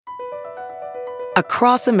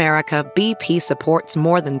Across America, BP supports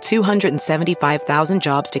more than 275,000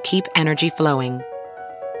 jobs to keep energy flowing.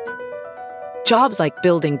 Jobs like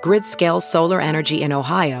building grid-scale solar energy in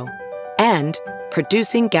Ohio and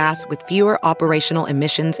producing gas with fewer operational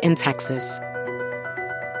emissions in Texas.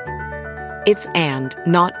 It's and,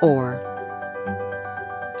 not or.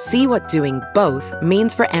 See what doing both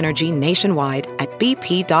means for energy nationwide at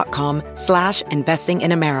bp.com/investing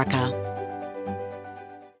in America.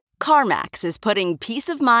 CarMax is putting peace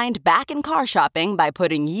of mind back in car shopping by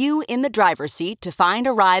putting you in the driver's seat to find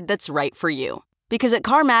a ride that's right for you. Because at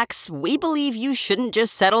CarMax, we believe you shouldn't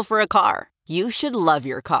just settle for a car. You should love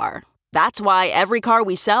your car. That's why every car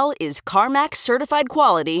we sell is CarMax certified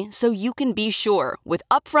quality, so you can be sure with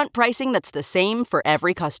upfront pricing that's the same for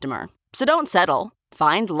every customer. So don't settle.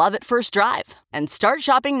 Find love at first drive and start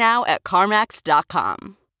shopping now at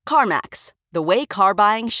CarMax.com. CarMax, the way car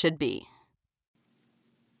buying should be.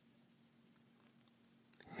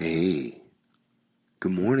 Hey,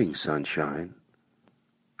 good morning, sunshine.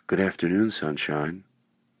 Good afternoon, sunshine.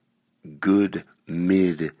 Good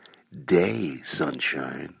midday,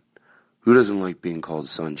 sunshine. Who doesn't like being called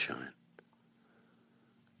sunshine?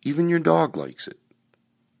 Even your dog likes it.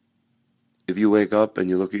 If you wake up and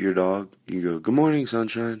you look at your dog, you go, "Good morning,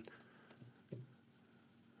 sunshine."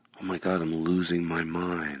 Oh my God, I'm losing my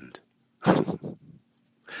mind.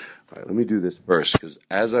 All right, let me do this first, because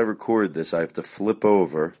as I record this, I have to flip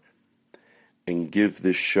over and give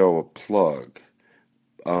this show a plug.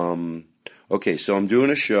 Okay, so I'm doing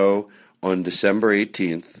a show on December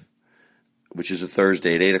 18th, which is a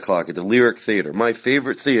Thursday at 8 o'clock at the Lyric Theater, my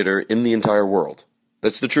favorite theater in the entire world.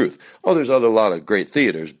 That's the truth. Oh, there's a lot of great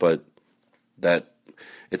theaters, but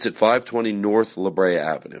it's at 520 North La Brea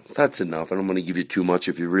Avenue. That's enough. I don't want to give you too much.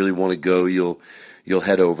 If you really want to go, you'll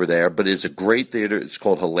head over there. But it's a great theater. It's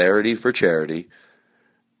called Hilarity for Charity.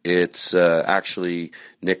 It's actually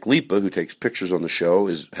Nick Lipa, who takes pictures on the show,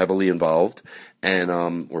 is heavily involved.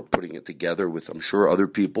 And we're putting it together with, I'm sure, other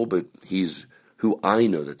people, but he's who I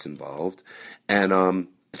know that's involved. And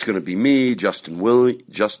it's going to be me, Justin,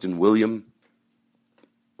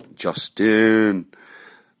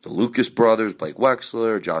 the Lucas brothers, Blake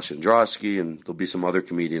Wexler, Josh Androsky, and there'll be some other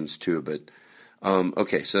comedians too. But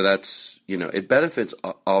okay, so that's, it benefits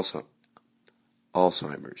Alzheimer's.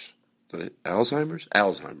 Alzheimer's.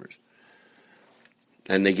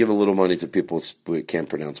 And they give a little money to people who can't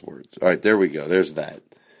pronounce words. All right, there we go. There's that.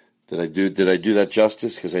 Did I do that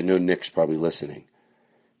justice? Because I know Nick's probably listening.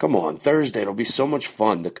 Come on, Thursday. It'll be so much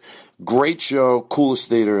fun. The great show, coolest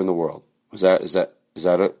theater in the world. Is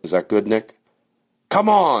that good, Nick? Come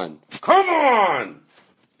on!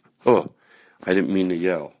 Oh, I didn't mean to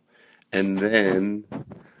yell. And then,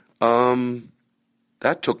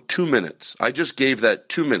 that took 2 minutes. I just gave that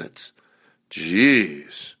 2 minutes.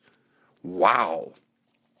 Jeez. Wow.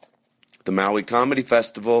 The Maui Comedy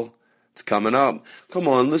Festival, it's coming up. Come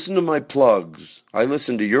on, listen to my plugs. I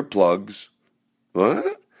listen to your plugs.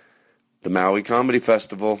 What? The Maui Comedy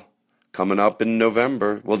Festival. Coming up in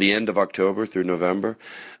November, well, the end of October through November.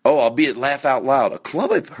 Oh, I'll be at Laugh Out Loud, a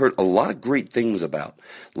club I've heard a lot of great things about.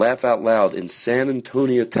 Laugh Out Loud in San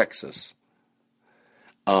Antonio, Texas.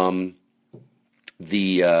 The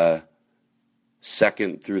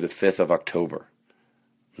 2nd through the 5th of October.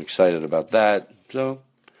 I'm excited about that.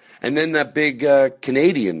 And then that big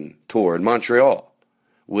Canadian tour in Montreal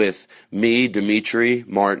with me, Dimitri,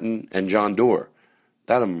 Martin, and John Doerr.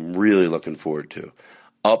 That I'm really looking forward to.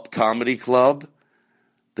 Up Comedy Club,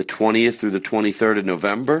 the 20th through the 23rd of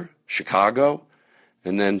November, Chicago,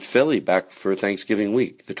 and then Philly back for Thanksgiving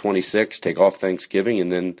week. The 26th, take off Thanksgiving,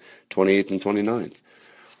 and then 28th and 29th.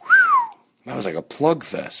 Whew, that was like a plug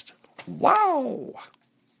fest. Wow.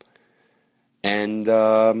 And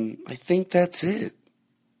I think that's it.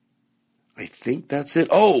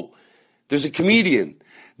 Oh, there's a comedian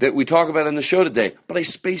that we talk about on the show today, but I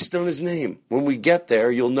spaced on his name. When we get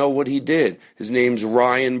there, you'll know what he did. His name's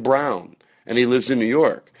Ryan Brown, and he lives in New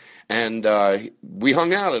York. And we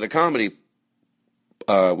hung out at a comedy.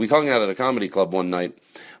 Club one night,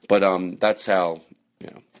 but that's how.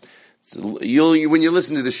 So when you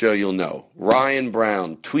listen to the show, you'll know. Ryan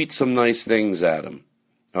Brown, tweet some nice things at him.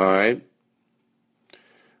 All right.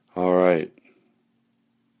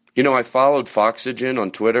 I followed Foxygen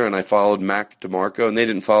on Twitter, and I followed Mac DeMarco, and they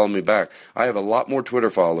didn't follow me back. I have a lot more Twitter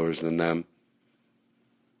followers than them.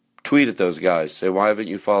 Tweet at those guys. Say, why haven't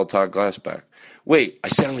you followed Todd Glass back? Wait, I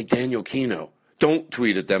sound like Daniel Kino. Don't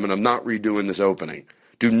tweet at them, and I'm not redoing this opening.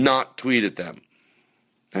 Do not tweet at them.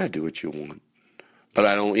 Do what you want. But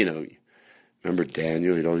I don't, remember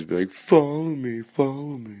Daniel? He'd always be like, follow me.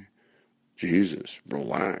 Jesus,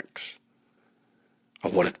 relax. Oh,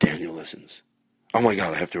 what if Daniel listens? Oh my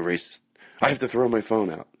God, I have to erase this. I have to throw my phone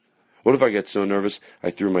out. What if I get so nervous I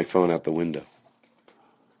threw my phone out the window?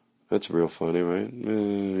 That's real funny,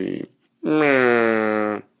 right?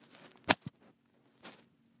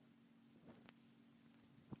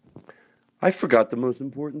 I forgot the most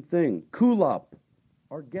important thing. Kulop,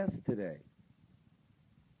 our guest today.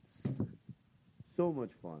 So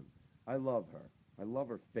much fun. I love her. I love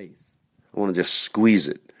her face. I want to just squeeze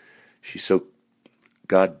it. She's so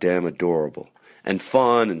goddamn adorable. And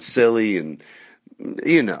fun and silly and,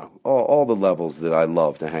 you know, all the levels that I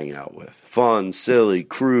love to hang out with. Fun, silly,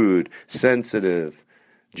 crude, sensitive,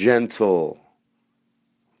 gentle.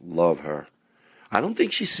 Love her. I don't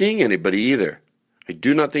think she's seeing anybody either. I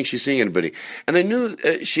do not think she's seeing anybody. And I knew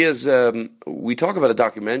she has, we talk about a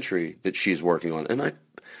documentary that she's working on. And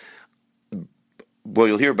well,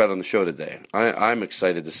 you'll hear about it on the show today. I'm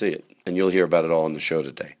excited to see it. And you'll hear about it all on the show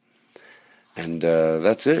today. And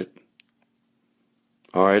that's it.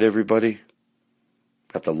 All right, everybody.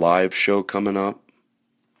 Got the live show coming up.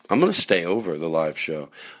 I'm going to stay over the live show.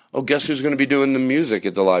 Oh, guess who's going to be doing the music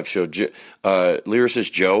at the live show?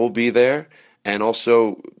 Lyricist Joe will be there. And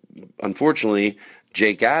also, unfortunately,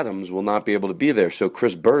 Jake Adams will not be able to be there. So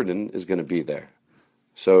Chris Burden is going to be there.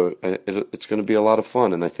 So it's going to be a lot of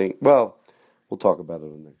fun. And I think, well, we'll talk about it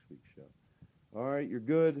on next week's show. All right, you're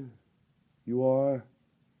good? You are?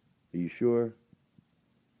 Are you sure?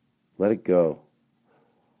 Let it go.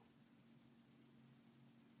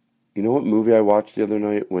 You know what movie I watched the other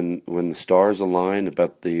night when the stars align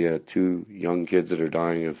about the two young kids that are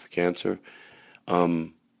dying of cancer?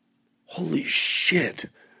 Holy shit.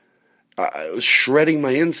 I was shredding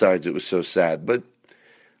my insides. It was so sad. But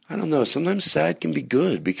I don't know. Sometimes sad can be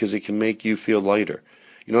good because it can make you feel lighter.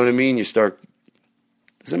 You know what I mean? You start...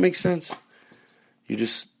 Does that make sense? You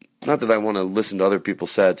just... Not that I want to listen to other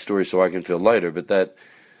people's sad stories so I can feel lighter, but that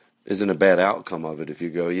isn't a bad outcome of it if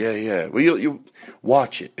you go, yeah. Well, you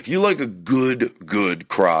watch it. If you like a good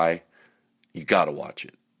cry, you got to watch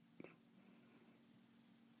it.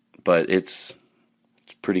 But it's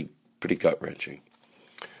pretty gut-wrenching.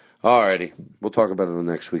 All righty. We'll talk about it on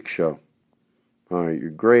next week's show. All right,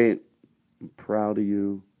 you're great. I'm proud of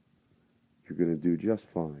you. You're going to do just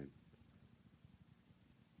fine.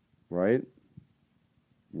 Right?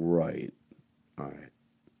 Right. All right.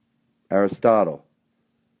 Aristotle,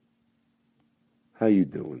 how you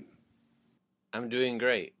doing? I'm doing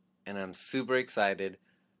great, and I'm super excited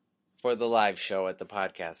for the live show at the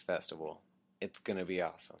podcast festival. It's going to be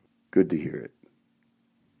awesome. Good to hear it.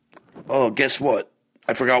 Oh, guess what?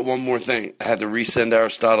 I forgot one more thing. I had to resend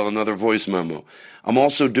Aristotle another voice memo. I'm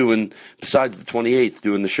also doing, besides the 28th,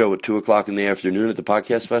 doing the show at 2 o'clock in the afternoon at the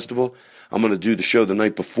podcast festival. I'm going to do the show the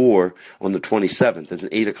night before on the 27th as an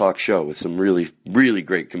 8 o'clock show with some really, really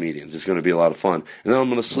great comedians. It's going to be a lot of fun. And then I'm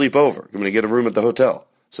going to sleep over. I'm going to get a room at the hotel.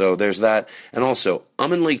 So there's that. And also,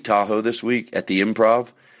 I'm in Lake Tahoe this week at the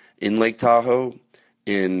Improv in Lake Tahoe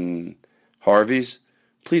in Harvey's.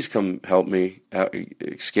 Please come help me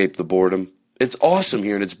escape the boredom. It's awesome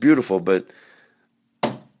here and it's beautiful, but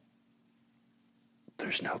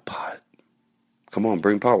there's no pot. Come on,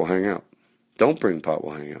 bring pot, we'll hang out. Don't bring pot,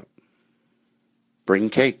 we'll hang out. Bring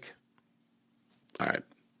cake. All right.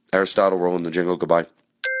 Aristotle, rolling the jingle. Goodbye.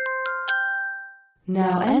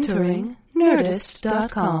 Now entering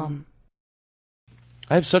Nerdist.com.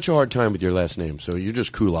 I have such a hard time with your last name, so you're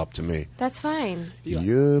just Kulop to me. That's fine.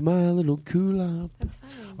 You're my little Kulop. That's fine.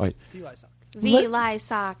 All right. Vilai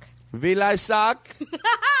sock. Vilai sock.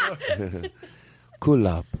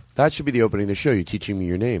 Kulop. That should be the opening of the show. You're teaching me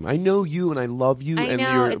your name. I know you and I love you. I and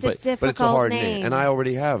know, you're, it's a difficult but it's a hard name. And I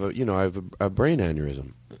already have I have a brain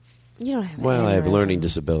aneurysm. You don't have an Well, I have a aneurysm. learning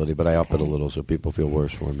disability, but I up it a little so people feel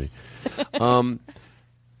worse for me.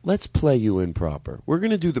 Let's play you in proper. We're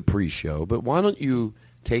going to do the pre-show, but why don't you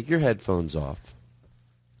take your headphones off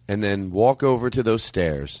and then walk over to those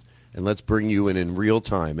stairs, and let's bring you in real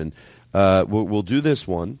time. And we'll do this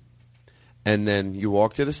one, and then you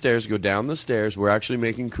walk to the stairs, go down the stairs. We're actually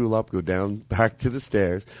making Kulop go down back to the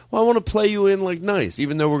stairs. Well, I want to play you in like nice,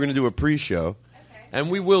 even though we're going to do a pre-show. Okay. And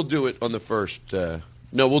we will do it on the first...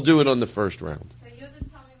 we'll do it on the first round. So you'll just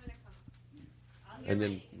tell me when it comes. And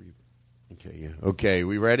then... Okay, yeah. Okay,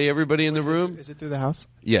 we ready, everybody in the room? Is it through the house?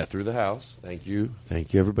 Yeah, through the house. Thank you,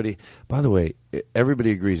 everybody. By the way, everybody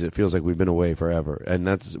agrees it feels like we've been away forever, and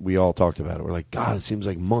we all talked about it. We're like, God, it seems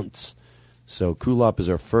like months. So Kulop is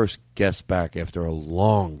our first guest back after a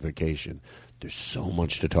long vacation. There's so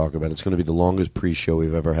much to talk about. It's going to be the longest pre-show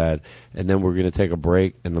we've ever had, and then we're going to take a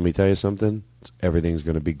break, and let me tell you something, everything's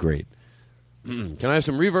going to be great. Can I have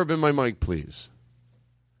some reverb in my mic, please?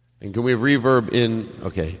 And can we have reverb in...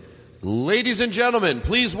 Okay. Ladies and gentlemen,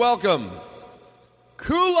 please welcome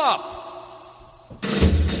Kulop.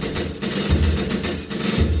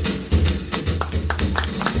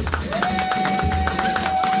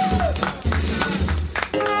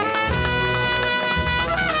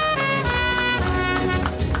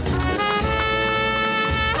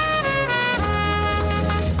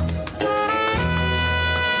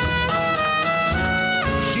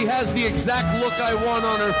 She has the exact look I want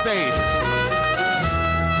on her face.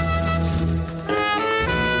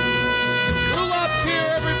 Kulop's here,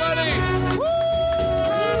 everybody.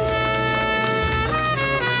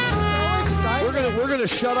 We're gonna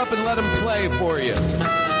shut up and let him play for you.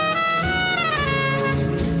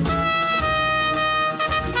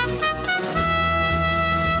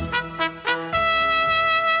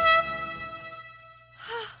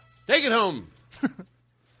 Take it home.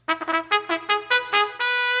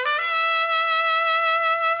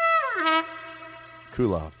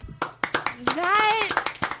 Kulop.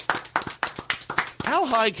 How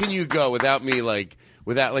high can you go without me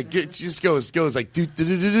without it just goes like do do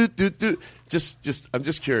do do do do. Just I'm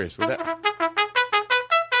just curious. With that.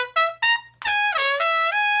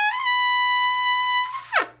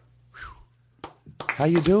 How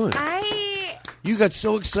you doing? You got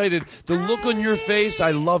so excited. The look on your face,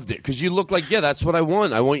 I loved it because you look like, yeah, that's what I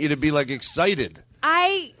want. I want you to be like excited.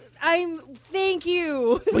 I'm. Thank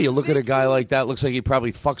you. Well, you look at a guy like that, looks like he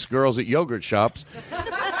probably fucks girls at yogurt shops,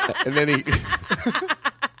 and then he.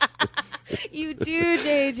 You do,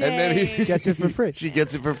 JJ. And then he gets it for free. She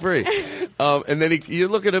gets it for free. And then you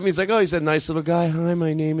look at him. He's like, oh, he's a nice little guy. Hi,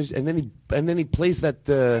 my name is. And then he plays that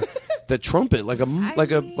the trumpet like a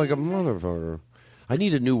motherfucker. I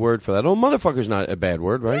need a new word for that. Oh, motherfucker's not a bad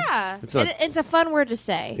word, right? Yeah, it's a fun word to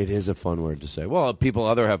say. It is a fun word to say. Well, people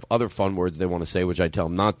have other fun words they want to say, which I tell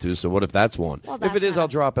them not to. So what if that's one? Well, if it is, I'll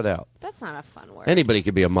drop it out. That's not a fun word. Anybody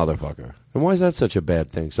could be a motherfucker. And why is that such a bad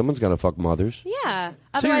thing? Someone's got to fuck mothers. Yeah.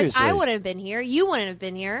 Otherwise, Seriously. I wouldn't have been here. You wouldn't have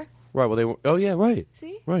been here. Right. Well, they were. Oh, yeah. Right.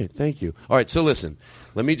 See? Right. Thank you. All right. So listen.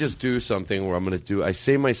 Let me just do something where I'm going to do. I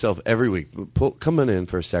say myself every week. Come on in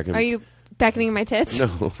for a second. Are you beckoning my tits?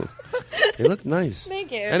 No. They look nice.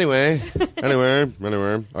 Thank you. Anyway. All right.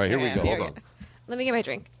 Here we go. Hold on. Let me get my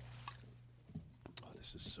drink. Oh,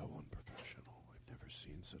 this is so unprofessional. I've never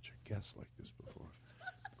seen such a guest like this before.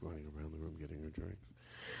 Going around the room getting her drinks.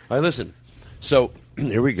 All right. Listen. So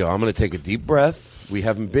here we go. I'm going to take a deep breath. We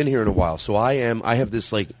haven't been here in a while, so I have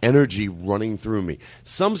this like energy running through me.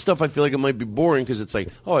 Some stuff I feel like it might be boring because it's like,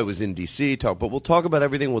 oh, I was in D.C. but we'll talk about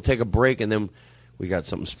everything. We'll take a break, and then we got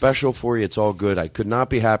something special for you. It's all good. I could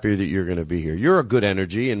not be happier that you're going to be here. You're a good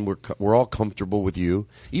energy, and we're all comfortable with you.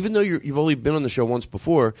 Even though you've only been on the show once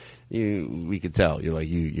before, we could tell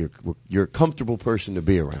you're a comfortable person to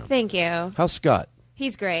be around. Thank you. How's Scott?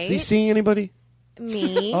 He's great. Is he seeing anybody?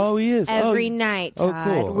 Me. Oh, he is. Every night, Todd.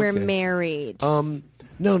 Oh, cool. We're Okay. married.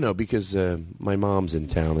 No, because my mom's in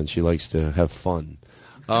town and she likes to have fun.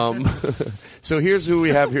 So here's who we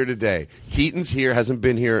have here today. Keaton's here, hasn't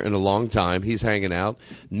been here in a long time. He's hanging out.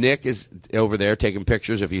 Nick is over there taking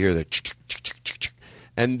pictures. If you hear the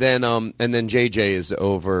and then JJ is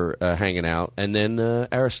over hanging out. And then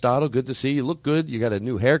Aristotle, good to see you. Look good. You got a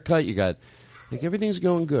new haircut. You got everything's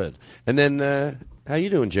going good. And then how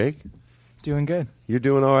you doing, Jake? Doing good. You're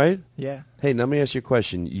doing all right? Yeah. Hey, let me ask you a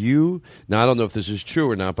question. Now I don't know if this is true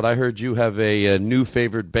or not, but I heard you have a new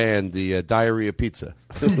favorite band, the Diarrhea Pizza.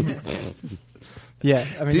 Yeah,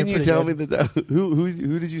 I mean, didn't you tell me that?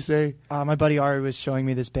 Who did you say? My buddy Ari was showing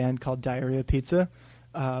me this band called Diarrhea Pizza.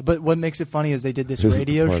 But what makes it funny is they did this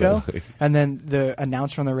radio show, and then the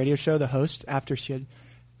announcer on the radio show, the host, after she had,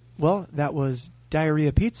 that was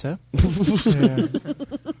Diarrhea Pizza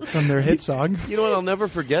from their hit song. You know what? I'll never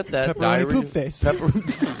forget that. Pepperoni Poop Face.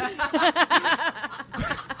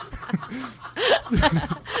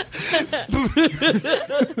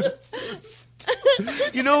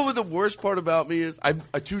 You know what the worst part about me is? I'm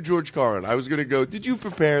to George Carlin. I was going to go, did you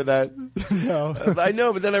prepare that? No. I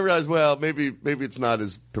know, but then I realized, maybe it's not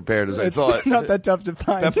as prepared as I thought. It's not that tough to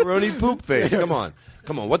find. Pepperoni Poop Face. Come on.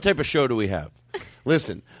 What type of show do we have?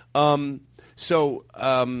 Listen. What?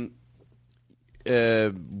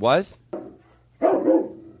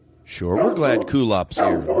 Sure, we're glad Kulop's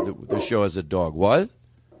here. The show has a dog. What?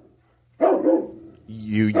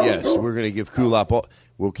 Yes, we're going to give Kulop.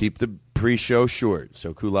 We'll keep the pre-show short,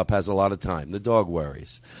 so Kulop has a lot of time. The dog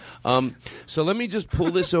worries. So let me just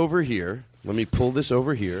pull this over here. Let me pull this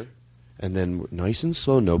over here, and then nice and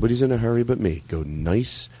slow. Nobody's in a hurry but me. Go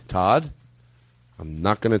nice. Todd, I'm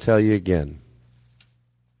not going to tell you again.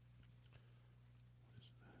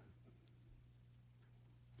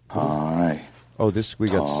 Hi. Oh,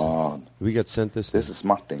 we got sent this. This is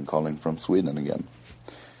Martin calling from Sweden again.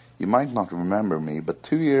 You might not remember me, but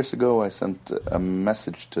 2 years ago I sent a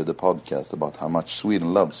message to the podcast about how much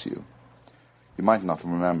Sweden loves you. You might not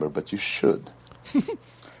remember, but you should.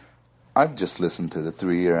 I've just listened to the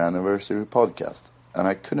 3-year anniversary podcast, and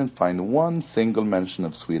I couldn't find one single mention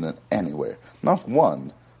of Sweden anywhere. Not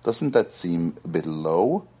one. Doesn't that seem a bit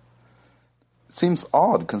low? It seems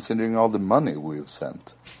odd considering all the money we've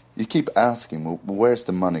sent. You keep asking, where's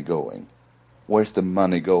the money going? Where's the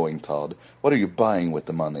money going, Todd? What are you buying with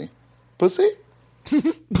the money? Pussy?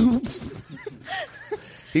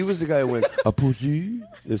 He was the guy who went, a pussy?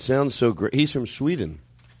 It sounds so great. He's from Sweden.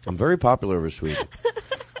 I'm very popular over Sweden.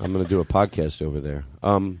 I'm going to do a podcast over there.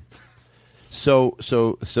 So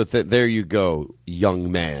there you go, young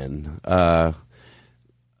man. I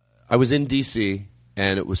was in D.C.,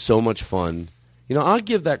 and it was so much fun. You know, I'll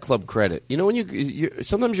give that club credit. You know, when you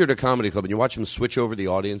sometimes you're at a comedy club and you watch them switch over the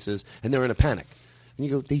audiences, and they're in a panic. And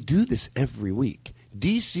you go, they do this every week.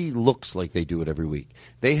 D.C. looks like they do it every week.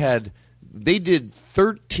 They did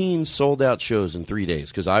 13 sold-out shows in 3 days,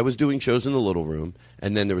 because I was doing shows in the Little Room,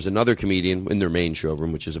 and then there was another comedian in their main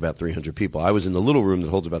showroom, which is about 300 people. I was in the Little Room that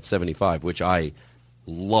holds about 75, which I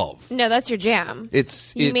love. No, that's your jam.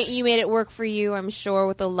 You made it work for you, I'm sure,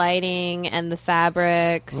 with the lighting and the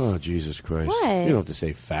fabrics. Oh, Jesus Christ. What? You don't have to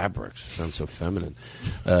say fabrics. It sounds so feminine.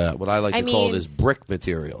 What I like to call it is brick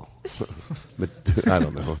material. I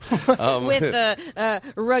don't know. With the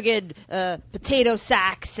rugged potato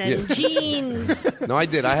sacks and jeans. No, I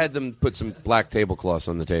did. I had them put some black tablecloths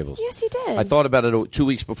on the tables. Yes, you did. I thought about it 2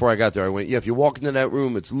 weeks before I got there. I went, if you walk into that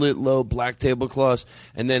room, it's lit low, black tablecloths.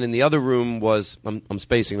 And then in the other room was, I'm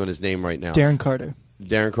spacing on his name right now. Darren Carter,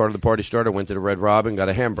 the party starter, went to the Red Robin, got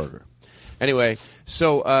a hamburger. Anyway,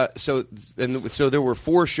 so there were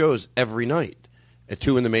 4 shows every night.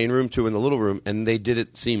 2 in the main room, 2 in the Little Room, and they did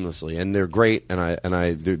it seamlessly, and they're great.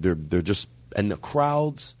 They're just, and the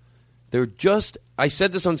crowds, they're just. I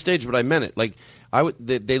said this on stage, but I meant it. Like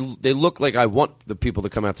they look like I want the people to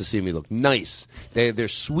come out to see me look nice. They're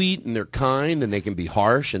sweet and they're kind and they can be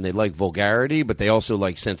harsh and they like vulgarity, but they also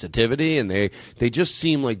like sensitivity, and they just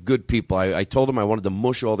seem like good people. I told them I wanted to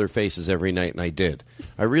mush all their faces every night, and I did.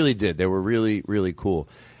 I really did. They were really, really cool.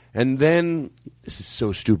 And then, this is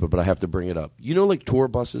so stupid, but I have to bring it up. You know, like tour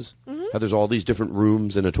buses? Mm-hmm. How there's all these different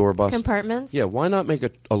rooms in a tour bus? Compartments? Yeah, why not make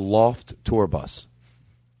a loft tour bus?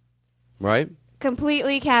 Right?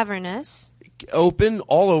 Completely cavernous. All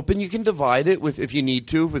open. You can divide it with, if you need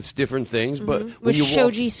to, with different things. But when with you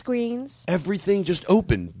shoji screens. Everything just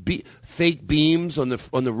open. Fake beams on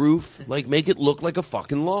the roof. Like, make it look like a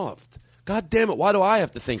fucking loft. God damn it, why do I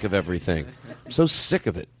have to think of everything? I'm so sick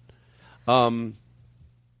of it.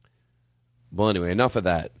 Well, anyway, enough of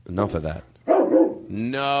that.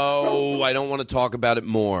 No, I don't want to talk about it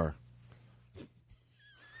more.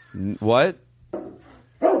 What?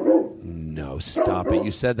 No, stop it.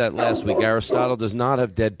 You said that last week. Aristotle does not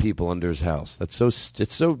have dead people under his house. It's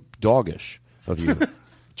so doggish of you.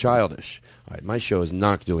 Childish. All right, my show is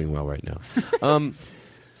not doing well right now.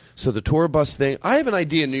 So the tour bus thing, I have an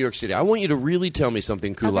idea in New York City. I want you to really tell me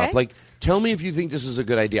something, Kulop. Okay. Like, tell me if you think this is a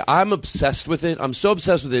good idea. I'm obsessed with it. I'm so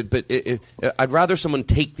obsessed with it, but I'd rather someone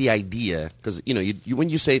take the idea, because, you know, when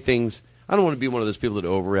you say things, I don't want to be one of those people that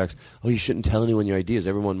overreacts. Oh, you shouldn't tell anyone your ideas.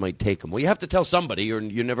 Everyone might take them. Well, you have to tell somebody, or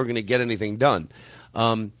you're never going to get anything done.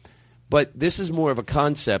 But this is more of a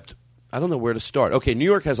concept. I don't know where to start. Okay, New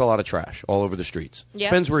York has a lot of trash all over the streets. Yep.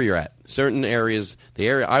 Depends where you're at. Certain areas, the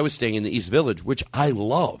area I was staying in, the East Village, which I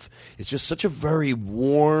love. It's just such a very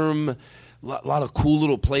warm, lot of cool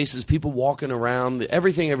little places, people walking around,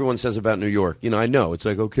 everything everyone says about New York. You know, I know. It's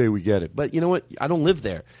like, okay, we get it. But you know what? I don't live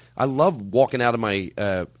there. I love walking out of my,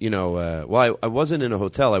 I wasn't in a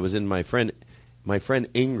hotel. I was in my friend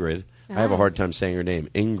Ingrid. I have a hard time saying her name,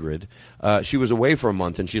 Ingrid. She was away for a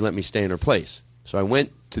month, and she let me stay in her place. So I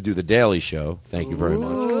went to do the Daily Show. Thank you very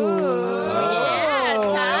much.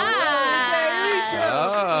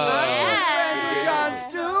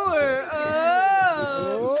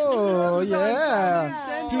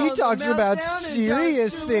 Talks about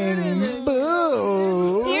serious things.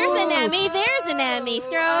 Boo. Here's an Emmy, there's an Emmy.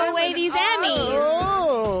 Throw away these Emmys.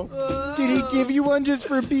 Oh. Did he give you one just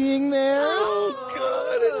for being there? Oh,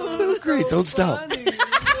 God, it's so great. Don't stop.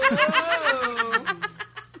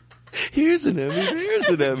 Here's an Emmy, there's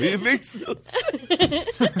an Emmy. It makes no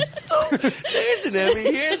sense. There's an Emmy,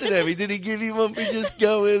 here's an Emmy. Did he give you one for just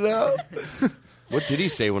going up? What did he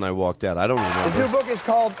say when I walked out? I don't remember. His new book is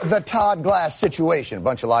called The Todd Glass Situation. A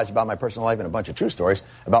bunch of lies about my personal life and a bunch of true stories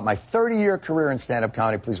about my 30-year career in stand-up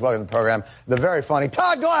comedy. Please welcome to the program the very funny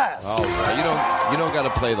Todd Glass. Oh, you don't got to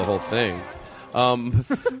play the whole thing.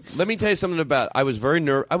 Let me tell you something about. I was very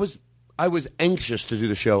nervous. I was anxious to do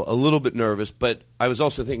the show, a little bit nervous, but I was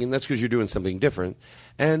also thinking that's because you're doing something different.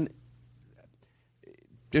 And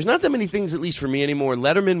there's not that many things, at least for me anymore.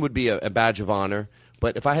 Letterman would be a badge of honor,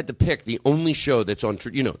 but if I had to pick the only show that's on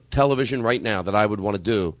television right now that I would want to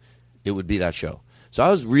do, it would be that show. So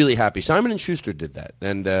I was really happy. Simon & Schuster did that,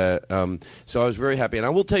 and so I was very happy. And I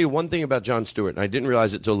will tell you one thing about Jon Stewart, and I didn't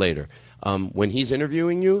realize it till later. When he's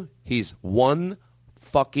interviewing you, he's 100%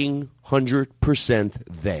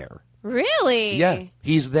 there. Really? Yeah,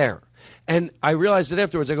 he's there. And I realized it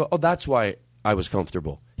afterwards. I go, oh, that's why I was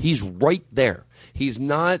comfortable. He's right there. He's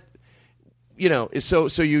not, so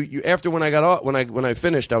you after when I got off, when I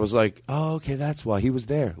finished, I was like, oh, okay, that's why he was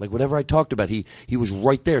there. Like whatever I talked about, he was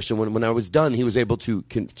right there. So when I was done, he was able to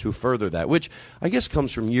further that, which I guess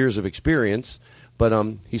comes from years of experience. But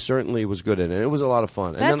he certainly was good at it. And it was a lot of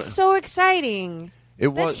fun. That's so exciting.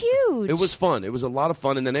 That's huge. It was fun. It was a lot of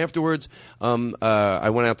fun. And then afterwards, I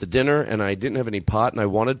went out to dinner, and I didn't have any pot, and I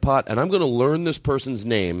wanted pot. And I'm going to learn this person's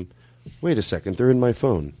name. Wait a second. They're in my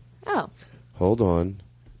phone. Oh. Hold on.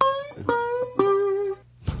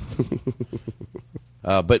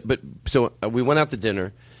 So we went out to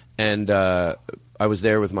dinner, and I was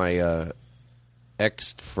there with my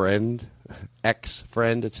ex-friend.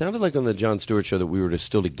 It sounded like on the Jon Stewart show that we were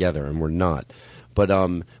still together, and we're not. But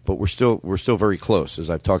we're still very close, as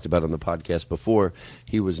I've talked about on the podcast before.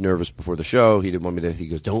 He was nervous before the show. He didn't want me to. He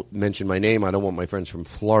goes, "Don't mention my name. I don't want my friends from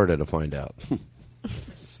Florida to find out." And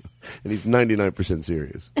he's 99%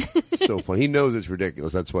 serious. It's so funny. He knows it's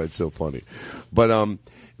ridiculous. That's why it's so funny. But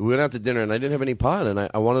we went out to dinner, and I didn't have any pot, and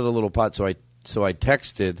I wanted a little pot, so I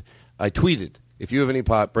tweeted, "If you have any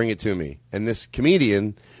pot, bring it to me." And this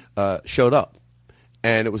comedian showed up.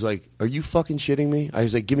 And it was like, are you fucking shitting me? I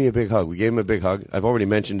was like, give me a big hug. We gave him a big hug. I've already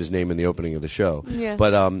mentioned his name in the opening of the show. Yeah.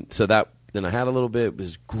 But then I had a little bit. It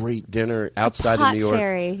was great dinner outside of New York. A pot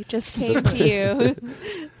fairy just came to you.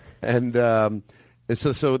 And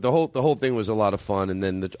so the whole thing was a lot of fun. And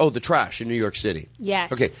then the trash in New York City.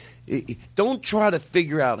 Yes. Okay. Don't try to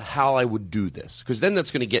figure out how I would do this, because then that's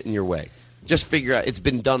going to get in your way. Just figure out it's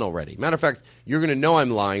been done already. Matter of fact, you're going to know I'm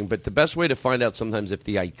lying, but the best way to find out sometimes if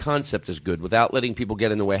the concept is good without letting people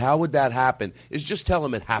get in the way, how would that happen, is just tell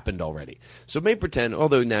them it happened already. So may pretend,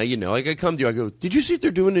 although now you know, like I come to you, I go, did you see what they're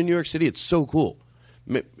doing in New York City? It's so cool.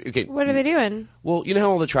 Okay. What are they doing? Well, you know how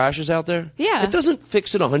all the trash is out there? Yeah. It doesn't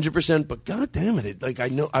fix it 100%, but God damn it. Like I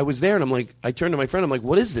know, I was there, and I'm like, I turned to my friend, I'm like,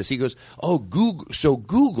 what is this? He goes, oh, Google. So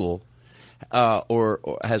Google... or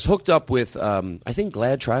has hooked up with, I think,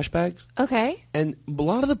 Glad trash bags. Okay. And a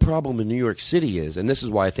lot of the problem in New York City is, and this is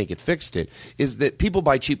why I think it fixed it, is that people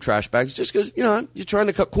buy cheap trash bags just because, you're trying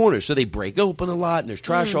to cut corners. So they break open a lot, and there's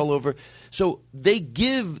trash all over. So they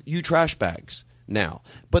give you trash bags now,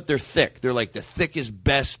 but they're thick. They're like the thickest,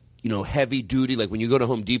 best, heavy duty, like when you go to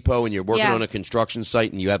Home Depot and you're working on a construction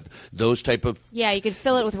site and you have those type of... Yeah, you can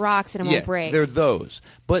fill it with rocks and it won't break. They're those.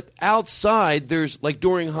 But outside, there's, like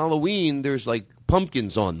during Halloween, there's like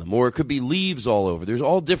pumpkins on them, or it could be leaves all over. There's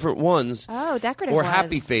all different ones. Oh, decorative Or ones.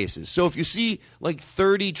 happy faces. So if you see like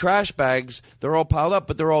 30 trash bags, they're all piled up,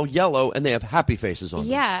 but they're all yellow and they have happy faces on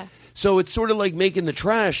them. Yeah. So it's sort of like making the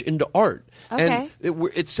trash into art. Okay. And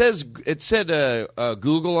it said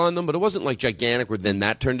Google on them, but it wasn't like gigantic where then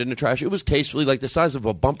that turned into trash. It was tastefully like the size of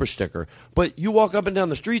a bumper sticker. But you walk up and down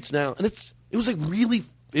the streets now, and it was like really,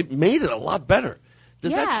 it made it a lot better.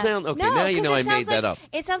 Does that sound okay? No, now you know I made that up.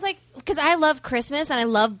 It sounds like, because I love Christmas and I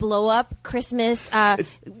love blow up Christmas art.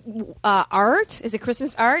 Is it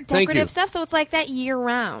Christmas art? Decorative stuff. So it's like that year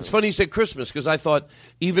round. It's funny you said Christmas, because I thought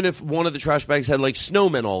even if one of the trash bags had like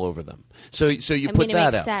snowmen all over them, so you put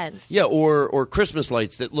that out. Sense. Yeah, or Christmas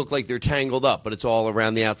lights that look like they're tangled up, but it's all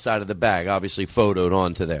around the outside of the bag, obviously photoed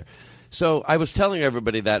onto there. So I was telling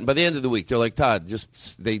everybody that, and by the end of the week, they're like, Todd,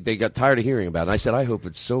 they got tired of hearing about it. And I said, I hope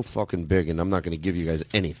it's so fucking big, and I'm not going to give you guys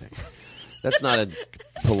anything. That's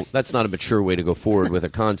not a mature way to go forward with a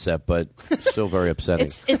concept, but still very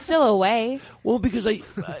upsetting. It's still a way. Well, because it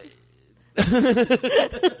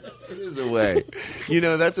is a way.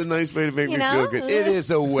 That's a nice way to make me feel good. It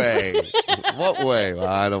is a way. What way? Well,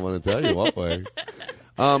 I don't want to tell you what way.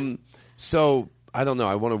 So I don't know.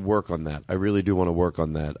 I want to work on that. I really do want to work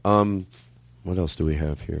on that. What else do we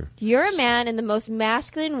have here? You're a man in the most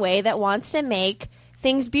masculine way that wants to make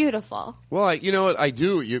things beautiful. Well, you know what? I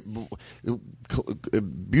do.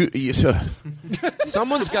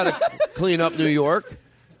 Someone's got to clean up New York.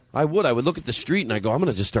 I would look at the street and I go, I'm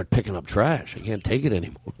going to just start picking up trash. I can't take it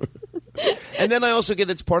anymore. And then I also get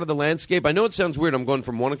it's part of the landscape. I know it sounds weird. I'm going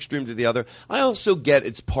from one extreme to the other. I also get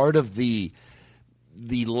it's part of the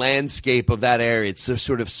the landscape of that area. It's so,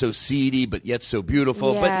 sort of so seedy, but yet so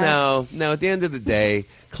beautiful. Yeah. But no, at the end of the day,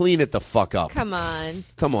 clean it the fuck up. Come on.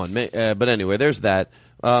 But anyway, there's that.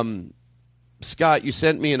 Scott, you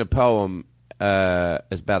sent me in a poem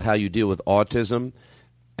about how you deal with autism,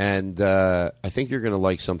 and I think you're going to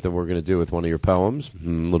like something we're going to do with one of your poems.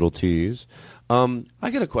 Little tease. I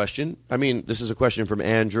got a question. I mean, this is a question from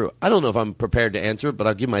Andrew. I don't know if I'm prepared to answer it, but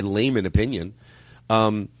I'll give my layman opinion.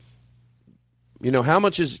 How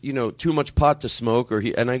much is too much pot to smoke, or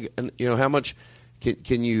how much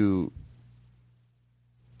can you?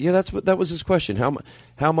 Yeah, that was his question.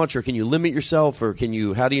 How much, or can you limit yourself, or can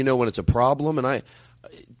you? How do you know when it's a problem? And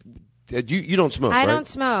you don't smoke. I right? don't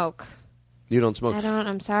smoke. You don't smoke. I don't.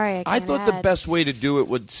 I'm sorry. I thought the best way to do it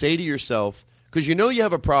would say to yourself, because you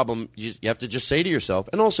have a problem, you have to just say to yourself,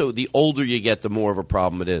 and also the older you get, the more of a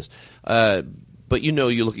problem it is. But you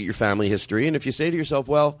look at your family history, and if you say to yourself,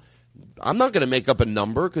 well, I'm not going to make up a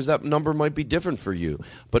number because that number might be different for you.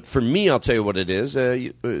 But for me, I'll tell you what it is.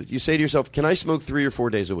 You say to yourself, can I smoke 3 or 4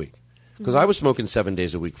 days a week? Because I was smoking 7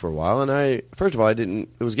 days a week for a while, and it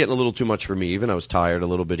was getting a little too much for me even. I was tired a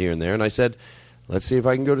little bit here and there, and I said, let's see if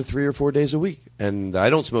I can go to 3 or 4 days a week. And I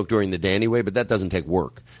don't smoke during the day anyway, but that doesn't take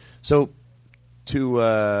work. So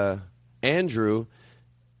to Andrew,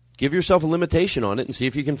 give yourself a limitation on it and see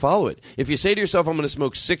if you can follow it. If you say to yourself, I'm going to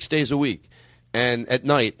smoke 6 days a week, and at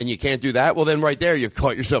night, and you can't do that, well, then right there you've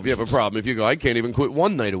caught yourself. You have a problem. If you go, I can't even quit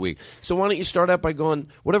one night a week. So why don't you start out by going,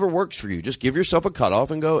 whatever works for you. Just give yourself a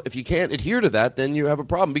cutoff and go, if you can't adhere to that, then you have a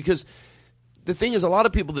problem. Because the thing is, a lot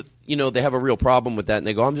of people that, they have a real problem with that, and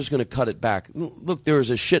they go, I'm just going to cut it back. Look,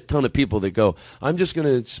 there's a shit ton of people that go, I'm just going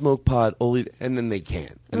to smoke pot only, and then they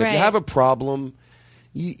can't. And if you have a problem,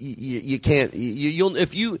 you can't.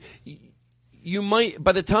 You might,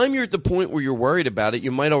 by the time you're at the point where you're worried about it,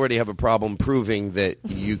 you might already have a problem proving that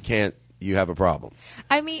you have a problem.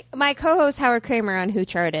 I mean, my co-host Howard Kramer on Who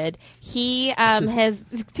Charted, he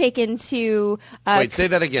has taken to... Wait, say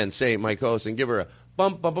that again. Say my co-host and give her a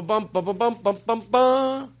bump, bump, bump, bump, bump, bump, bump, bump,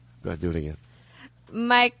 bump. Go ahead, do it again.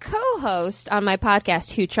 My co-host on my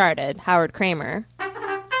podcast, Who Charted, Howard Kramer...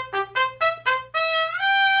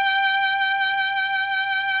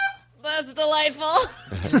 That's delightful.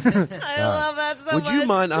 I love that so much. Would you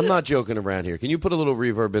mind? I'm not joking around here. Can you put a little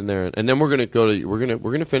reverb in there, and then we're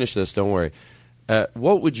gonna finish this. Don't worry.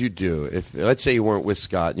 What would you do if, let's say, you weren't with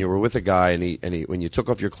Scott and you were with a guy, and he when you took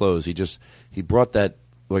off your clothes, he brought that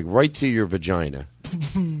like right to your vagina,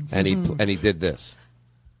 and he did this.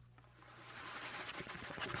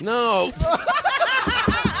 No.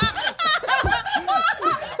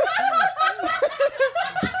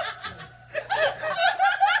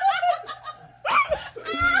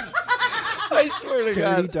 I swear to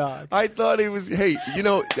God, dog. I thought he was,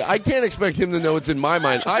 I can't expect him to know what's in my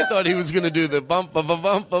mind. I thought he was going to do the bump, bump, bump,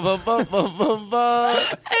 bump, bump, bump, bump, bump.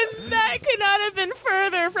 And that could not have been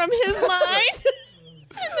further from his mind.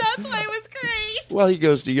 And that's why it was great. Well, he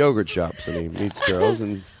goes to yogurt shops and he meets girls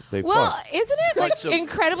and they fuck. Isn't it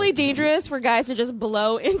incredibly dangerous for guys to just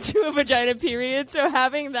blow into a vagina, period? So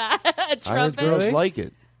having that trumpet. I heard girls like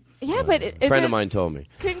it. Yeah, but a friend of mine told me.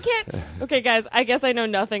 Okay, guys, I guess I know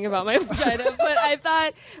nothing about my vagina, but I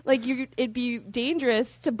thought it'd be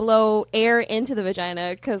dangerous to blow air into the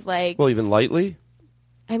vagina because, well, even lightly.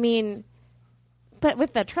 I mean, but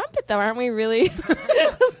with the trumpet, though, aren't we really?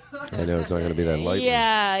 I know it's not going to be that lightly.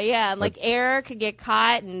 Yeah, and air could get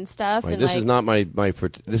caught and stuff. Right, and this is not my.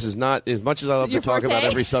 This is not as much as I love to talk about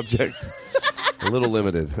every subject. A little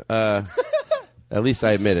limited. At least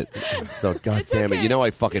I admit it. So, God damn it.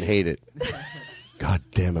 I fucking hate it. God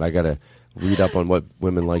damn it. I got to read up on what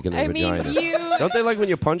women like in their vagina. Don't they like when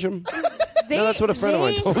you punch them? No, that's what a friend of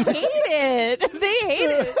mine told me. They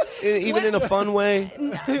hate it. Even in a fun way?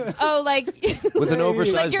 Oh, with an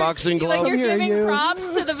oversized boxing glove? Like you're giving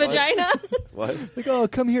props to the vagina? What? Oh,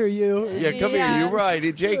 come here, you. Yeah, come here, you.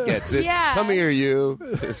 Right. Jake gets it. Yeah. Come here, you.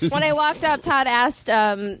 When I walked up, Todd asked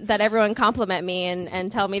that everyone compliment me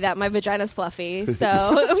and tell me that my vagina's fluffy. So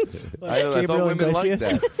I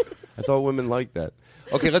thought women liked that.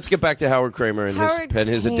 Okay, let's get back to Howard Kramer and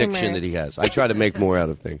his addiction that he has. I try to make more out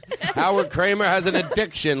of things. Howard Kramer has an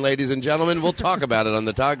addiction, ladies and gentlemen. We'll talk about it on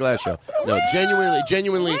the Todd Glass Show. No,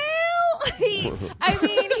 genuinely. Well,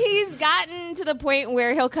 he's gotten to the point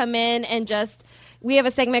where he'll come in and we have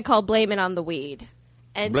a segment called Blame It on the Weed.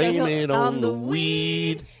 And Blame it on the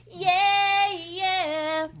weed.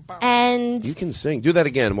 Yeah. And you can sing. Do that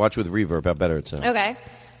again. Watch with reverb how better it sounds. Okay.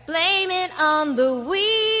 Blame it on the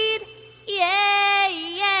weed. Yeah.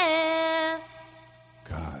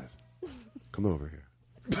 God. Come over here.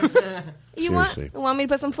 You want me to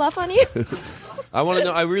put some fluff on you? I want to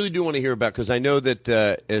know. I really do want to hear about, because I know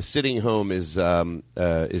that sitting home is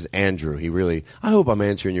Andrew. He really. I hope I'm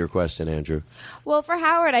answering your question, Andrew. Well, for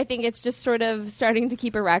Howard, I think it's just sort of starting to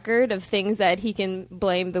keep a record of things that he can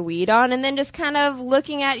blame the weed on, and then just kind of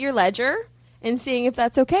looking at your ledger and seeing if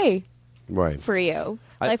that's okay, right, for you.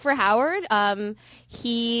 Like for Howard,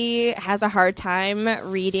 he has a hard time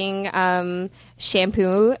reading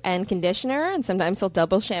shampoo and conditioner, and sometimes he'll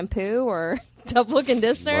double shampoo or double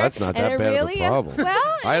conditioner. Well, that's not that bad of a problem.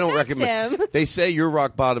 Well, I don't recommend. They say your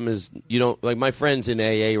rock bottom is, you don't, like my friend's in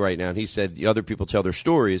AA right now, and he said the other people tell their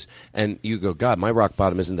stories, and you go, God, my rock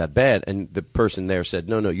bottom isn't that bad. And the person there said,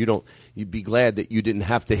 no, you don't. You'd be glad that you didn't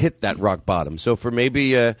have to hit that rock bottom. So for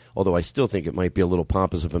maybe, although I still think it might be a little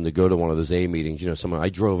pompous of him to go to one of those AA meetings. You know, someone, I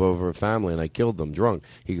drove over a family and I killed them drunk.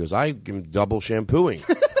 He goes, I'm double shampooing.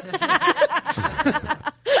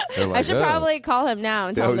 Like, I should probably call him now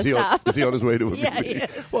and tell him to stop. Is he on his way to a meeting? He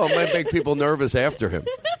is. Well, it might make people nervous after him.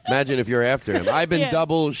 Imagine if you're after him. I've been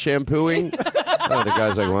double shampooing. The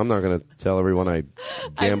guy's like, well, I'm not going to tell everyone I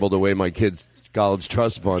gambled away my kids' college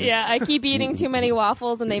trust fund. Yeah, I keep eating too many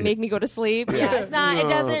waffles and they make me go to sleep. Yeah, it's not.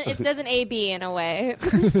 It doesn't AB in a way.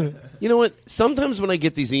 You know what? Sometimes when I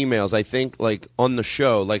get these emails, I think, like, on the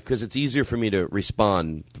show, like, because it's easier for me to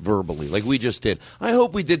respond verbally, like we just did. I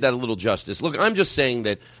hope we did that a little justice. Look, I'm just saying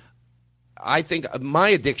that I think my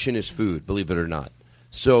addiction is food, believe it or not.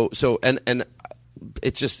 So, and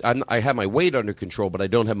it's just I have my weight under control, but I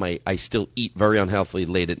don't have I still eat very unhealthily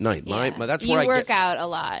late at night. That's where you work out a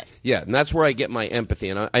lot. Yeah, and that's where I get my empathy,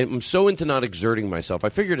 and I'm so into not exerting myself. I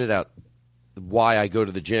figured it out why I go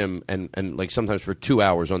to the gym and like sometimes for 2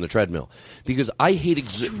 hours on the treadmill, because I hate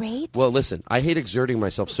Well, listen, I hate exerting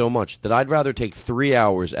myself so much that I'd rather take 3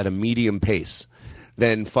 hours at a medium pace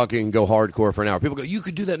than fucking go hardcore for an hour. People go, you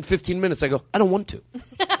could do that in 15 minutes. I go, I don't want to.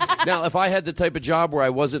 Now, if I had the type of job where I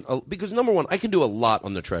wasn't, because number one, I can do a lot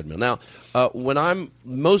on the treadmill. Now,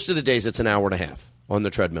 most of the days it's an hour and a half on the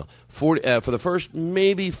treadmill. For the first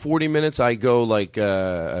maybe 40 minutes, I go like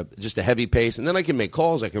just a heavy pace, and then I can make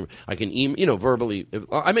calls. I can email, verbally.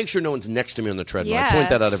 I make sure no one's next to me on the treadmill. Yeah. I point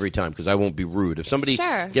that out every time because I won't be rude. If somebody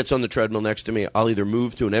gets on the treadmill next to me, I'll either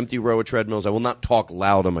move to an empty row of treadmills. I will not talk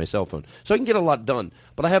loud on my cell phone, so I can get a lot done.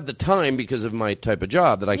 But I have the time because of my type of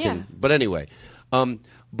job that I can. But anyway,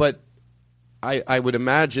 but I would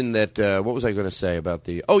imagine that. What was I going to say about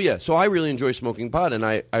the? Oh yeah, so I really enjoy smoking pot, and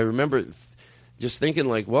I remember just thinking,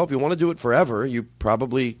 like, well, if you want to do it forever, you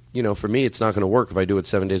probably, for me, it's not going to work if I do it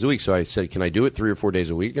 7 days a week. So I said, can I do it 3 or 4 days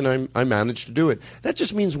a week? And I managed to do it. That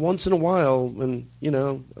just means once in a while when,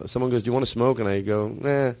 someone goes, do you want to smoke? And I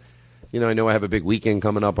go, I know I have a big weekend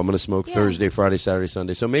coming up. I'm going to smoke Thursday, Friday, Saturday,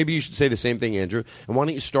 Sunday. So maybe you should say the same thing, Andrew. And why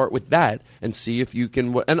don't you start with that and see if you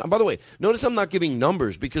can. And by the way, notice I'm not giving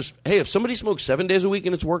numbers because, hey, if somebody smokes 7 days a week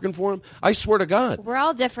and it's working for him, I swear to God. We're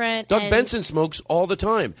all different. Doug Benson smokes all the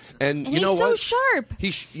time. And you know what? He's so sharp.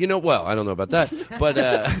 Well, I don't know about that. But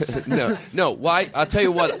no. Why? I'll tell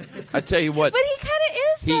you what. But he kind of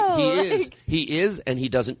is, though. He is, and he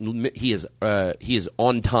doesn't. He is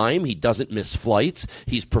on time. He doesn't miss flights.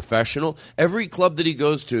 He's professional. Every club that he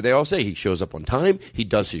goes to, they all say he shows up on time, he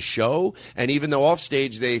does his show, and even though off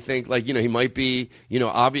stage they think like, he might be,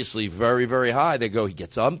 obviously very, very high, they go, he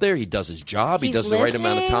gets up there, he does his job, he does the right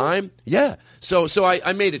amount of time. Yeah. So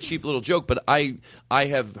I made a cheap little joke, but I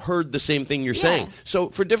have heard the same thing you're saying. So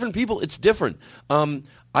for different people, it's different.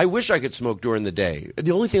 I wish I could smoke during the day.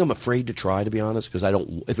 The only thing I'm afraid to try, to be honest, because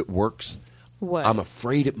if it works, I'm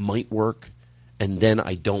afraid it might work. And then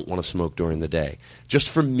I don't want to smoke during the day. Just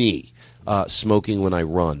for me, smoking when I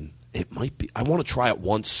run, it might be. I want to try it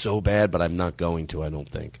once so bad, but I'm not going to, I don't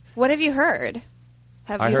think. What have you heard?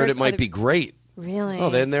 I heard it might be great. Really? Oh,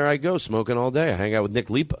 then there I go, smoking all day. I hang out with Nick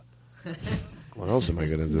Lipa. What else am I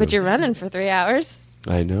going to do? But you're running for 3 hours.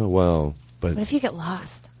 I know, well, but... What if you get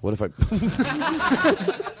lost? What if I...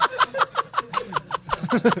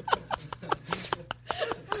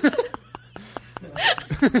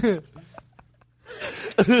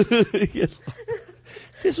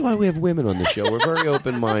 This is why we have women on the show. We're very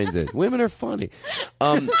open-minded. Women are funny.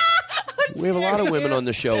 We have a lot of women on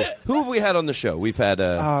the show. Who have we had on the show? We've had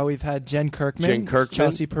Jen Kirkman,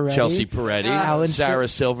 Chelsea Peretti, Sarah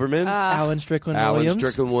Silverman, Alan Strickland Williams.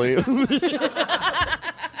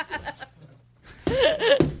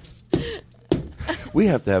 We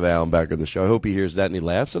have to have Alan back on the show. I hope he hears that and he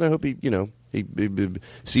laughs, and I hope he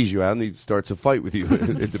sees you out and he starts a fight with you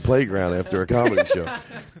at the playground after a comedy show. All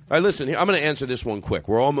right, listen, I'm going to answer this one quick.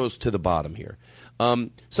 We're almost to the bottom here.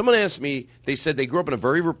 Someone asked me, they said they grew up in a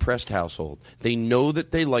very repressed household. They know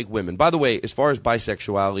that they like women. By the way, as far as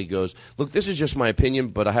bisexuality goes, look, this is just my opinion,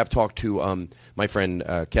 but I have talked to my friend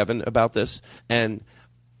Kevin about this, and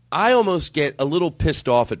I almost get a little pissed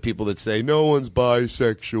off at people that say, no one's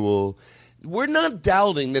bisexual. We're not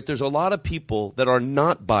doubting that there's a lot of people that are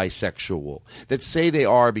not bisexual that say they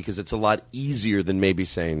are because it's a lot easier than maybe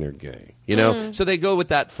saying they're gay. You know? So they go with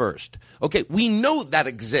that first. Okay, we know that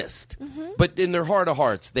exists. But in their heart of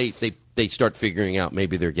hearts, they start figuring out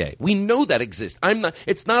maybe they're gay. We know that exists.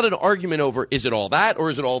 It's not an argument over is it all that or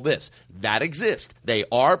is it all this? That exists. They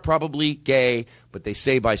are probably gay, but they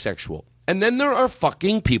say bisexual. And then there are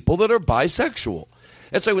fucking people that are bisexual.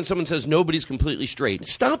 That's like when someone says nobody's completely straight.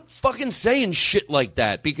 Stop fucking saying shit like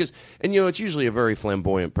that because, and it's usually a very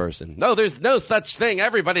flamboyant person. No, there's no such thing.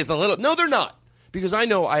 Everybody's a little. No, they're not. Because I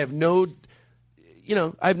know I have no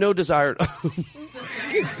desire.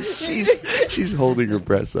 She's holding her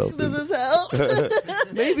breasts open. Does this help?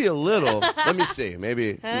 Maybe a little. Let me see.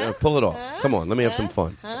 Maybe pull it off. Come on, let me have some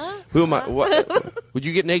fun. Who am I? What? Would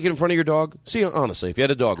you get naked in front of your dog? See, honestly, if you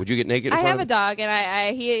had a dog, would you get naked? I have a dog,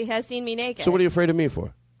 and he has seen me naked. So what are you afraid of me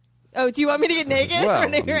for? Oh, do you want me to get naked? Well,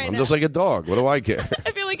 I'm just like a dog. What do I care?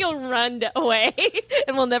 I feel like he'll run away,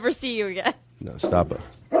 and we'll never see you again. No, stop it.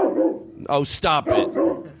 Oh, stop it.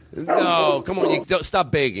 No, come on.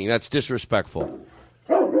 Stop begging. That's disrespectful.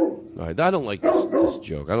 All right, I don't like this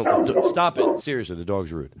joke. Stop it. Seriously, the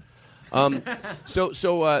dog's rude.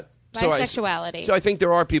 Bisexuality. So I think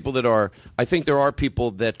there are people that are. I think there are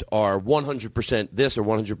people that are 100% this or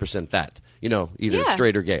 100% that. Either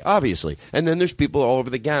straight or gay, obviously. And then there's people all over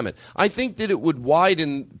the gamut. I think that it would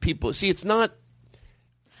widen people. See, it's not.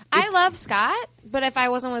 I love Scott, but if I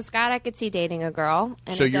wasn't with Scott, I could see dating a girl.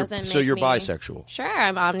 And so it doesn't so make you're me, bisexual. Sure,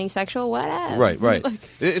 I'm omnisexual. Whatever. Right.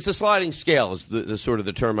 It's a sliding scale is the sort of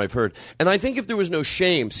the term I've heard. And I think if there was no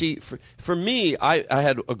shame, see, for me, I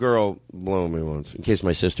had a girl blow me once, in case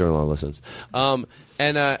my sister-in-law listens. But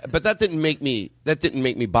that didn't make me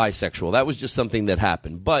bisexual. That was just something that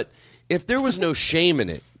happened. But if there was no shame in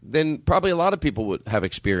it, then probably a lot of people would have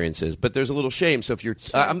experiences, but there's a little shame. So if you're,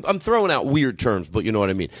 I'm throwing out weird terms, but you know what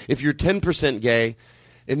I mean. If you're 10% gay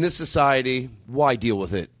in this society, why deal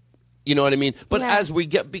with it? You know what I mean? But as we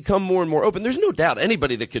become more and more open, there's no doubt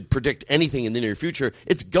anybody that could predict anything in the near future,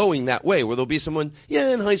 it's going that way, where there'll be someone,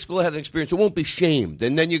 in high school I had an experience, it won't be shamed.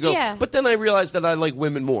 And then you go, but then I realized that I like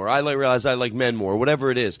women more. I realize I like men more, whatever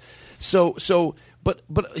it is.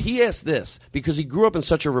 But he asked this because he grew up in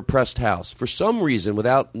such a repressed house. For some reason,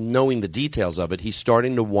 without knowing the details of it, he's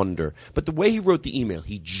starting to wonder. But the way he wrote the email,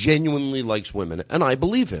 he genuinely likes women, and I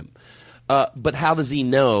believe him. But how does he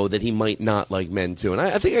know that he might not like men too? And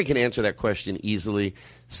I think I can answer that question easily.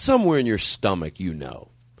 Somewhere in your stomach, you know.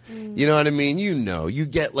 You know what I mean? You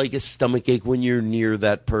get like a stomach ache when you're near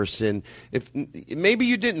that person. If maybe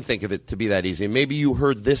you didn't think of it to be that easy. Maybe you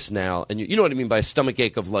heard this now, and you know what I mean by a stomach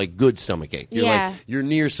ache of like good stomach ache. You're like you're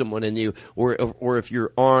near someone, and or if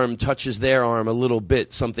your arm touches their arm a little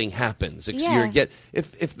bit, something happens.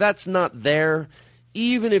 If that's not there,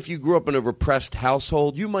 even if you grew up in a repressed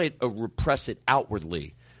household, you might repress it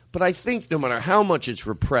outwardly. But I think no matter how much it's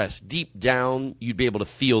repressed, deep down, you'd be able to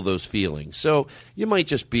feel those feelings. So you might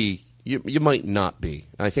just be, you might not be.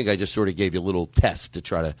 I think I just sort of gave you a little test to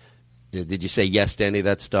try to, did you say yes to any of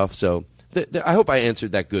that stuff? So I hope I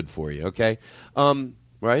answered that good for you, okay?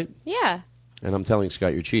 Right? Yeah. And I'm telling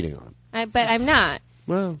Scott you're cheating on him. But I'm not.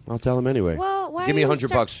 Well, I'll tell him anyway. Well, why give me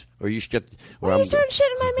 $100 or you should get. Why are you starting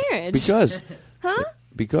shit in my marriage? Because. Huh?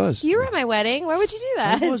 Because. You were at my wedding. Why would you do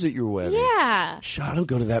that? When was it your wedding? Yeah. I don't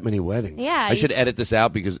go to that many weddings. Yeah. I should edit this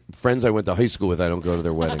out because friends I went to high school with, I don't go to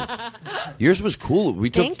their weddings. Yours was cool.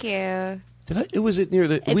 Thank you. It was near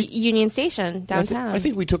the Union Station downtown. I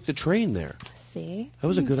think we took the train there. See? That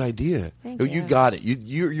was a good idea. Thank you. You got it.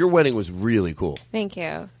 Your wedding was really cool. Thank you.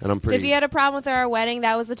 And I'm pretty. So if you had a problem with our wedding,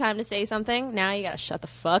 that was the time to say something. Now you got to shut the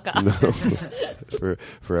fuck up. No.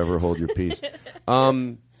 Forever hold your peace.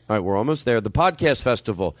 All right, we're almost there. The podcast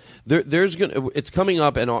festival. It's coming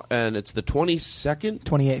up, and it's the 22nd?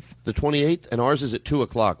 28th. The 28th, and ours is at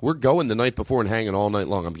 2:00. We're going the night before and hanging all night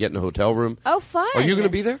long. I'm getting a hotel room. Oh, fun. Are you going to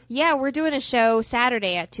be there? Yeah, we're doing a show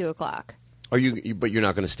Saturday at 2:00. Are you? But you're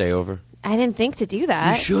not going to stay over? I didn't think to do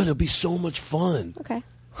that. You should. It'll be so much fun. Okay.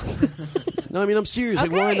 No, I mean, I'm serious. Okay.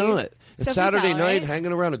 Like, why not? It's Sophie's Saturday all night, right.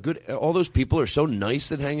 hanging around all those people are so nice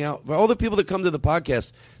that hang out. All the people that come to the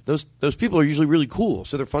podcast, those people are usually really cool,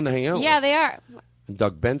 so they're fun to hang out with. Yeah, they are. And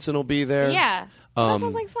Doug Benson will be there. Yeah. That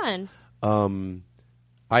sounds like fun.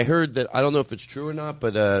 I heard that, I don't know if it's true or not,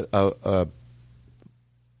 but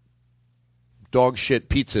Dog Shit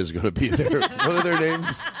Pizza is going to be there. What are their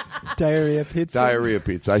names? Diarrhea Pizza. Diarrhea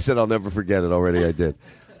Pizza. I said I'll never forget it already. I did.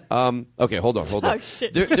 Okay, hold on.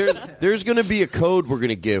 There's going to be a code we're going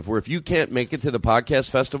to give where if you can't make it to the podcast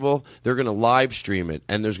festival, they're going to live stream it,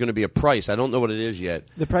 and there's going to be a price. I don't know what it is yet.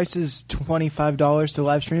 The price is $25 to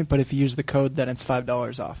live stream it, but if you use the code, then it's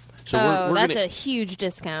 $5 off. So we're that's a huge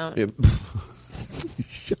discount. Yeah.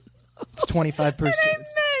 It's 25%.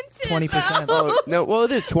 20%. Oh, no, well,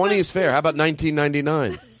 it is. 20 is fair. How about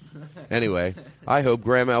 $19.99? Anyway, I hope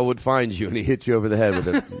Graham Elwood finds you and he hits you over the head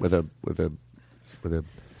with a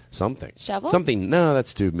something. Shovel? Something. No,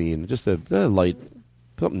 that's too mean. Just a light,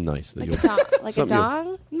 something nice. Like a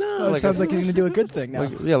dong? No, it sounds like he's going to do a good thing now.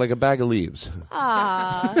 Like a bag of leaves.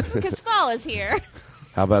 Ah, because fall is here.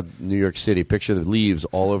 How about New York City? Picture the leaves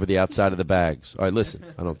all over the outside of the bags. All right, listen.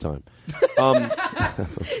 I don't have time.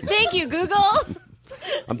 Thank you, Google.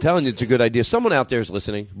 I'm telling you, it's a good idea. Someone out there is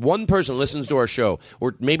listening. One person listens to our show,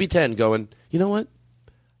 or maybe 10 going, you know what?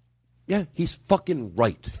 Yeah, he's fucking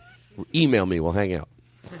right. Email me. We'll hang out.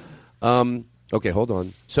 Okay, hold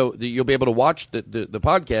on. So you'll be able to watch the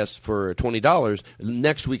podcast for $20.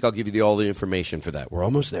 Next week, I'll give you all the information for that. We're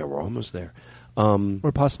almost there.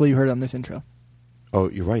 Or possibly you heard it on this intro. Oh,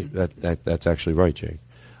 you're right. That's actually right, Jake.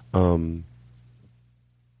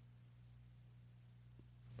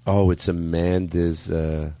 It's Amanda's.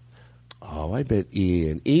 I bet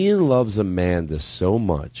Ian. Ian loves Amanda so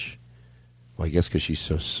much. Well, I guess because she's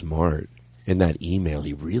so smart. In that email,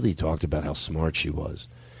 he really talked about how smart she was.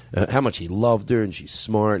 How much he loved her, and she's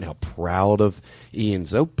smart, and how proud of Ian.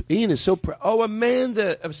 Ian is so proud. Oh,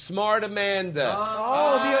 Amanda, smart Amanda.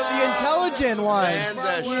 The intelligent one.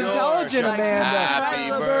 Amanda, We're intelligent Amanda. Happy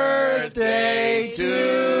birthday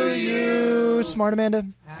to you. Smart Amanda.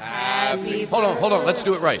 Hold on. Let's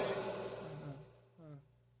do it right.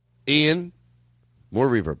 Ian, more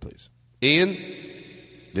reverb, please. Ian,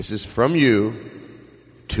 this is from you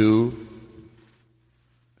to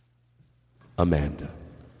Amanda.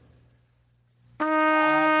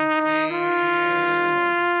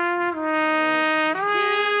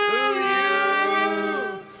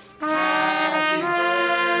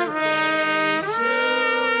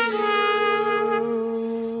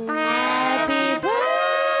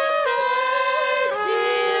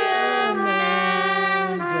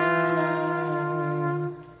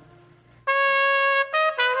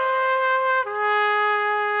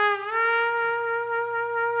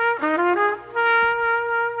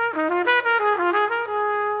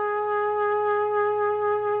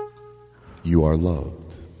 You are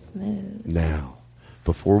loved. Smooth. Now,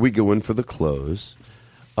 before we go in for the close,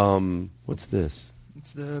 what's this?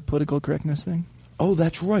 It's the political correctness thing. Oh,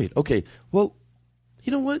 that's right. Okay. Well,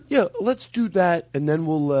 you know what? Yeah, let's do that, and then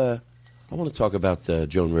we'll. I want to talk about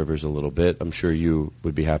Joan Rivers a little bit. I'm sure you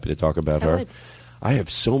would be happy to talk about her. would. I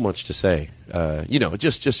have so much to say.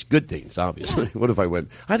 Just good things, obviously. What if I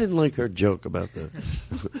went, I didn't like her joke about the...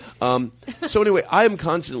 So anyway, I am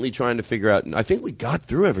constantly trying to figure out, and I think we got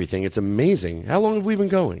through everything. It's amazing. How long have we been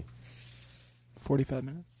going? 45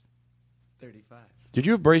 minutes. 35. Did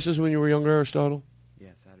you have braces when you were younger, Aristotle?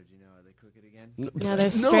 Yes. How did you know? Are they crooked again? No, they're No,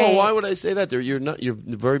 straight. why would I say that? You're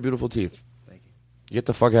very beautiful teeth. Thank you. Get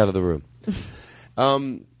the fuck out of the room.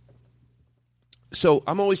 So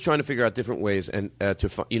I'm always trying to figure out different ways, and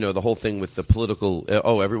the whole thing with the political.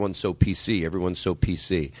 Everyone's so PC. Everyone's so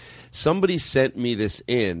PC. Somebody sent me this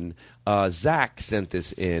in. Zach sent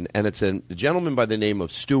this in, and it's a gentleman by the name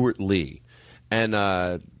of Stuart Lee, and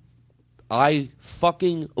I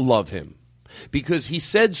fucking love him because he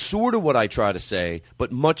said sort of what I try to say,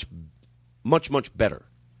 but much, much, much better.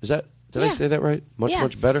 Did I say that right?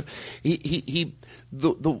 Much better.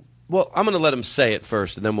 Well, I'm going to let him say it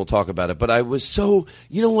first, and then we'll talk about it. But I was so,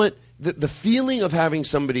 you know what? The feeling of having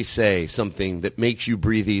somebody say something that makes you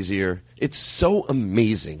breathe easier, it's so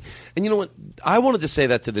amazing. And you know what? I wanted to say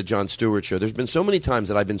that to the Jon Stewart show. There's been so many times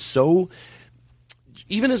that I've been so,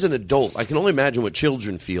 even as an adult, I can only imagine what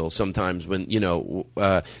children feel sometimes when,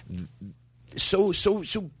 so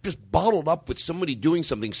just bottled up with somebody doing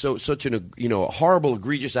something such a horrible,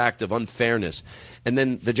 egregious act of unfairness, and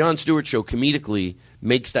then the Jon Stewart show comedically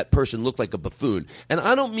makes that person look like a buffoon. And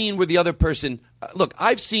I don't mean where the other person look.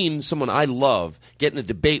 I've seen someone I love get in a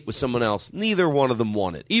debate with someone else. Neither one of them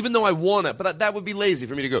won it, even though I won it. But that would be lazy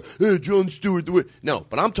for me to go, hey, Jon Stewart. No,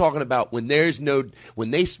 but I'm talking about when they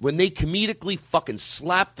comedically fucking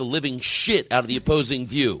slap the living shit out of the opposing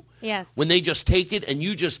view. Yes. When they just take it and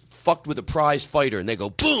you just fucked with a prize fighter and they go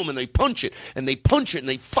boom and they punch it and they punch it and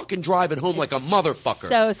they fucking drive it home like a motherfucker.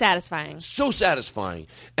 So satisfying. So satisfying.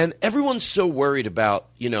 And everyone's so worried about,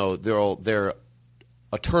 their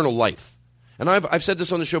eternal life. And I've said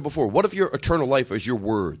this on the show before. What if your eternal life is your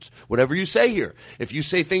words? Whatever you say here. If you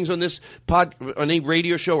say things on this on any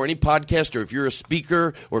radio show or any podcast, or if you're a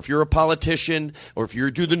speaker, or if you're a politician, or if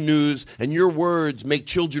you do the news, and your words make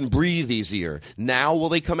children breathe easier, now will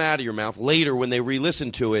they come out of your mouth? Later when they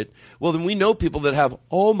re-listen to it, well, then we know people that have,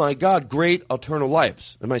 oh my God, great eternal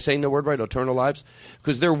lives. Am I saying the word right, eternal lives?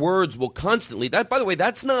 Because their words will constantly, that, by the way,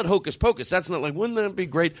 that's not hocus pocus. That's not like, wouldn't that be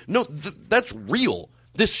great? No, that's real.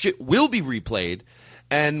 This shit will be replayed,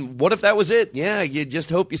 and what if that was it? Yeah, you just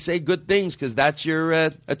hope you say good things because that's your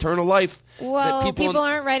eternal life. Well, people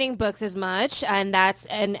aren't writing books as much, and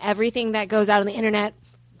everything that goes out on the internet,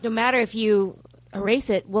 no matter if you erase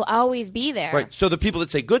it, will always be there. Right. So the people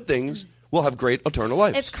that say good things will have great eternal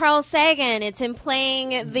lives. It's Carl Sagan. It's him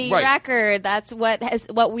playing the record. That's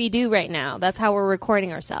what we do right now. That's how we're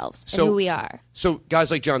recording ourselves and who we are. So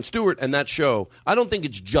guys like Jon Stewart and that show, I don't think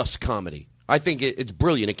it's just comedy. I think it's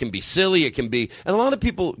brilliant. It can be silly. It can be, and a lot of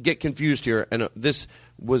people get confused here. And this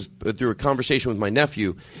was through a conversation with my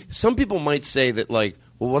nephew. Some people might say that, like,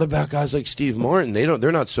 well, what about guys like Steve Martin?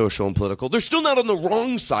 They're not social and political. They're still not on the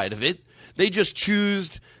wrong side of it. They just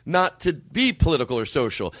choose not to be political or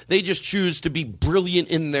social. They just choose to be brilliant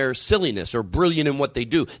in their silliness or brilliant in what they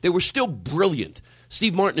do. They were still brilliant.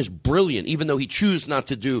 Steve Martin is brilliant, even though he chooses not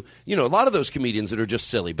to do, a lot of those comedians that are just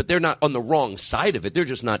silly, but they're not on the wrong side of it. They're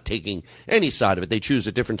just not taking any side of it. They choose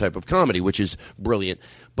a different type of comedy, which is brilliant.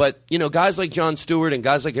 But, guys like Jon Stewart and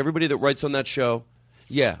guys like everybody that writes on that show,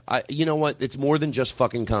 yeah, you know what? It's more than just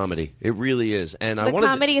fucking comedy. It really is. And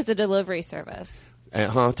comedy is a delivery service.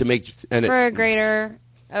 To make for a greater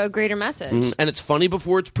message. Mm-hmm. And it's funny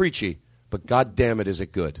before it's preachy, but God damn it, is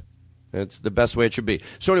it good? It's the best way it should be.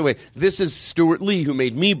 So anyway, this is Stuart Lee who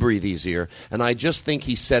made me breathe easier, and I just think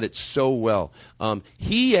he said it so well.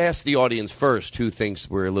 He asked the audience first who thinks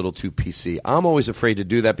we're a little too PC. I'm always afraid to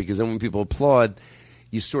do that because then when people applaud,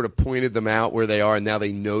 you sort of pointed them out where they are, and now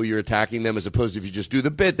they know you're attacking them, as opposed to if you just do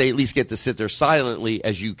the bit, they at least get to sit there silently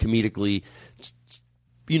as you comedically,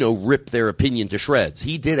 rip their opinion to shreds.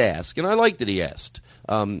 He did ask, and I liked that he asked.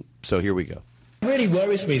 So here we go. It really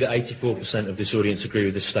worries me that 84% of this audience agree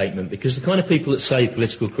with this statement, because the kind of people that say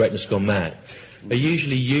political correctness gone mad are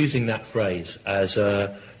usually using that phrase as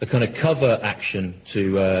a kind of cover action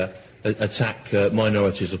to attack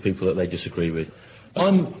minorities or people that they disagree with.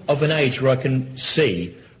 I'm of an age where I can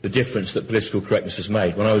see the difference that political correctness has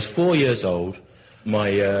made. When I was 4 years old,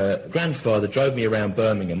 my grandfather drove me around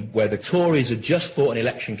Birmingham, where the Tories had just fought an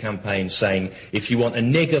election campaign saying, if you want a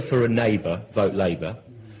nigger for a neighbour, vote Labour.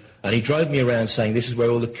 And he drove me around saying, this is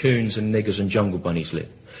where all the coons and niggers and jungle bunnies live.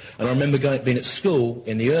 And I remember being at school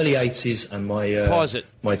in the early 80s, and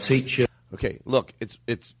my teacher... Okay, look,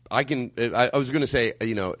 I was going to say,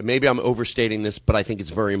 maybe I'm overstating this, but I think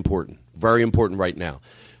it's very important right now.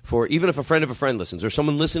 For even if a friend of a friend listens, or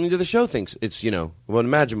someone listening to the show thinks it's, well,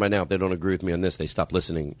 imagine by now if they don't agree with me on this, they stopped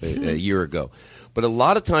listening a year ago. But a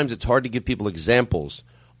lot of times it's hard to give people examples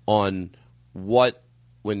on what,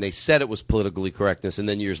 when they said it was politically correctness, and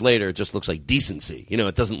then years later it just looks like decency.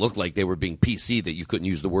 It doesn't look like they were being PC, that you couldn't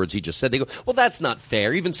use the words he just said. They go, well, that's not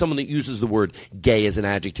fair. Even someone that uses the word gay as an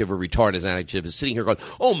adjective or retard as an adjective is sitting here going,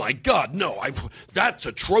 oh my God, no, that's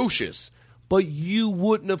atrocious. But you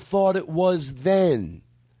wouldn't have thought it was then.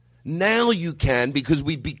 Now you can, because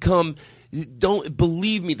we've become, don't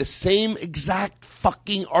believe me, the same exact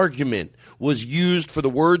fucking argument was used for the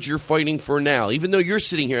words you're fighting for now. Even though you're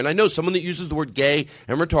sitting here, and I know someone that uses the word gay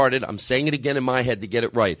and retarded, I'm saying it again in my head to get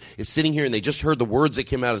it right, is sitting here and they just heard the words that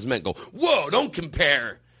came out as men, go, whoa, don't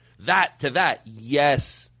compare that to that.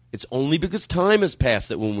 Yes, it's only because time has passed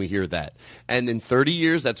that when we hear that. And in 30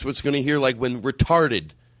 years, that's what's going to hear like when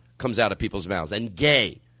retarded comes out of people's mouths, and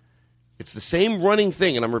gay. It's the same running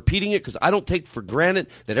thing, and I'm repeating it because I don't take for granted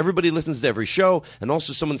that everybody listens to every show. And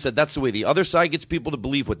also someone said that's the way the other side gets people to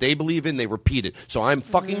believe what they believe in. They repeat it. So I'm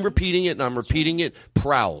fucking repeating it, and I'm repeating it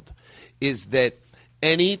proud, is that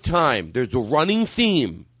any time there's a running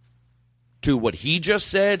theme to what he just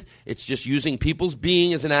said, it's just using people's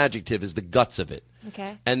being as an adjective is the guts of it.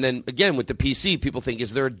 Okay. And then, again, with the PC, people think,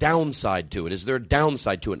 is there a downside to it? Is there a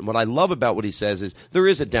downside to it? And what I love about what he says is there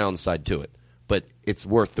is a downside to it, but it's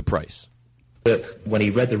worth the price. When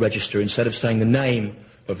he read the register, instead of saying the name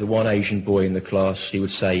of the one Asian boy in the class, he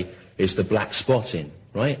would say, is the black spot in,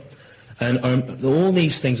 right? And all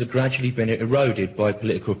these things have gradually been eroded by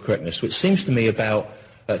political correctness, which seems to me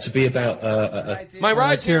to be about... My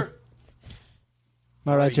ride's here.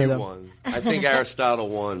 My rights you are them. won. I think Aristotle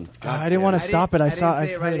won. I didn't want to stop it. I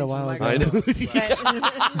played it a while ago. I know.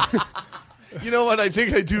 You know what? I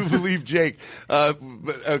think I do believe Jake. But,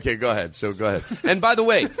 okay, go ahead. So go ahead. And by the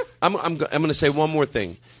way, I'm going to say one more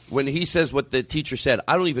thing. When he says what the teacher said,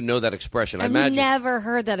 I don't even know that expression. I've never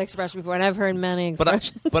heard that expression before, and I've heard many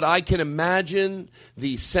expressions. But I can imagine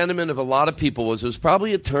the sentiment of a lot of people was it was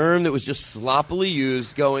probably a term that was just sloppily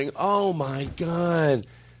used, going, "Oh my God,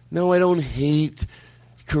 no, I don't hate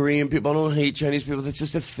Korean people. I don't hate Chinese people. That's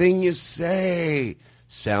just a thing you say."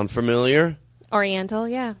 Sound familiar? Oriental,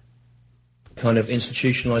 yeah. Kind of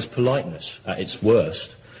institutionalized politeness at its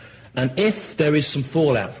worst. And if there is some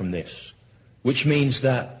fallout from this, which means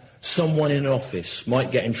that someone in an office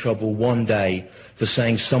might get in trouble one day for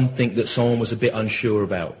saying something that someone was a bit unsure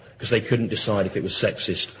about because they couldn't decide if it was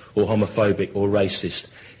sexist or homophobic or racist,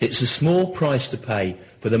 it's a small price to pay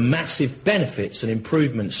for the massive benefits and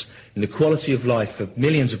improvements in the quality of life for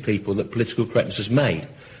millions of people that political correctness has made.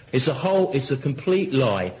 It's a complete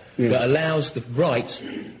lie that allows the right,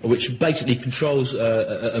 which basically controls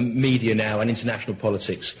media now and international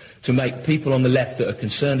politics, to make people on the left that are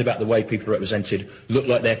concerned about the way people are represented look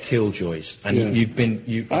like they're killjoys. And you've been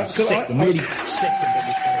really sickened.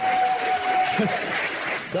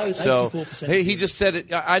 So he just said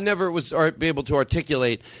it. I never was be able to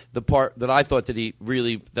articulate the part that I thought that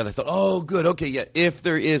I thought, oh, good, okay, yeah. If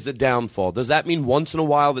there is a downfall, does that mean once in a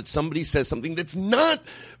while that somebody says something that's not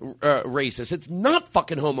racist, it's not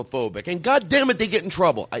fucking homophobic, and God damn it, they get in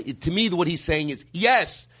trouble? To me, what he's saying is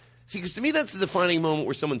yes. See, because to me, that's the defining moment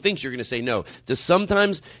where someone thinks you're going to say no. Does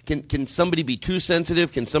sometimes, can somebody be too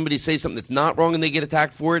sensitive? Can somebody say something that's not wrong and they get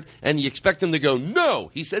attacked for it? And you expect them to go,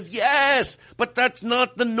 no. He says, yes, but that's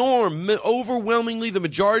not the norm. Overwhelmingly, the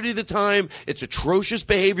majority of the time, it's atrocious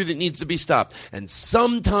behavior that needs to be stopped. And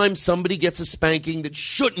sometimes somebody gets a spanking that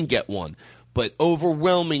shouldn't get one. But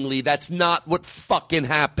overwhelmingly, that's not what fucking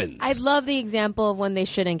happens. I'd love the example of when they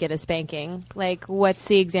shouldn't get a spanking. Like, what's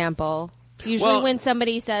the example? Usually when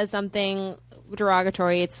somebody says something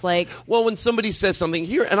derogatory, it's like... Well, when somebody says something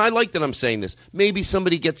here, and I like that I'm saying this, maybe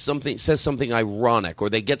somebody says something ironic, or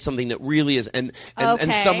they get something that really is, and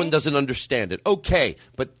someone doesn't understand it. Okay,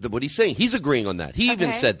 but what he's saying, he's agreeing on that. He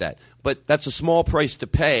even said that. But that's a small price to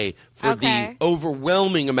pay for the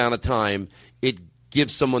overwhelming amount of time it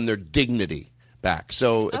gives someone their dignity back.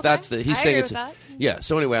 So if that's the... He's saying it's... Yeah,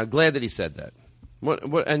 so anyway, I'm glad that he said that.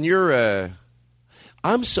 What? And you're...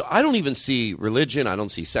 I don't even see religion. I don't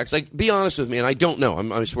see sex. Like, be honest with me, and I don't know.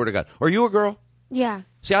 I swear to God. Are you a girl? Yeah.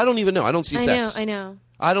 See, I don't even know. I don't see sex. I know.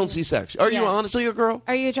 I don't see sex. Are you honestly a girl?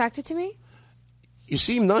 Are you attracted to me? You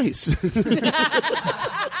seem nice.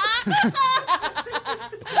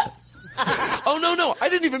 Oh, no. I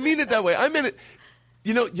didn't even mean it that way. I meant it.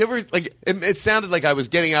 You know, you ever, like, it sounded like I was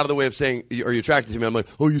getting out of the way of saying, are you attracted to me? I'm like,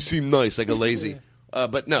 oh, you seem nice, like a lazy.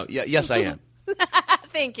 But no, yes, I am.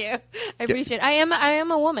 Thank you. I appreciate it. I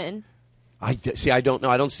am a woman. I don't know.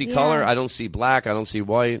 I don't see color. I don't see black. I don't see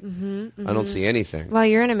white. I don't see anything. Well,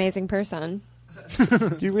 you're an amazing person.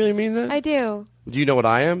 Do you really mean that? I do. Do you know what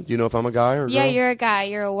I am? Do you know if I'm a guy or a girl? Yeah, you're a guy.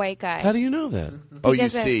 You're a white guy. How do you know that? Oh, you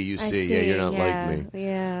see. Yeah, you're not like me.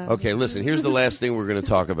 Yeah. Okay, listen, here's the last thing we're going to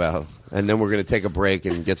talk about, and then we're going to take a break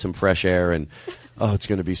and get some fresh air, and it's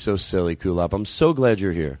going to be so silly, Kulap. I'm so glad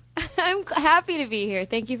you're here. I'm happy to be here.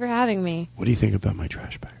 Thank you for having me. What do you think about my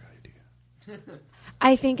trash bag idea?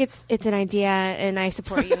 I think it's an idea, and I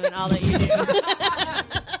support you in all that you do.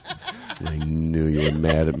 I knew you were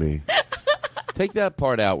mad at me. Take that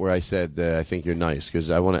part out where I said I think you're nice, because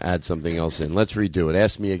I want to add something else in. Let's redo it.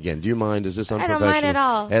 Ask me again. Do you mind? Is this unprofessional? I don't mind at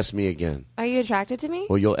all. Ask me again. Are you attracted to me?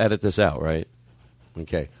 Well, you'll edit this out, right?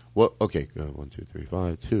 Okay. Well, okay. Go. 1, 2, 3,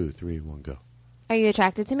 5. 2, 3, 1, go. Are you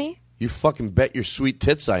attracted to me? You fucking bet your sweet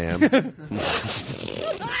tits I am.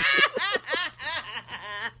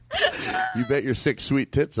 You bet your sick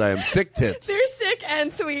sweet tits I am. Sick tits. They're sick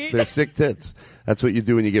and sweet. They're sick tits. That's what you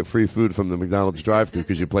do when you get free food from the McDonald's drive-thru,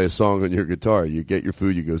 because you play a song on your guitar. You get your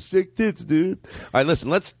food, you go, sick tits, dude. All right, listen,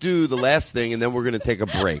 let's do the last thing, and then we're going to take a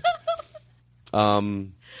break. I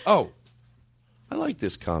like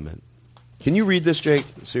this comment. Can you read this, Jake?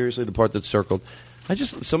 Seriously, the part that's circled.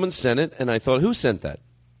 Someone sent it, and I thought, who sent that?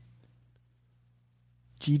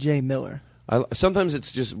 G.J. Miller. Sometimes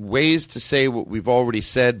it's just ways to say what we've already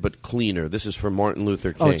said, but cleaner. This is from Martin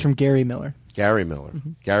Luther King. Oh, it's from Gary Miller. Gary Miller.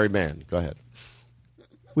 Mm-hmm. Gary Mann. Go ahead.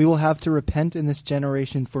 We will have to repent in this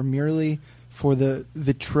generation for the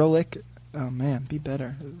vitriolic... Oh, man, be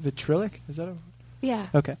better. Vitriolic? Is that a... Yeah.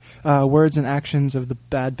 Okay. Words and actions of the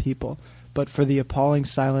bad people, but for the appalling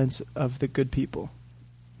silence of the good people.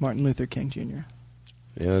 Martin Luther King, Jr.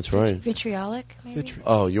 Yeah, that's right. Vitriolic, maybe?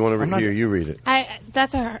 Oh, you want to here? You read it.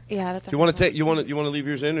 That's a That's do you want to take? You want to leave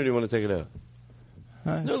yours in, or do you want to take it out?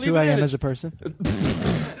 It's who I am as a person.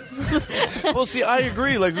 Well, see, I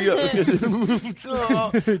agree. Like, first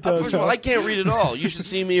of all, I can't read it all. You should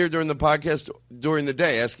see me here during the podcast during the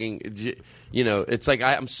day, asking. You know, it's like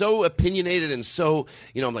I'm so opinionated and so,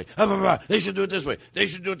 I'm like, they should do it this way. They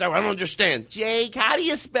should do it that way. I don't understand. Jake, how do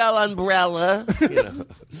you spell umbrella? Because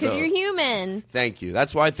you're human. Thank you.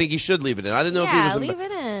 That's why I think you should leave it in. I didn't know if he was. Leave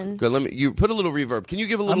it in. Good. You put a little reverb. Can you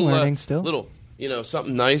give a little? I'm learning still. Little,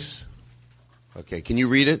 something nice. Okay. Can you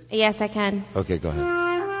read it? Yes, I can. Okay, go ahead.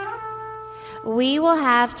 We will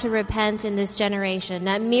have to repent in this generation,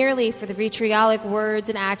 not merely for the vitriolic words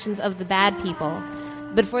and actions of the bad people,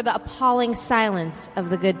 but for the appalling silence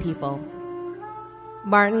of the good people.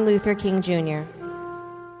 Martin Luther King Jr.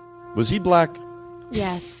 Was he black?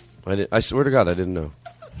 Yes. I swear to God, I didn't know.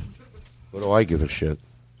 What do I give a shit?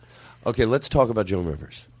 Okay, let's talk about Joan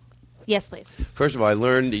Rivers. Yes, please. First of all, I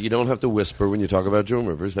learned that you don't have to whisper when you talk about Joan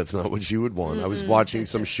Rivers. That's not what you would want. I was watching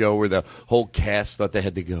some show where the whole cast thought they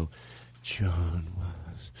had to go, Joan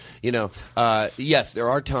was. Yes, there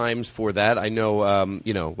are times for that. I know,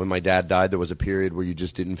 when my dad died, there was a period where you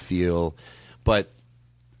just didn't feel. But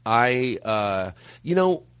did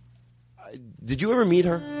you ever meet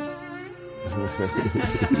her?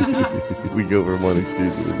 We go from one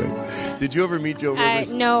extreme to the next. Did you ever meet Joan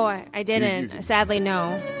Rivers? No, I didn't. Sadly,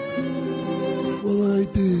 no. Well, I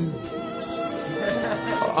did.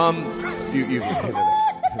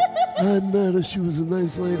 I met her. She was a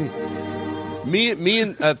nice lady. Me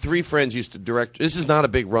and three friends used to direct. This is not a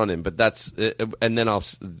big run-in, but that's. And then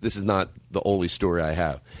this is not the only story I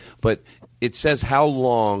have, but it says how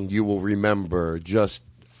long you will remember just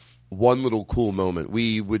one little cool moment.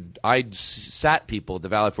 I sat people at the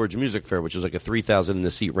Valley Forge Music Fair, which is like a 3,000 in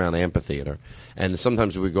the seat round amphitheater, and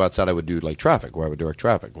sometimes when we go outside, I would do like traffic, where I would direct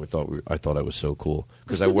traffic. I thought I was so cool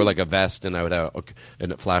because I wore like a vest and I would have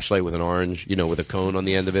a flashlight with an orange, with a cone on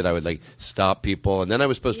the end of it. I would like stop people, and then I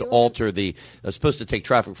was supposed to I was supposed to take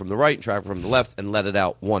traffic from the right and traffic from the left and let it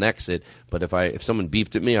out one exit. But if someone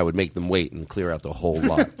beeped at me, I would make them wait and clear out the whole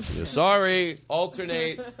lot. Sorry,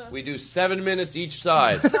 alternate. We do 7 minutes each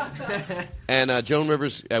side. And Joan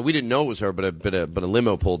Rivers, we didn't know it was her, but a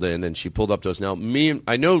limo pulled in, and she pulled up to us. Now,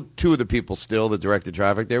 I know two of the people still that directed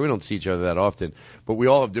traffic there. We don't see each other that often, but we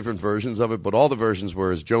all have different versions of it. But all the versions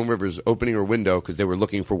were as Joan Rivers opening her window because they were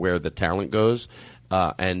looking for where the talent goes,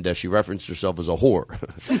 and she referenced herself as a whore.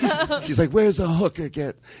 She's like, "Where's the hook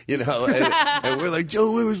again?" And we're like,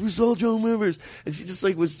 "Joan Rivers, we saw Joan Rivers," and she just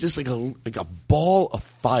was just like a ball of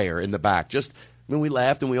fire in the back. We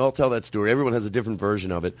laughed and we all tell that story. Everyone has a different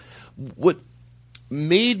version of it. What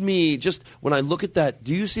made me when I look at that,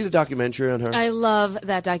 do you see the documentary on her? I love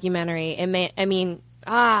that documentary. I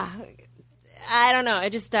don't know. It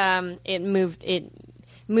just it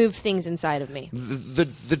moved things inside of me.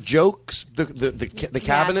 The jokes, the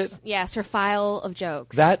cabinet. Yes, her file of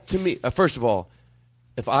jokes. That to me, first of all,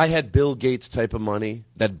 if I had Bill Gates type of money,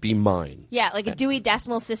 that'd be mine. Yeah, like a Dewey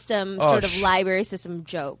Decimal System sort of library system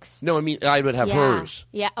jokes. No, I mean, I would have hers.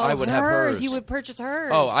 Yeah, I would have hers. You would purchase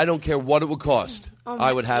hers. Oh, I don't care what it would cost.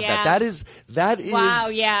 I would have that. That is wow,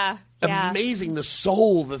 yeah. Amazing, the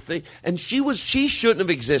soul, the thing, and she shouldn't have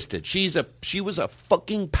existed. She was a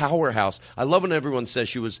fucking powerhouse. I love when everyone says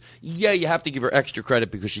she was. Yeah, you have to give her extra credit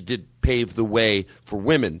because she did pave the way for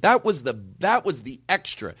women. That was the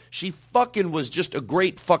extra. She fucking was just a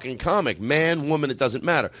great fucking comic, man, woman, it doesn't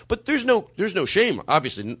matter. But there's no shame.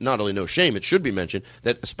 Obviously, not only no shame, it should be mentioned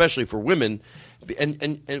that especially for women.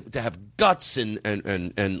 And to have guts and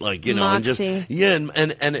like Moxie.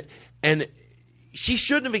 and she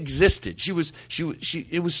shouldn't have existed. It was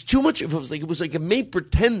too much. It was like a made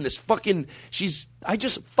pretend. This fucking. I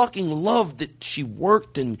just fucking loved that she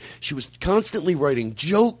worked and she was constantly writing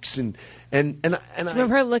jokes and I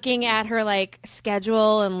remember her looking at her like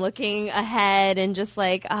schedule and looking ahead and just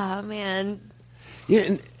like, oh man.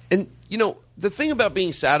 Yeah, and the thing about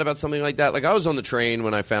being sad about something like that, like I was on the train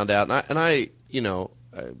when I found out, and I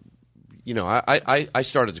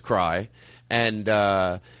started to cry, and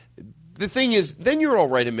the thing is, then you're all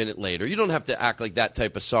right a minute later. You don't have to act like that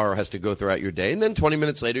type of sorrow has to go throughout your day, and then 20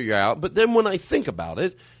 minutes later you're out. But then when I think about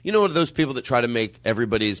it, those people that try to make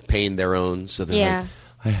everybody's pain their own, so they're like,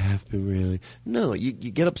 I have been really. No, you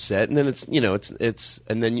get upset, and then it's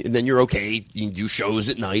and then you're okay. You do shows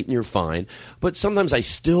at night, and you're fine. But sometimes I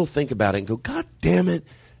still think about it and go, God damn it,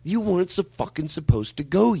 you weren't fucking supposed to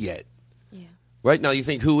go yet. Yeah. Right now, you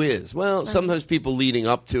think who is? Well, sometimes people leading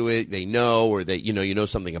up to it, they know, or they you know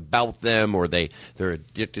something about them, or they're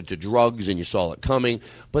addicted to drugs, and you saw it coming.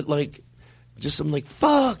 But like, I'm like,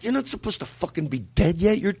 fuck, you're not supposed to fucking be dead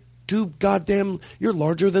yet. You're you're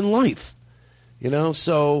larger than life.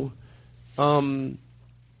 So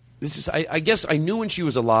this is, I guess I knew when she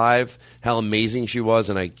was alive how amazing she was,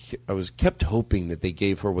 and I was kept hoping that they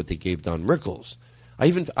gave her what they gave Don Rickles.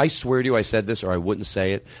 I swear to you I said this, or I wouldn't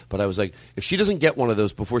say it, but I was like, if she doesn't get one of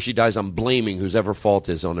those before she dies, I'm blaming whose ever fault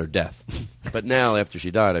is on her death. But now, after she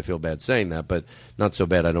died, I feel bad saying that, but not so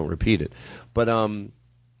bad I don't repeat it. But,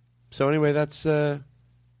 so anyway, that's all.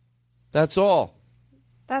 That's a lot.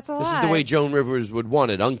 This is the way Joan Rivers would want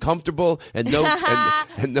it. Uncomfortable and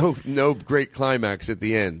no great climax at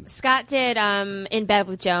the end. Scott did In Bed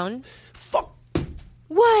with Joan. Fuck.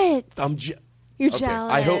 What? You're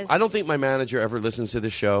jealous. I don't think my manager ever listens to the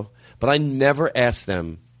show, but I never ask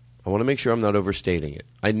them. I want to make sure I'm not overstating it.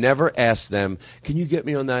 I never ask them, can you get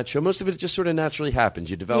me on that show? Most of it just sort of naturally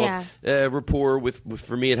happens. You develop rapport with,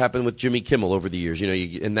 for me, it happened with Jimmy Kimmel over the years,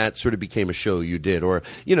 and that sort of became a show you did. Or,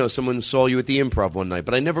 someone saw you at the Improv one night,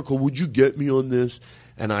 but I never called, would you get me on this?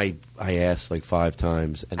 And I asked like 5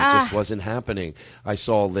 times, and it just wasn't happening. I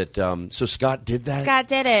saw that, so Scott did that? Scott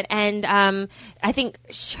did it, and I think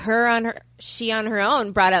she on her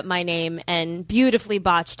own brought up my name and beautifully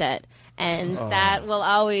botched it. And that will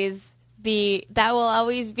always be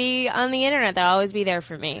on the internet. That'll always be there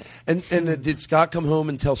for me. And did Scott come home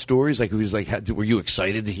and tell stories? Like, he was like, were you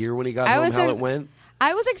excited to hear when he got home how it went?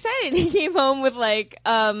 I was excited. He came home with like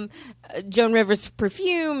Joan Rivers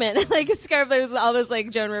perfume and like a scarf. There was all this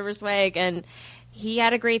like Joan Rivers swag, and he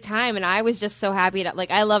had a great time. And I was just so happy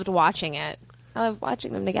to I loved watching it. I loved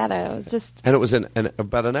watching them together. It was just. And it was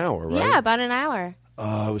about an hour, right? Yeah, about an hour.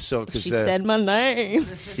 Oh, it was so because she said my name.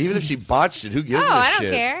 Even if she botched it, who gives a shit? I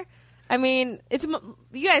don't care. I mean,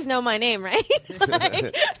 you guys know my name, right?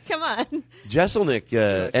 Come on. Jeselnik,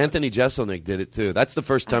 Anthony Jeselnik did it too. That's the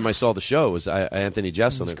first time I saw the show. Was Anthony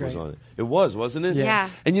Jeselnik was on it? It was, wasn't it? Yeah.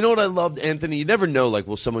 And you know what I loved, Anthony? You never know. Like,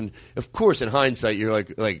 will someone? Of course, in hindsight, you're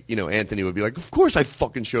like Anthony would be like, of course, I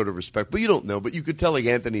fucking showed her respect, but you don't know. But you could tell like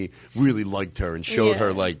Anthony really liked her and showed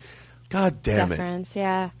her like, God damn Deference,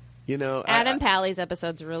 yeah. Adam Pally's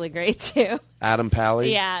episode's really great too. Adam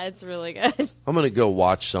Pally? Yeah, it's really good. I'm going to go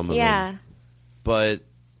watch some of them. Yeah. But,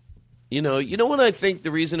 you know what I think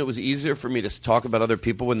the reason it was easier for me to talk about other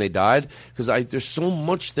people when they died? Because there's so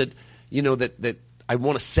much that, that I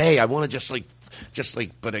want to say. I want to just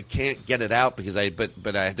but I can't get it out because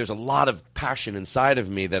there's a lot of passion inside of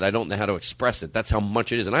me that I don't know how to express it. That's how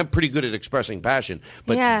much it is. And I'm pretty good at expressing passion.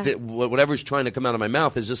 But whatever's trying to come out of my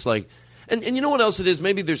mouth is just like... And you know what else it is?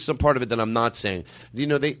 Maybe there's some part of it that I'm not saying.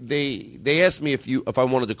 They asked me if I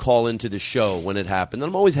wanted to call into the show when it happened. And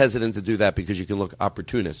I'm always hesitant to do that because you can look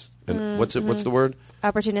opportunist. And what's the word?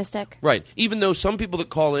 Opportunistic. Right. Even though some people that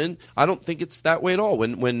call in, I don't think it's that way at all.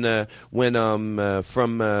 When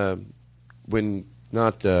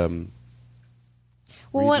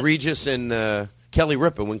Regis and Kelly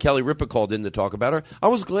Ripa, when Kelly Ripa called in to talk about her, I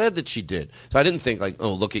was glad that she did. So I didn't think like,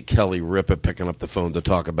 oh, look at Kelly Ripa picking up the phone to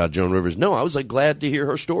talk about Joan Rivers. No, I was like glad to hear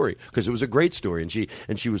her story because it was a great story, and she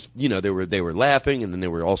was, they were laughing and then they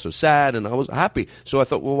were also sad, and I was happy. So I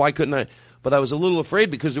thought, well, why couldn't I? But I was a little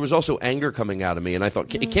afraid because there was also anger coming out of me, and I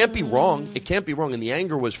thought it can't be wrong. It can't be wrong, and the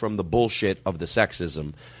anger was from the bullshit of the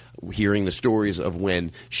sexism. Hearing the stories of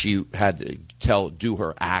when she had to do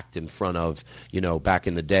her act in front of, back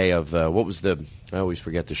in the day of, what was I always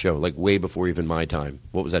forget the show, like way before even my time.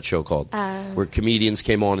 What was that show called? Where comedians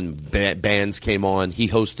came on and bands came on. He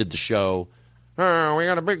hosted the show. Oh, we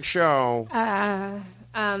got a big show.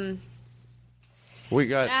 We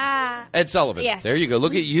got Ed Sullivan. Yes. There you go.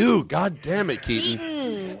 Look at you. God damn it,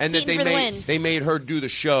 Keaton. And that they made her do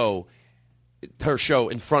her show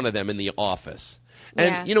in front of them in the office.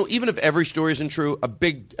 And even if every story isn't true, a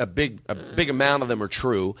big amount of them are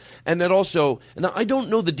true. And that also, and I don't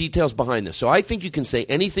know the details behind this, so I think you can say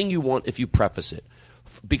anything you want if you preface it,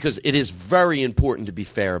 because it is very important to be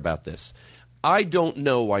fair about this. I don't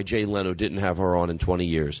know why Jay Leno didn't have her on in 20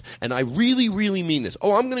 years. And I really, really mean this.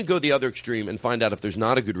 I'm going to go the other extreme and find out if there's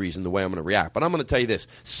not a good reason the way I'm going to react. But I'm going to tell you this.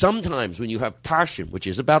 Sometimes when you have passion, which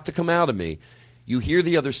is about to come out of me, you hear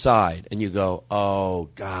the other side and you go, oh,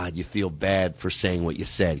 God, you feel bad for saying what you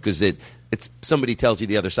said. Because it's somebody tells you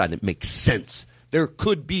the other side and it makes sense. There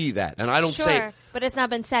could be that. And I don't say... but it's not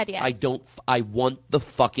been said yet. I want the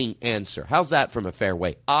fucking answer. How's that from a fair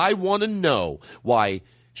way? I want to know why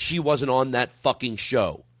she wasn't on that fucking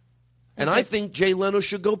show. And I think Jay Leno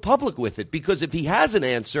should go public with it, because if he has an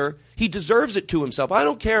answer, he deserves it to himself. I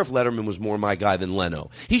don't care if Letterman was more my guy than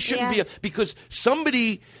Leno. He shouldn't be because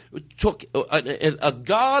somebody took a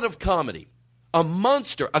god of comedy, a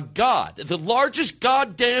monster, a god, the largest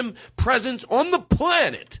goddamn presence on the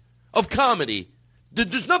planet, of comedy.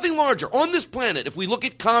 There's nothing larger on this planet. If we look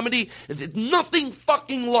at comedy, nothing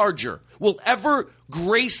fucking larger will ever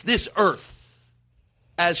grace this earth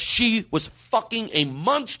as she was fucking a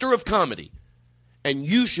monster of comedy. And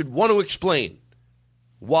you should want to explain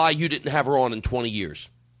why you didn't have her on in 20 years.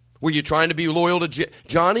 Were you trying to be loyal to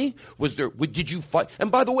Johnny? Did you fight?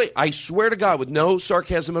 And by the way, I swear to God, with no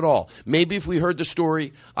sarcasm at all, maybe if we heard the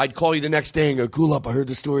story, I'd call you the next day and go, cool up, I heard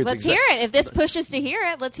the story. Let's hear it. If this pushes to hear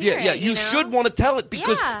it, let's hear it. Yeah, you should want to tell it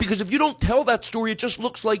because if you don't tell that story, it just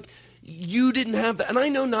looks like you didn't have that. And I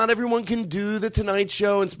know not everyone can do the Tonight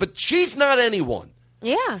Show, but she's not anyone.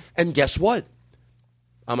 Yeah. And guess what?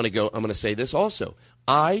 I'm going to say this also.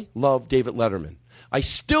 I love David Letterman. I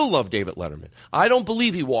still love David Letterman. I don't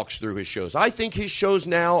believe he walks through his shows. I think his shows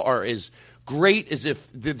now are as great as if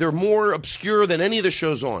they're more obscure than any of the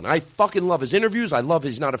shows on. I fucking love his interviews. I love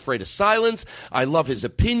he's not afraid of silence. I love his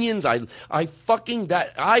opinions. I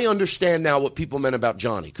understand now what people meant about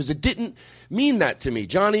Johnny because it didn't mean that to me.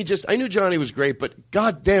 I knew Johnny was great, but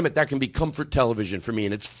God damn it, that can be comfort television for me.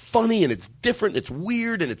 And it's funny and it's different. It's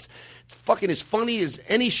weird and it's fucking as funny as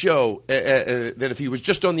any show that if he was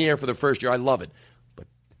just on the air for the first year. I love it.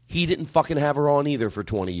 He didn't fucking have her on either for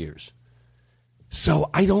 20 years. So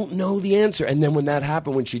I don't know the answer. And then when that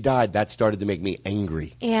happened, when she died, that started to make me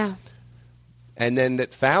angry. Yeah. And then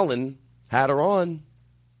that Fallon had her on.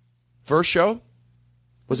 First show?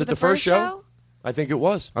 Was it the first show? I think it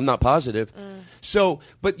was. I'm not positive. So,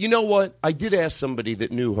 but you know what? I did ask somebody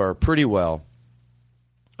that knew her pretty well,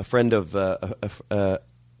 a friend of a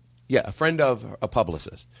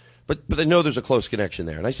publicist. But I know there's a close connection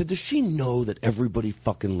there. And I said, does she know that everybody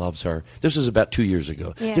fucking loves her? This was about 2 years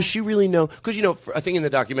ago. Yeah. Does she really know? Because, I think in the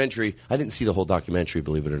documentary, I didn't see the whole documentary,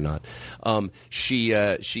 believe it or not. She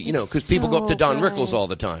because people go up to Don Rickles all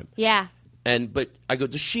the time. Yeah. But I go,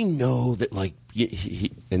 does she know that, like,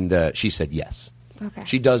 she said yes. Okay.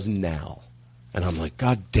 She does now. And I'm like,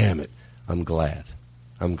 God damn it. I'm glad.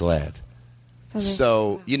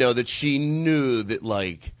 So, that she knew that,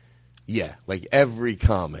 like, yeah, like every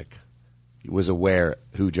comic was aware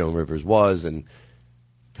who Joan Rivers was, and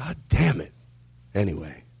God damn it.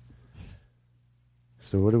 Anyway.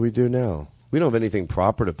 So what do we do now? We don't have anything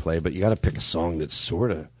proper to play, but you got to pick a song that's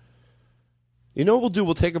sort of... You know what we'll do?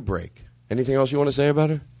 We'll take a break. Anything else you want to say about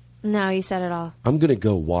her? No, you said it all. I'm going to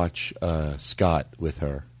go watch Scott with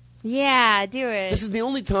her. Yeah, do it. This is the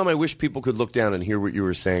only time I wish people could look down and hear what you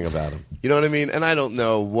were saying about him. You know what I mean? And I don't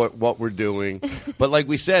know what we're doing. But like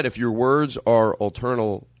we said, if your words are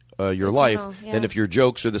eternal, life, yeah. then if your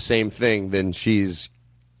jokes are the same thing, then she's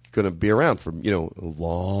going to be around for, a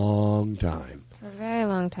long time. For a very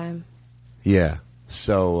long time. Yeah.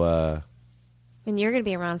 So... and you're going to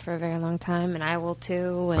be around for a very long time, and I will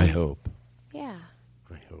too. And... I hope. Yeah.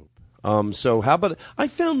 I hope. So how about... I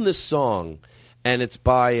found this song... And it's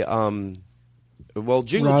by,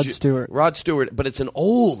 Rod Stewart. Rod Stewart, but it's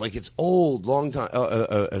long time,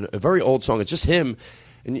 a very old song. It's just him.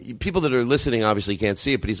 And people that are listening obviously can't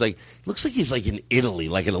see it, but looks like he's like in Italy,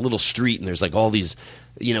 like in a little street, and there's like all these,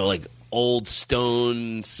 like old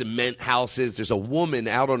stone cement houses. There's a woman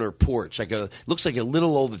out on her porch, looks like a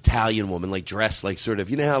little old Italian woman, like dressed like sort of,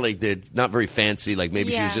 how like they're not very fancy, like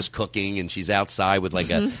maybe she was just cooking and she's outside with like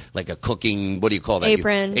a cooking, what do you call that?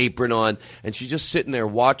 Apron on, and she's just sitting there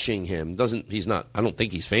watching him. I don't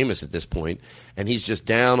think he's famous at this point, and he's just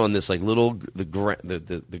down on this like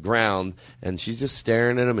the ground, and she's just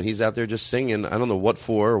staring at him, and he's out there just singing. I don't know what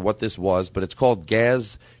for or what this was, but it's called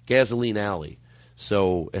Gasoline Alley.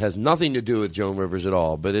 So it has nothing to do with Joan Rivers at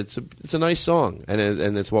all, but it's a nice song, and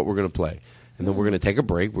it's what we're going to play. And then we're going to take a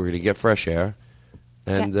break. We're going to get fresh air.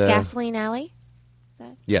 And Gasoline Alley? Is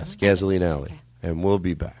that... Yes, Gasoline Alley. Okay. And we'll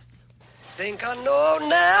be back. Think I know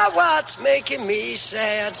now what's making me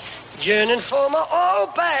sad, yearning for my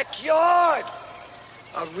old backyard.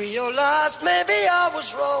 I realized maybe I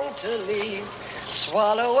was wrong to leave,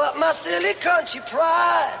 swallow up my silly country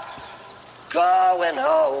pride. Going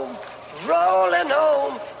home, rolling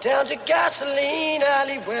home, down to Gasoline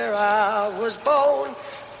Alley where I was born.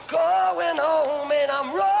 Going home and I'm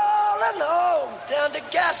rolling home, down to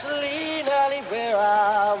Gasoline Alley where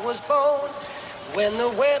I was born. When the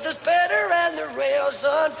weather's better and the rails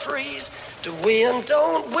unfreeze, the wind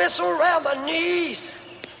don't whistle around my knees.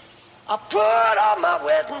 I put on my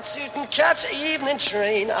wedding suit and catch the evening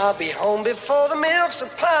train. I'll be home before the milk's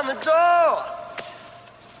upon the door.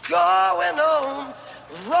 Going home,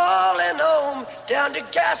 rolling home, down to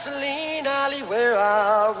Gasoline Alley where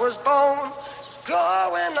I was born.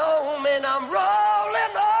 Going home and I'm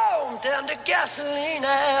rolling home, down to Gasoline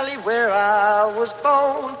Alley where I was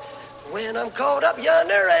born. When I'm caught up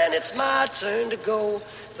yonder and it's my turn to go,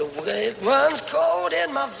 The way it runs cold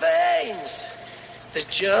in my veins. There's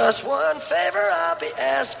just one favor I'll be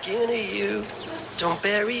asking of you. Don't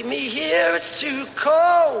bury me here, it's too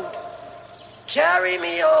cold. Carry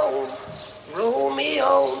me on, roll me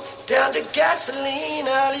on, down to Gasoline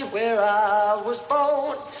Alley where I was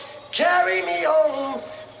born. Carry me on,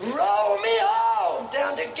 roll me on,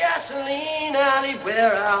 down to Gasoline Alley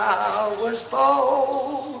where I was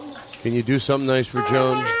born. Can you do something nice for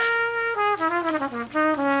Joan?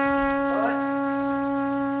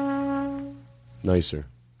 Nicer.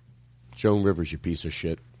 Joan Rivers, you piece of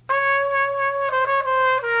shit.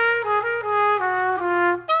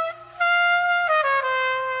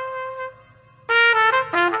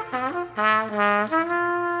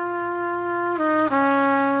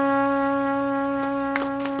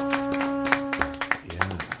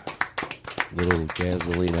 Little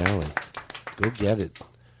Gasoline Alley. Go get it.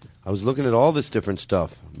 I was looking at all this different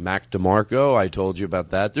stuff. Mac DeMarco, I told you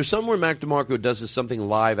about that. There's somewhere Mac DeMarco does something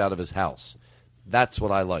live out of his house. That's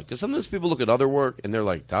what I like. Because sometimes people look at other work and they're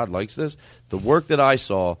like, Todd likes this. The work that I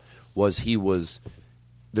saw was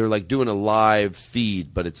they're like doing a live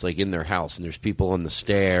feed, but it's like in their house and there's people on the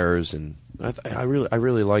stairs. And I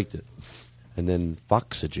really liked it. And then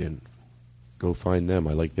Foxygen. Go find them.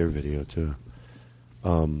 I like their video too.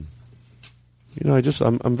 I'm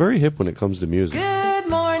very hip when it comes to music. Good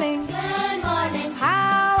morning. Good morning.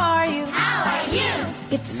 How are you? How are you?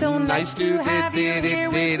 It's so nice to have you here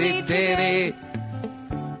with me today.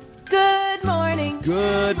 Good morning.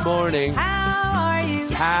 Good morning. How are you?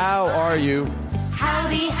 How are you?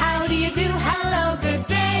 Howdy, how do you do? Hello, good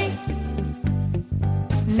day.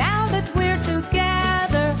 Now that we're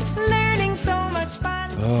together, learning so much fun.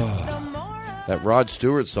 That Rod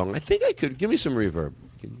Stewart song. I think I could. Give me some reverb.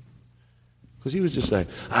 Because he was just like,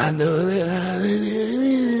 I know that.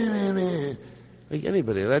 Like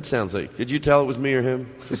anybody. That sounds like. Could you tell it was me or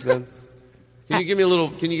him just then? Can you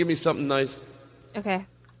give me something nice? Okay.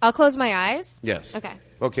 I'll close my eyes? Yes. Okay.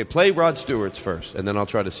 Okay, play Rod Stewart's first, and then I'll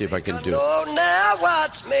try to see if I can do it. Oh, now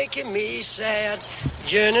what's making me sad?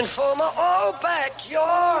 Yearning for my old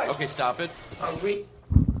backyard. Okay, stop it.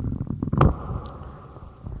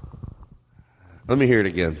 Let me hear it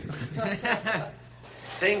again.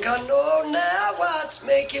 Think I know now what's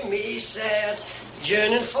making me sad.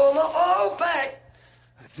 Yearning for my old back.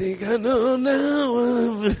 I think I know now.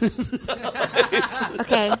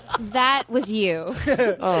 Okay, that was you.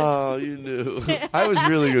 Oh, you knew. I was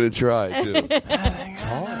really going to try, too.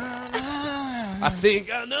 I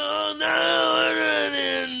think I know now.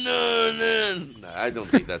 I don't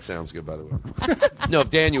think that sounds good, by the way. No,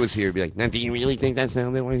 if Daniel was here, he'd be like, now, do you really think that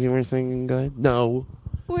sounded like you were singing good? No.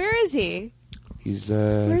 Where is he?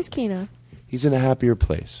 Where's Keena? He's in a happier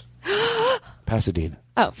place. Pasadena.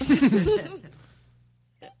 Oh.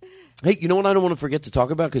 Hey, you know what I don't want to forget to talk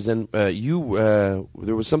about? Because then there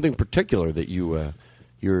was something particular that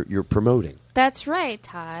you're promoting. That's right,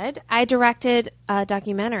 Todd. I directed a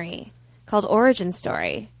documentary called Origin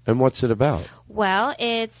Story. And what's it about? Well,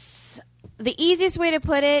 it's the easiest way to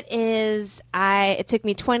put it is it took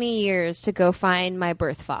me 20 years to go find my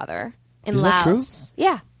birth father in Laos. That true?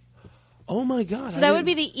 Yeah. Oh my God! So that would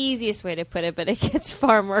be the easiest way to put it, but it gets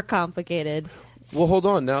far more complicated. Well, hold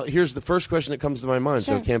on. Now, here's the first question that comes to my mind,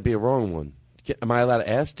 so it can't be a wrong one. Am I allowed to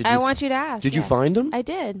ask? I want you to ask. Did you find him? I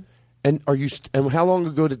did. And and how long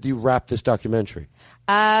ago did you wrap this documentary?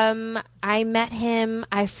 I met him.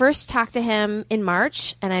 I first talked to him in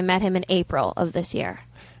March, and I met him in April of this year.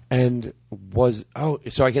 And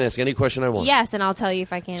so I can ask any question I want. Yes, and I'll tell you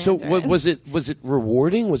if I can't. So answer it. was it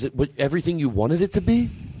rewarding? Was it everything you wanted it to be?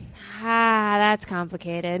 That's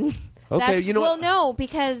complicated. Okay, you know what? Well, no,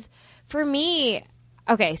 because for me,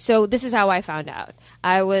 okay, so this is how I found out.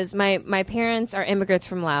 My parents are immigrants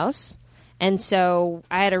from Laos, and so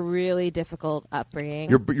I had a really difficult upbringing.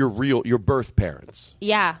 Your birth parents.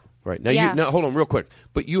 Yeah. Right. Now hold on real quick.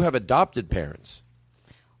 But you have adopted parents.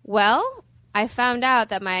 Well, I found out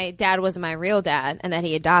that my dad was my real dad and that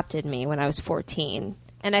he adopted me when I was 14.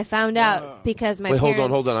 And I found out because my parents... Wait,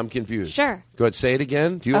 hold on. I'm confused. Sure. Go ahead, say it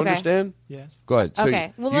again. Do you understand? Yes. Go ahead. So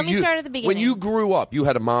okay. Well, let me start at the beginning. When you grew up, you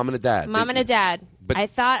had a mom and a dad. Mom and a dad. But I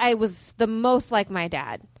thought I was the most like my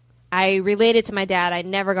dad. I related to my dad. I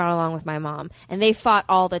never got along with my mom. And they fought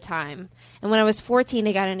all the time. And when I was 14,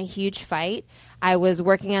 they got in a huge fight. I was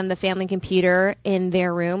working on the family computer in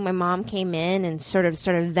their room. My mom came in and sort of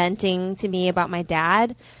venting to me about my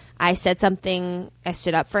dad. I said something, I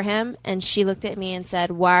stood up for him, and she looked at me and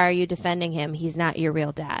said, "Why are you defending him? He's not your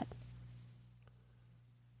real dad."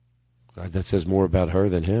 God, that says more about her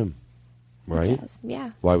than him, right?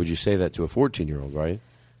 Yeah. Why would you say that to a 14-year-old, right?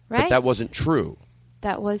 Right. But that wasn't true.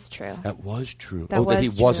 That was true. That was true. That that he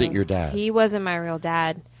was wasn't true. your dad. He wasn't my real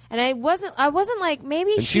dad. And I wasn't like,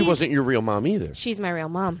 maybe And she wasn't your real mom either. She's my real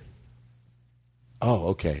mom. Oh,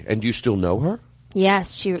 okay. And do you still know her?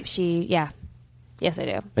 Yes, yeah. Yes, I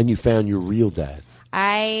do. And you found your real dad.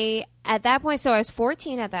 At that point, so I was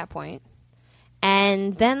 14 at that point.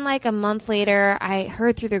 And then like a month later, I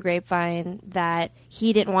heard through the grapevine that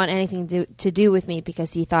he didn't want anything to do with me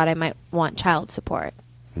because he thought I might want child support.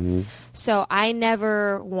 Mm-hmm. So I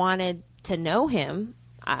never wanted to know him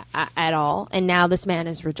at all. And now this man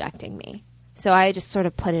is rejecting me. So I just sort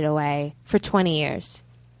of put it away for 20 years.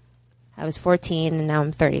 I was 14 and now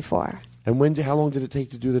I'm 34. And how long did it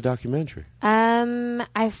take to do the documentary?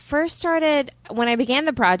 I first started when I began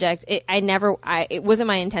the project. It wasn't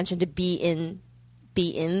my intention to be in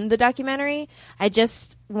the documentary. I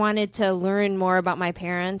just wanted to learn more about my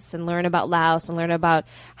parents and learn about Laos and learn about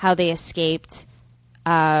how they escaped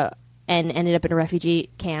and ended up in a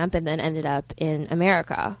refugee camp and then ended up in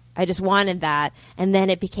America. I just wanted that, and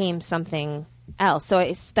then it became something else.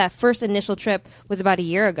 So that first initial trip was about a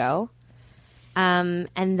year ago. And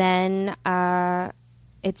then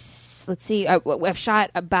let's see, I've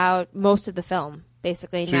shot about most of the film,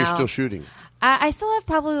 basically. So now. you're still shooting? I still have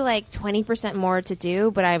probably like 20% more to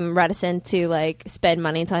do, but I'm reticent to like spend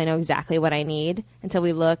money until I know exactly what I need, until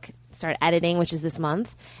we start editing, which is this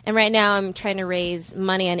month. And right now I'm trying to raise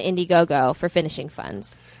money on Indiegogo for finishing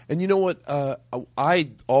funds. And you know what? I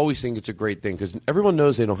always think it's a great thing because everyone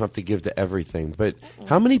knows they don't have to give to everything. But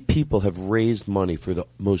how many people have raised money for the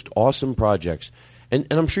most awesome projects? And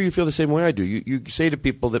I'm sure you feel the same way I do. You say to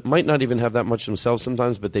people that might not even have that much themselves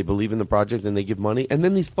sometimes, but they believe in the project and they give money. And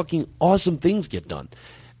then these fucking awesome things get done.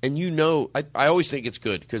 And I always think it's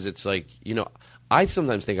good because it's like, I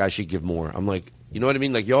sometimes think I should give more. I'm like, you know what I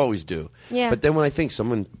mean? Like you always do. Yeah. But then when I think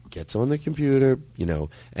someone gets on the computer,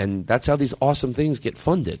 and that's how these awesome things get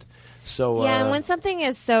funded. So yeah, and when something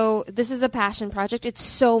is this is a passion project, it's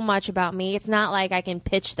so much about me. It's not like I can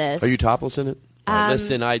pitch this. Are you topless in it?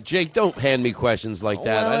 Listen, Jake, don't hand me questions like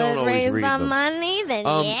that. I don't always raise read the them. money, then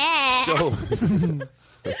yeah.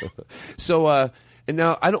 So, and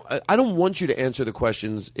now I don't want you to answer the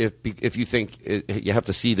questions if you think you have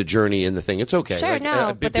to see the journey in the thing. It's okay. Sure,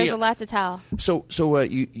 but there's a lot to tell. So will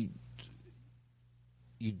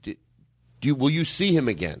you see him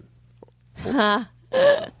again?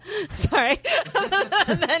 Sorry.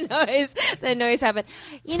 that noise happened.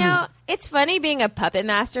 It's funny being a puppet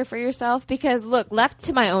master for yourself because, look, left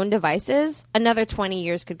to my own devices, another 20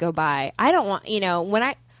 years could go by. I don't want,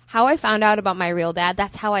 how I found out about my real dad,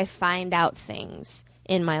 that's how I find out things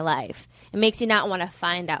in my life. It makes you not want to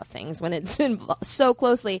find out things when it's so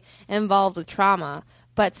closely involved with trauma.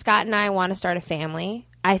 But Scott and I want to start a family.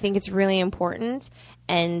 I think it's really important,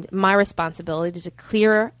 and my responsibility is to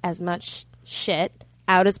clear as much shit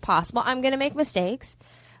out as possible. I'm going to make mistakes,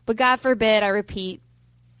 but God forbid I repeat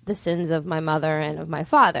the sins of my mother and of my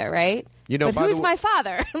father, right? But who's my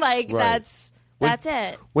father? Like, right. That's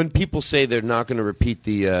it. When people say they're not going to repeat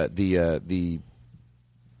the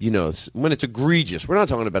when it's egregious, we're not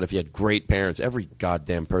talking about if you had great parents. Every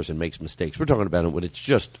goddamn person makes mistakes. We're talking about it when it's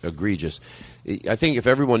just egregious. I think if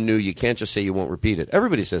everyone knew, you can't just say you won't repeat it.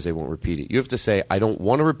 Everybody says they won't repeat it. You have to say, I don't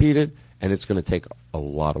want to repeat it, and it's going to take a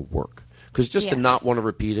lot of work. Because just to not want to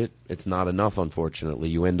repeat it, it's not enough, unfortunately.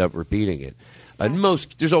 You end up repeating it.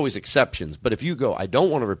 There's always exceptions. But if you go, I don't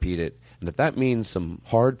want to repeat it, and if that means some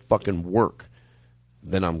hard fucking work,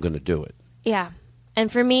 then I'm going to do it. Yeah. And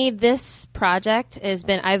for me, this project has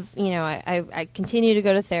been, I continue to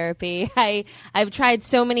go to therapy. I've tried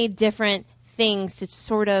so many different things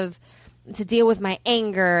to deal with my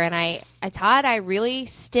anger. And Todd, I really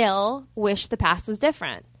still wish the past was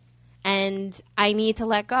different. And I need to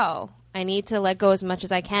let go. I need to let go as much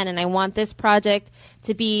as I can. And I want this project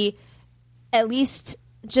to be at least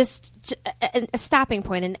just a stopping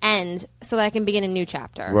point, an end, so that I can begin a new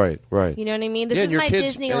chapter. Right. You know what I mean? This is my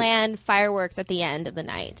Disneyland fireworks at the end of the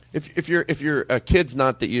night. If your kids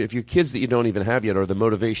if your kids that you don't even have yet are the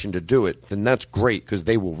motivation to do it, then that's great because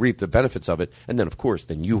they will reap the benefits of it, and then of course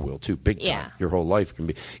then you will too, big time. Yeah. Your whole life can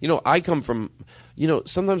be. I come from.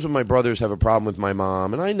 Sometimes when my brothers have a problem with my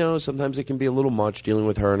mom, and I know sometimes it can be a little much dealing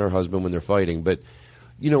with her and her husband when they're fighting, but.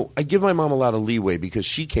 I give my mom a lot of leeway because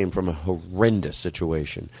she came from a horrendous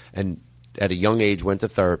situation and at a young age went to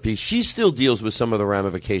therapy. She still deals with some of the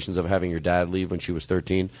ramifications of having your dad leave when she was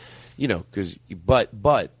 13,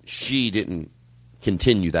 but she didn't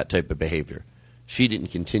continue that type of behavior.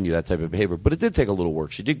 But it did take a little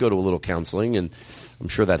work. She did go to a little counseling, and I'm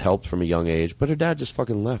sure that helped from a young age. But her dad just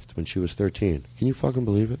fucking left when she was 13. Can you fucking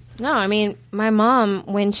believe it? No, I mean, my mom,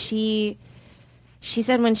 when she She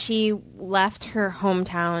said when she left her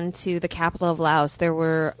hometown to the capital of Laos, there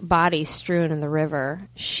were bodies strewn in the river.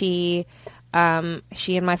 She and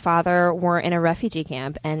my father were in a refugee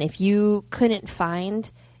camp, and if you couldn't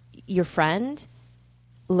find your friend,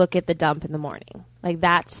 look at the dump in the morning. Like,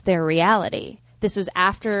 that's their reality. This was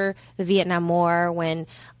after the Vietnam War, when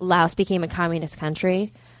Laos became a communist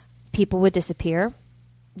country. People would disappear,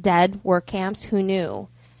 dead, work camps, who knew?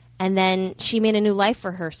 And then she made a new life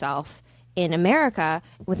for herself in America.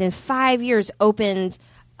 Within 5 years, opened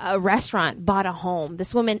a restaurant, bought a home.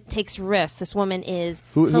 This woman takes risks. This woman is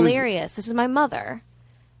hilarious. This is my mother.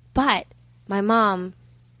 But my mom,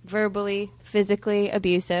 verbally, physically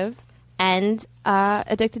abusive, and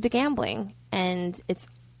addicted to gambling. And it's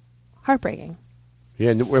heartbreaking.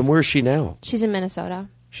 Yeah, and where is she now? She's in Minnesota.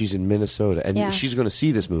 She's in Minnesota. And Yeah. she's going to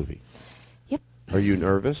see this movie. Yep. Are you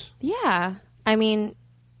nervous? Yeah. I mean,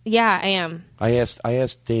 yeah, I am. I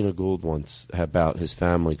asked Dana Gould once about his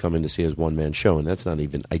family coming to see his one-man show, and that's not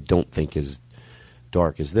even, I don't think, as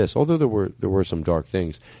dark as this, although there were some dark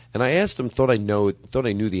things. And I asked him, thought I knew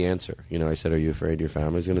the answer. You know, I said, are you afraid your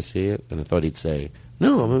family's going to see it? And I thought he'd say,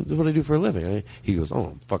 no, that's what I do for a living. He goes, oh,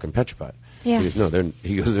 I'm fucking petrified. Yeah. He goes, no,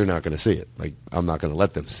 they're not going to see it. Like, I'm not going to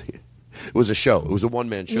let them see it. It was a show. It was a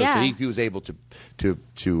one-man show, Yeah. so he was able to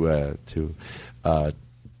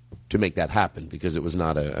make that happen because it was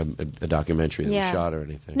not a documentary that was shot or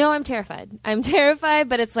anything. No, I'm terrified. I'm terrified,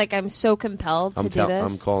 but it's like I'm so compelled to do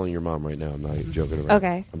this. I'm calling your mom right now. I'm not joking around.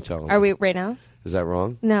 Okay. I'm telling Are her. we right now? Is that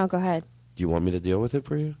wrong? No, go ahead. Do you want me to deal with it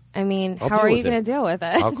for you? I mean, I'll how deal are you with going it. to deal with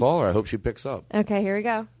it? I'll call her. I hope she picks up. Okay, here we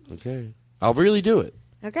go. Okay. I'll really do it.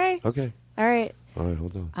 Okay. Okay. All right. All right,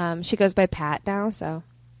 hold on. She goes by Pat now, so.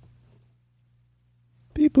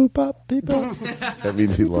 Beep boop pop, beep boop. That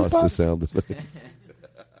means he lost the sound of it.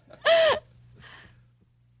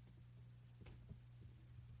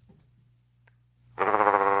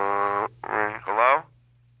 Hello?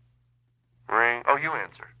 Ring. Oh, you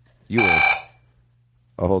answer. You answer.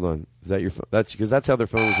 Oh, hold on. Is that your phone? That's because that's how their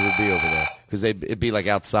phones would be over there. Because it'd be like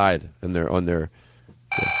outside, and they're on their.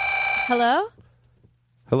 Hello?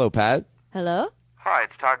 Hello, Pat. Hello? Hi,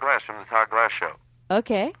 it's Todd Glass from the Todd Glass Show.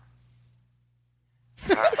 Okay.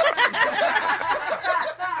 Oh,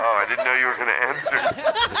 I didn't know you were going to answer.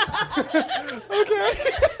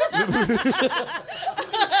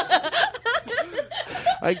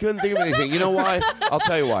 I couldn't think of anything. You know why? I'll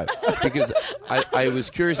tell you why. Because I was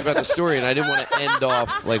curious about the story, and I didn't want to end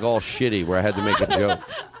off like all shitty where I had to make a joke.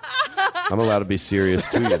 I'm allowed to be serious,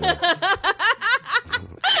 too, you know.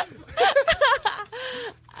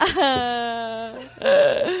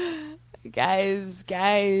 Guys.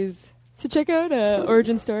 So check out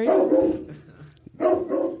Origin Story.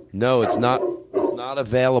 No, it's not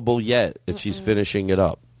available yet. She's finishing it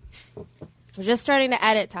up. We're just starting to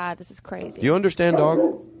edit, Todd. This is crazy. Do you understand, dog?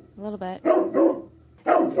 A little bit.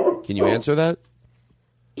 Can you answer that?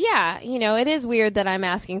 Yeah, it is weird that I'm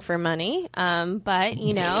asking for money, but,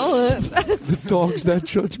 The dog's that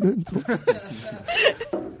judgmental.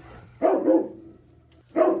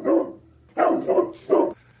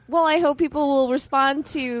 Well, I hope people will respond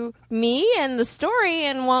to me and the story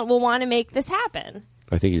and will want to make this happen.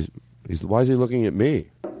 I think he's. Why is he looking at me?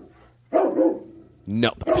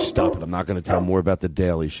 No, stop it. I'm not going to tell more about the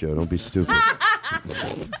Daily Show. Don't be stupid.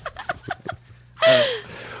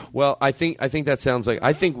 Well, I think that sounds like.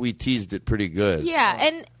 I think we teased it pretty good. Yeah,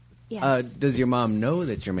 and yes. Does your mom know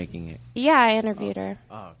that you're making it? Yeah, I interviewed her.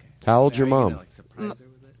 Oh, okay. How old's your Are you mom? gonna, surprise her with it?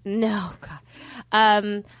 No, God.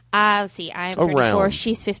 Let's see. I'm 34. Around.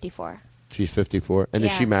 She's 54. She's 54. And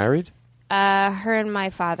is Yeah. she married? Her and my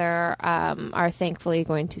father are thankfully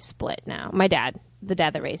going to split now. My dad, the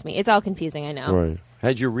dad that raised me. It's all confusing, I know. Right.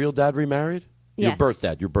 Had your real dad remarried? Your Yes. birth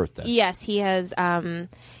dad. Your birth dad. Yes, he has.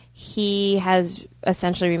 He has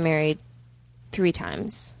essentially remarried 3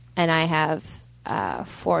 times, and I have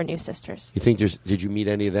 4 new sisters. You think there's? Did you meet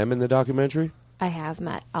any of them in the documentary? I have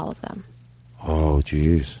met all of them. Oh,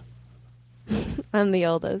 jeez. I'm the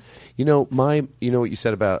oldest. You know what you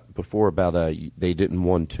said before about they didn't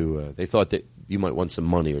want to. They thought that you might want some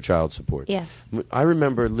money or child support. Yes. I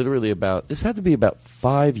remember literally this had to be about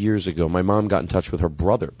 5 years ago. My mom got in touch with her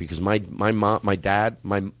brother because my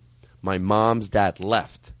mom's dad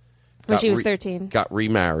left When she was 13. Got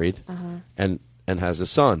remarried and has a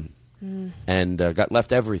son and got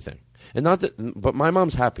left everything. And not that, but my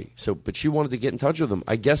mom's happy. So, but she wanted to get in touch with him.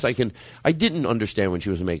 I guess I didn't understand when she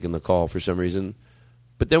was making the call for some reason.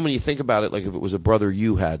 But then when you think about it, like if it was a brother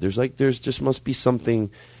you had, there's just must be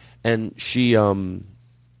something. And she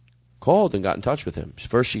called and got in touch with him.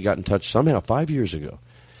 First, she got in touch somehow 5 years ago.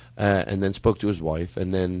 and then spoke to his wife,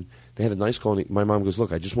 and then they had a nice call. And my mom goes,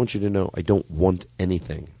 "Look, I just want you to know, I don't want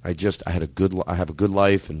anything. I have a good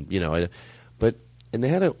life, and and they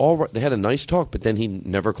had a nice talk, but then he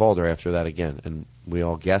never called her after that again, and we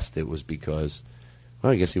all guessed it was because,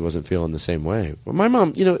 well, I guess he wasn't feeling the same way. Well, my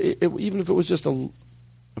mom, even if it was just a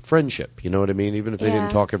friendship, you know what I mean? Even if they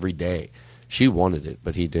didn't talk every day, she wanted it,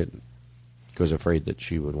 but he didn't. He was afraid that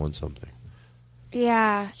she would want something.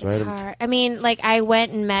 Yeah, So it's hard. I mean, like, I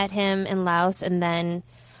went and met him in Laos, and then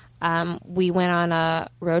we went on a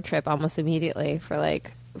road trip almost immediately for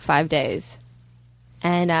like 5 days,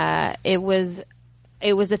 and it was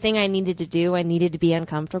the thing I needed to do. I needed to be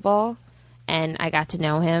uncomfortable, and I got to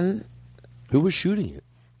know him. Who was shooting it?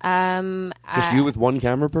 Just you with one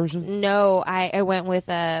camera person? No, I went with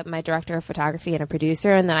my director of photography and a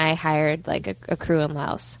producer, and then I hired like a crew in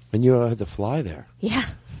Laos. And you had to fly there? Yeah.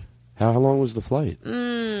 How long was the flight?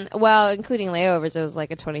 Well, including layovers, it was like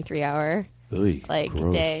a 23-hour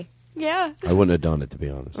gross. day. Yeah. I wouldn't have done it, to be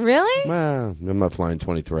honest. Really? Well, I'm not flying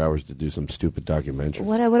 23 hours to do some stupid documentary.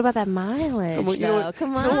 What about that mileage?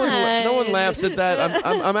 Come on. No one laughs at that.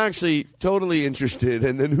 I'm actually totally interested.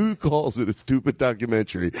 And then who calls it a stupid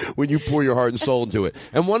documentary when you pour your heart and soul into it?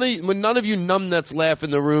 And when none of you numbnuts laugh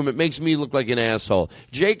in the room, it makes me look like an asshole.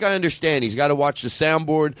 Jake, I understand. He's got to watch the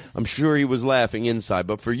soundboard. I'm sure he was laughing inside.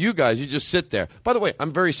 But for you guys, you just sit there. By the way,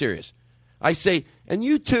 I'm very serious. I say, and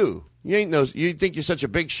you too. You think you're such a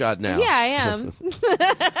big shot now. Yeah, I am.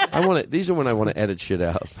 These are when I want to edit shit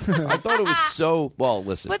out. I thought it was so. Well,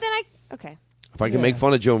 listen. But then okay. If I can make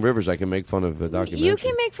fun of Joan Rivers, I can make fun of a documentary. You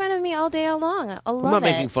can make fun of me all day long. I love it. I'm not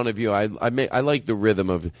making fun of you. I like the rhythm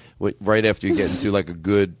of right after you get into like a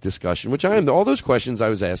good discussion, which I am. All those questions I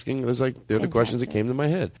was asking, it was like they're the questions that came to my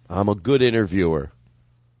head. I'm a good interviewer.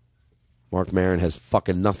 Marc Maron has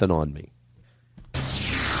fucking nothing on me.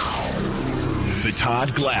 The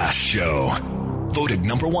Todd Glass Show. Voted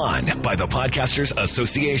 #1 by the Podcasters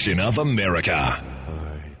Association of America.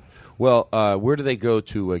 Well, where do they go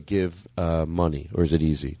to give money? Or is it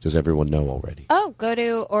easy? Does everyone know already? Oh, go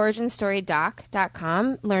to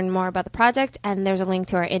originstorydoc.com, learn more about the project, and there's a link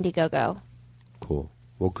to our Indiegogo. Cool.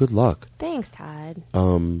 Well, good luck. Thanks, Todd.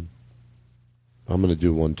 I'm going to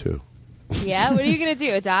do one, too. Yeah? What are you going to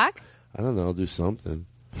do? A doc? I don't know. I'll do something.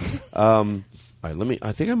 All right,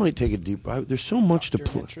 I think I might take a deep. There's so much to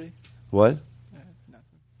play. What?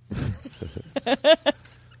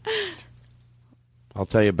 I'll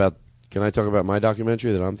tell you about. Can I talk about my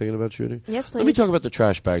documentary that I'm thinking about shooting? Yes, please. Let me talk about the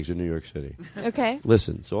trash bags in New York City. Okay.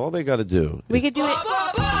 Listen. So all they got to do. We could do it.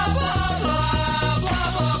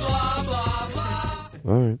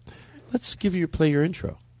 All right. Let's play your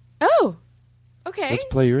intro. Oh. Okay. Let's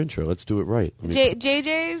play your intro. Let's do it right.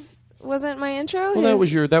 JJ's wasn't my intro. Well,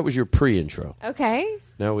 that was your pre-intro. Okay.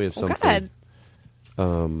 Now we have something.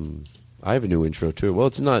 God. I have a new intro too. Well,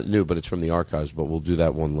 it's not new, but it's from the archives. But we'll do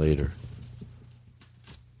that one later.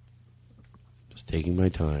 Just taking my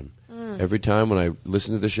time. Every time when I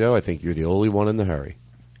listen to the show, I think you're the only one in a hurry.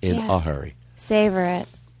 A hurry. Savor it.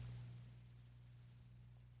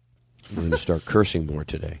 I'm going to start cursing more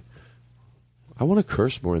today. I want to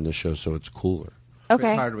curse more in this show so it's cooler. Okay.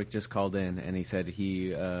 Chris Hardwick just called in and he said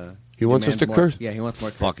he wants us to curse. Yeah, he wants more.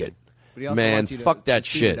 Fuck cursing. it, but he also man. wants you to Fuck that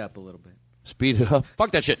speed shit. It up a little bit. Speed it up.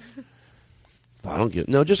 Fuck that shit. I don't get.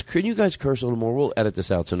 No, just can you guys curse a little more? We'll edit this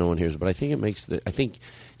out so no one hears. But I think it makes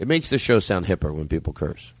the show sound hipper when people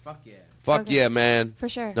curse. Fuck yeah. Fuck yeah, man. For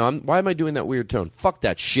sure. No, why am I doing that weird tone? Fuck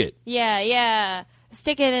that shit. Yeah.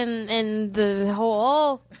 Stick it in the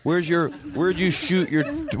hole. Where'd you shoot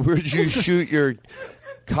your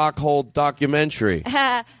cockhole documentary?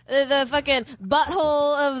 The fucking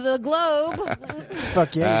butthole of the globe.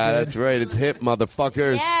 Fuck yeah. That's right. It's hip,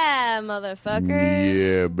 motherfuckers. Yeah,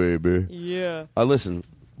 motherfuckers. Yeah, baby. Yeah. Listen,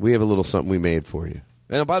 we have a little something we made for you.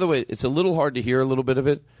 And by the way, it's a little hard to hear a little bit of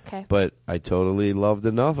it. Okay. But I totally loved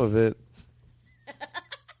enough of it.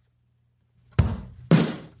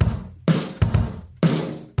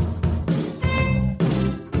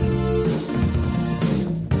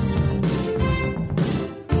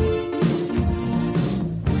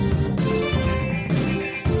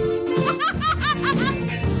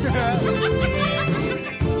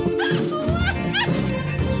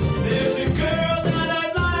 There's a girl that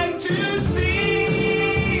I'd like to see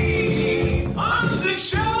on the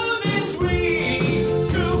show this week.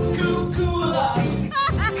 Cuckoo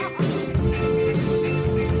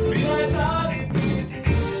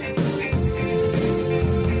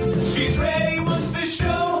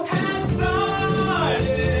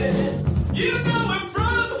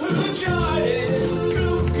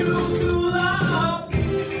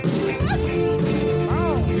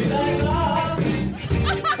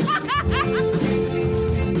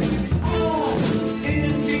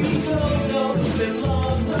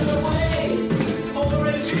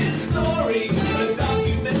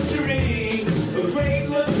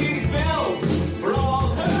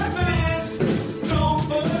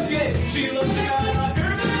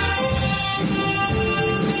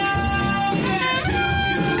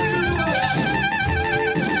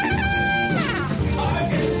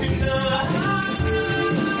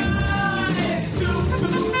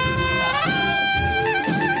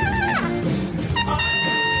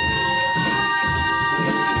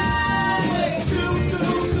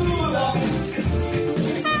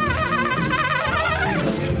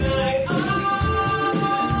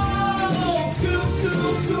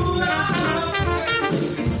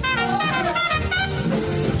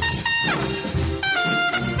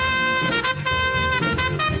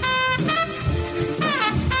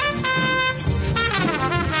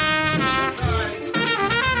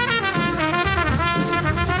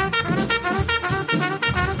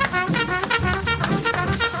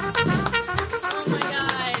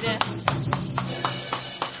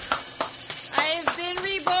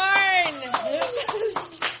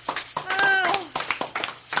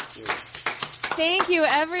Thank you,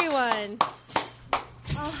 everyone.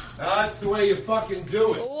 That's the way you fucking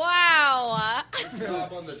do it. Wow. Good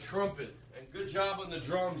job on the trumpet. And good job on the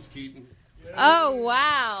drums, Keaton. Oh,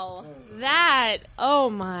 wow. Oh,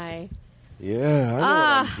 my. Yeah, I know what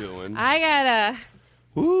I'm doing. I gotta...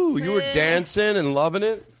 Ooh, you were dancing and loving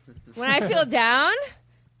it? When I feel down,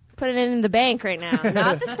 put it in the bank right now.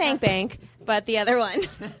 Not the Spank Bank, but the other one.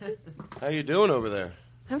 How you doing over there?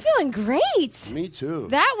 I'm feeling great. Me too.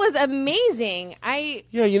 That was amazing.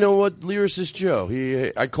 Yeah, you know what? Lyricist Joe.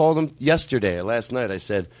 I called him last night. I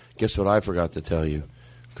said, guess what I forgot to tell you?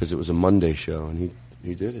 Because it was a Monday show, and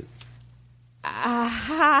he did it.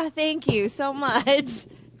 Thank you so much.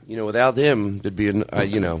 You know, without him, there'd be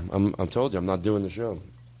I'm told you, I'm not doing the show.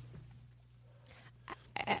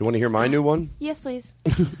 You want to hear my new one? Yes, please.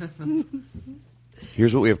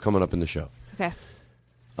 Here's what we have coming up in the show. Okay.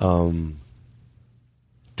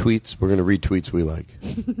 Tweets. We're going to read tweets we like.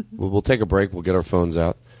 We'll take a break. We'll get our phones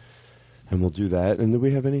out, and we'll do that. And do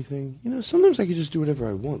we have anything? You know, sometimes I can just do whatever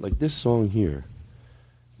I want. Like this song here.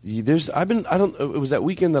 It was that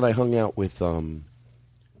weekend that I hung out with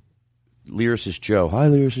Lyricist Joe. Hi,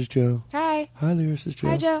 Lyricist Joe. Hi. Hi, Lyricist Joe.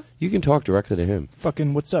 Hi, Joe. You can talk directly to him.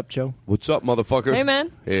 Fucking what's up, Joe? What's up, motherfucker? Hey,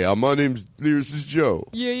 man. Hey, my name's Lyricist Joe.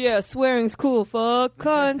 Yeah, swearing's cool, fuck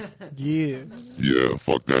cunts. Yeah. Yeah,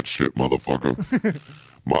 fuck that shit, motherfucker.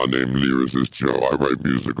 My name Lyricist Joe. I write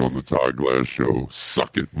music on the Todd Glass Show.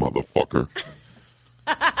 Suck it, motherfucker.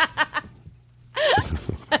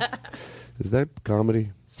 Is that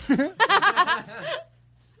comedy? You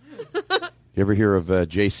ever hear of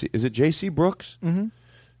J.C.? Is it J.C. Brooks? Mm-hmm.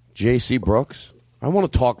 J.C. Brooks? I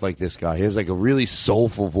want to talk like this guy. He has like a really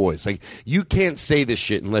soulful voice. Like you can't say this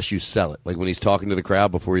shit unless you sell it. Like when he's talking to the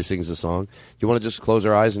crowd before he sings the song. Do you want to just close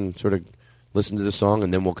our eyes and sort of listen to the song,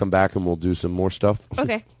 and then we'll come back and we'll do some more stuff?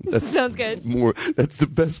 Okay. Sounds good. That's the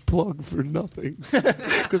best plug for nothing.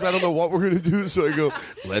 Because I don't know what we're going to do, so I go,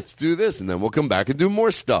 let's do this, and then we'll come back and do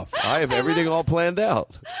more stuff. I have everything all planned out.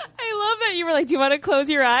 I love that you were like, do you want to close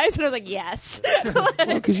your eyes? And I was like, yes.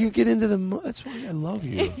 Because you get into that's why I love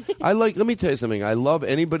you. Let me tell you something. I love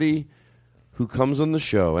anybody who comes on the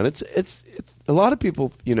show, and it's a lot of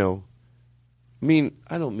people, you know,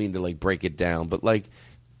 I don't mean to like break it down, but like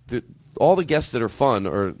all the guests that are fun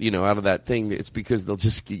or, you know, out of that thing, it's because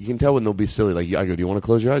you can tell when they'll be silly. Like, I go, do you want to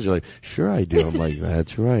close your eyes? You're like, sure I do. I'm like,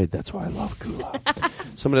 that's right. That's why I love Kula.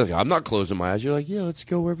 Somebody's like, I'm not closing my eyes. You're like, yeah, let's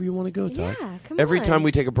go wherever you want to go, Todd. Yeah, come Every on. time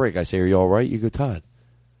we take a break, I say, are you all right? You go, Todd,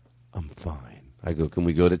 I'm fine. I go, can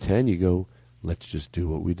we go to 10? You go, let's just do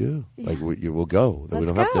what we do. Yeah. Like, we'll go. Let's we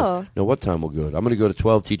don't go. have to know what time we'll go. I'm going to go to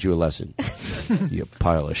 12, teach you a lesson. You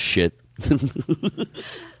pile of shit.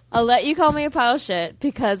 I'll let you call me a pile of shit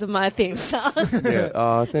because of my theme song.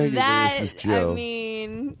 Yeah. Thank you. This is Joe. I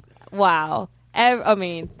mean, wow.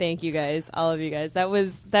 Thank you guys, all of you guys. That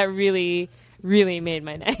really, really made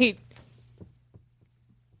my night.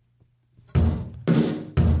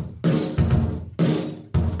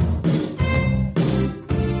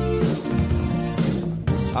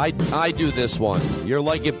 I do this one. You'll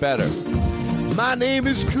like it better. My name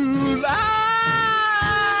is Kula.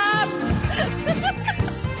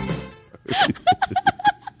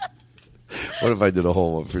 What if I did a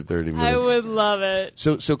whole one for 30 minutes? I would love it.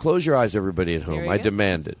 So close your eyes, everybody at home. I go.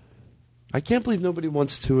 demand it. I can't believe nobody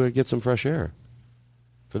wants to get some fresh air.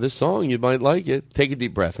 For this song, you might like it. Take a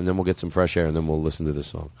deep breath, and then we'll get some fresh air, and then we'll listen to this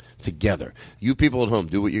song together. You people at home,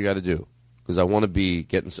 do what you got to do. Because I want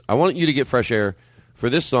you to get fresh air.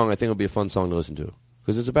 For this song, I think it'll be a fun song to listen to.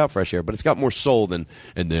 Because it's about fresh air, but it's got more soul than,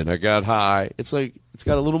 and then I got high. It's like, it's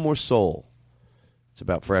got a little more soul. It's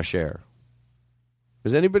about fresh air.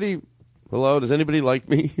 Does anybody like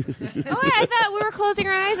me? I thought we were closing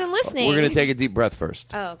our eyes and listening. We're going to take a deep breath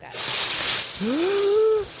first. Oh, God.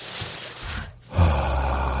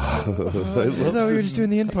 I thought we were just doing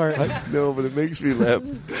the end part. I know, but it makes me laugh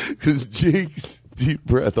because Jake's deep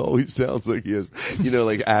breath always sounds like he has,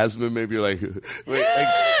 like asthma. Maybe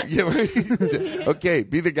yeah, right. Okay,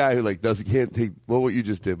 be the guy who can't take what you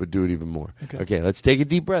just did, but do it even more. Okay, let's take a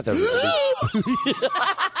deep breath, everybody.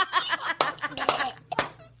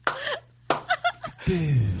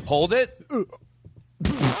 Hold it.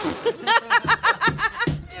 That's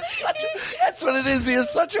what it is. He has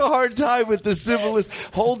such a hard time with the syphilis.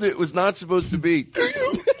 Hold it was not supposed to be.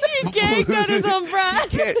 He can't get his own breath.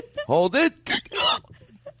 Can't. Hold it.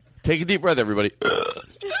 Take a deep breath, everybody.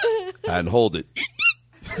 And hold it.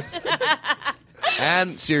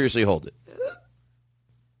 And seriously hold it.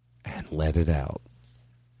 And let it out.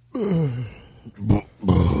 Pew.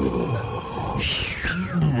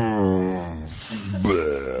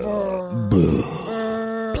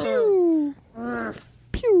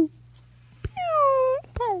 Pew. Pew.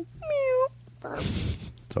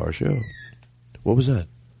 It's our show. What was that?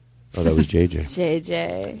 Oh, that was JJ.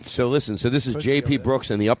 JJ. So listen, this is J.P. Brooks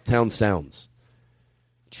and the Uptown Sounds.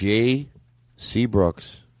 J.C.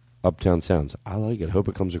 Brooks, Uptown Sounds. I like it. Hope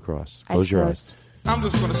it comes across. Close your eyes. I'm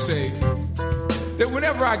just going to say that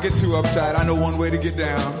whenever I get too uptight, I know one way to get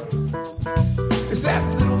down. It's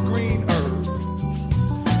that little green herb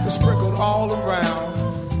that's sprinkled all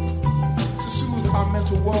around to soothe our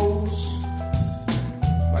mental woes.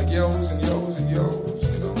 Like yo's and yo's and yo's.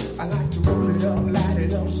 I like to roll it up, light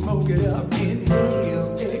it up, smoke it up,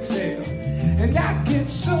 inhale, exhale. And I get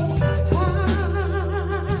so high.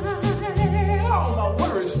 All my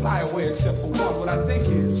worries fly away except for one. What I think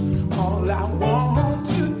is, all I want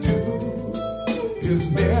to do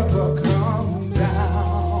is never come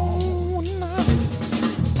down.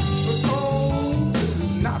 But oh, this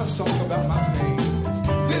is not a song about my pain.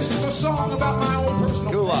 This is a song about my own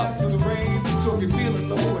personal path through the rain. So if you're feeling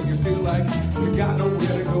low and you feel like you got nowhere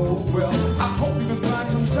to go, well, I hope you can find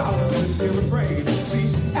some solace in this here refrain. See,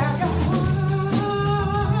 I got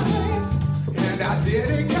high, and I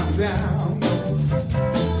didn't come down.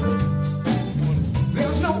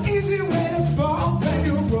 There's no easy way to fall when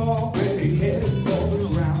you're already headed for the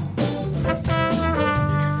ground.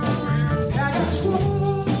 I got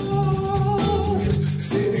scrolls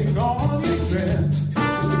sitting on your fence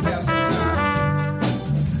just to pass the time.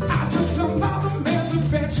 I took some other man's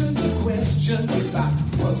affection to question if I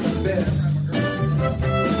was the best.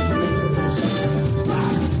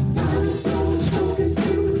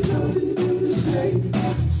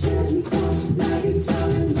 Sitting cross-legged,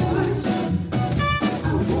 telling lies. I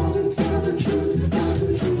want to tell the truth, but the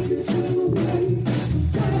truth gets in the way.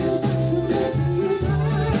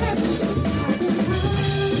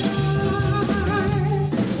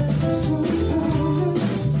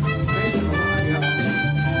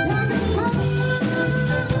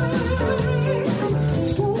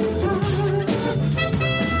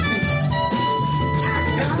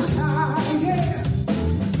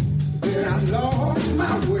 Then I lost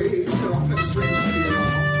my way on the streets of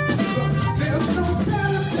there's no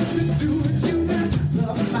better thing to do with you than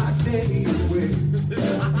love my day away.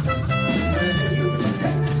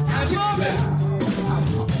 I get down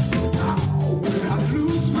when I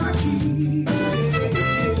lose my key.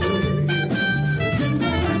 Didn't I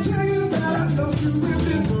tell you that I love you if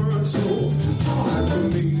it weren't so hard for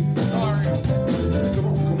me? Sorry. Come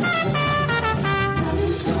on.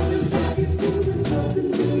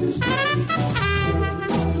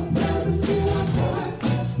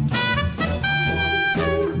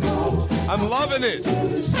 I'm loving it.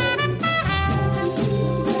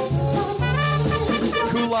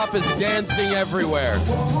 Kulop is dancing everywhere.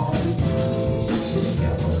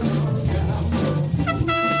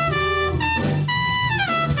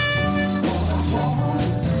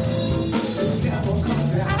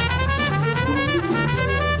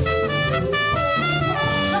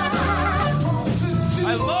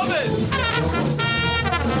 I love it.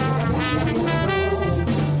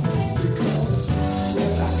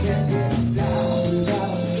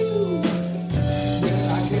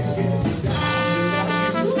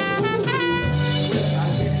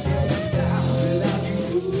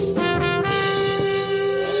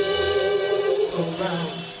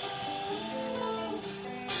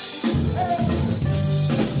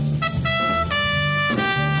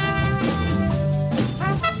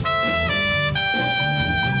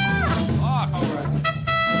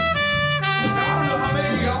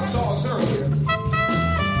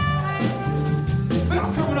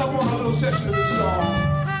 Section of this song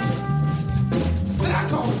that I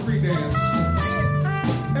call the free dance.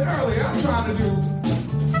 And earlier I'm trying to do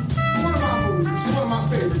one of my moves, one of my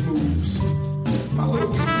favorite moves, my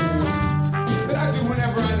little free dance that I do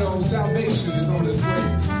whenever I know salvation is on its way.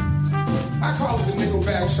 I call it the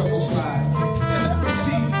Nickelback Shuffle Slide. But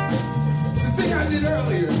see, the thing I did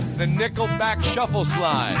earlier, the Nickelback Shuffle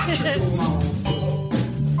Slide.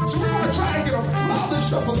 So we're going to try to get a flawless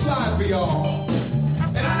shuffle slide for y'all.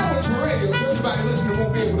 And I know it's for radio, so everybody listening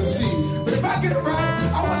won't be able to see. But if I get it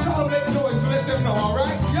right, I want y'all to make noise to let them know, all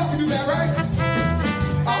right? Y'all can do that, right?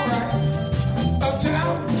 All right.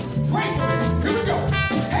 Uptown, wait a minute. Here we go.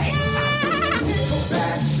 Hey, I do the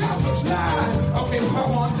Nickelback Shuffle Slide. Okay, come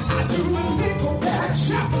on. I do the Nickelback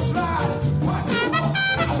Shuffle Slide. What do you want?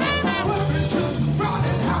 I want my weapons just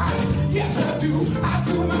running high. Yes, I do. I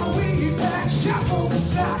do my way back shuffle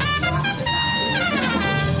slide.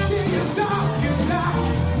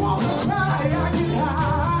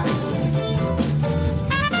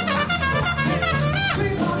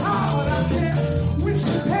 See my heart, I can't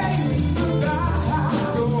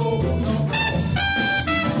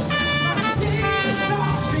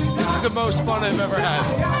most fun I've ever had.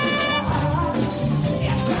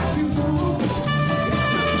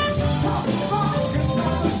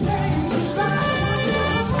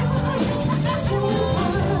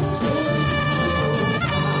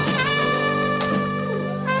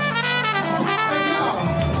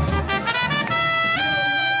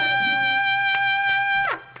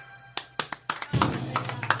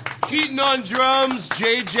 Keaton on drums,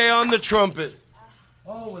 JJ on the trumpet.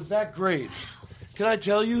 Oh, was that great? Can I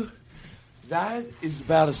tell you, that is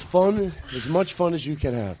about as much fun as you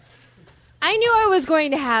can have. I knew I was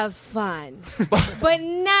going to have fun, but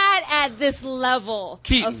not at this level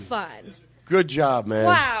Keaton, of fun. Good job, man.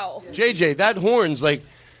 Wow. JJ, that horn's like,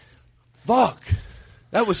 fuck.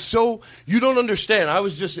 That was so, you don't understand. I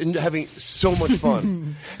was just having so much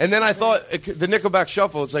fun. And then I thought, the Nickelback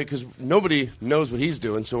Shuffle, it's like, because nobody knows what he's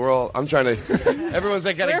doing, so I'm trying to, everyone's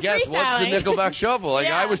like, gotta guess, what's the Nickelback Shuffle? Like,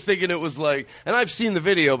 I was thinking it was like, and I've seen the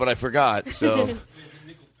video, but I forgot, so.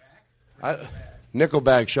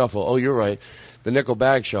 Nickelback Shuffle, oh, you're right. The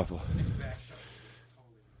Nickelback Shuffle.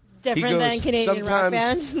 Different than Canadian rock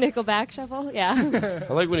bands, Nickelback Shuffle, yeah.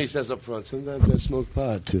 I like when he says up front, sometimes I smoke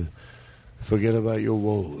pot too. Forget about your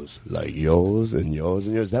woes, like yours and yours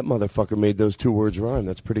and yours. That motherfucker made those two words rhyme.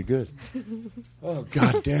 That's pretty good. Oh,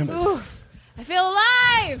 God damn it. Ooh, I feel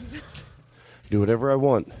alive. Do whatever I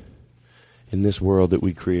want in this world that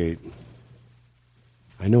we create.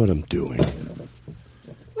 I know what I'm doing.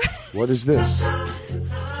 What is this?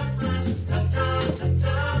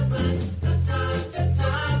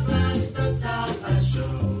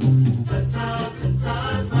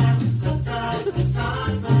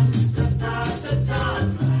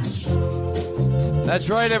 That's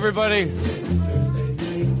right, everybody.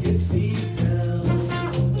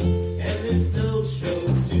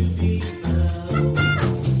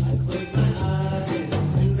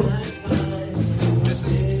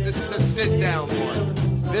 This is a sit-down one.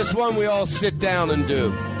 This one we all sit down and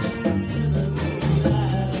do.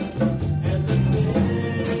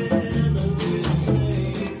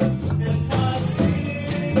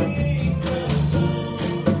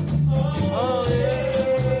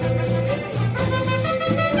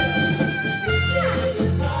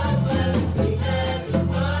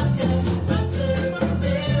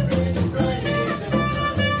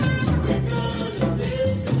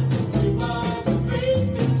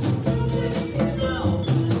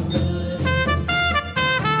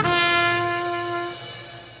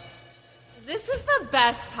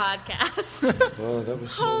 Best podcast. Oh, that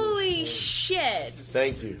was Holy shit.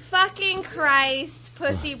 Thank you. Fucking Christ,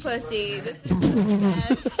 pussy. This is the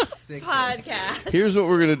best podcast. Here's what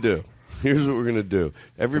we're going to do.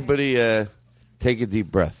 Everybody take a deep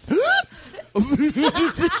breath. You're right.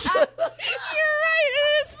 It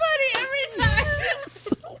is funny every time.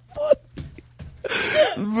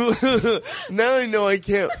 Now I know I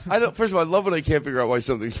can't. First of all, I love when I can't figure out why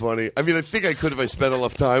something's funny. I mean, I think I could if I spent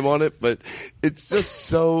enough time on it, but it's just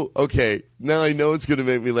so okay. Now I know it's going to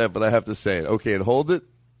make me laugh, but I have to say it. Okay, and hold it.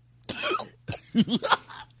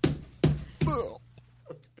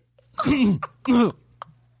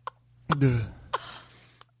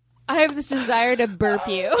 I have this desire to burp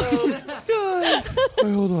you.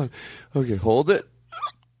 Wait, hold on. Okay, hold it.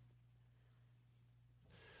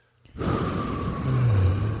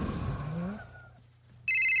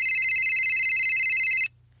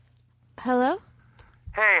 Hello?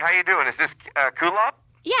 Hey, how you doing? Is this Kulop?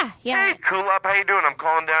 Yeah. Hey, Kulop, how you doing? I'm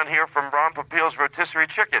calling down here from Ron Popeil's Rotisserie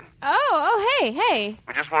Chicken. Oh, hey.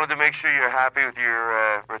 We just wanted to make sure you're happy with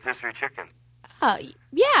your rotisserie chicken. Oh,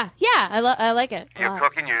 yeah. I like it. You're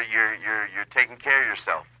cooking. You're taking care of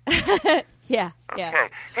yourself. Yeah. Okay.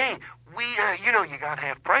 Hey, we you got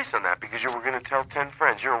half price on that because you were going to tell 10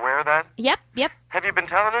 friends. You're aware of that? Yep. Have you been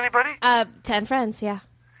telling anybody? 10 friends. Yeah.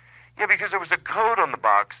 Yeah, because there was a code on the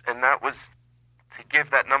box, and that was to give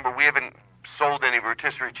that number. We haven't sold any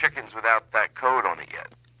rotisserie chickens without that code on it yet.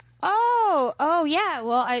 Oh, yeah.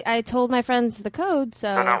 Well, I told my friends the code, so...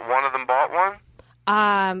 So not one of them bought one?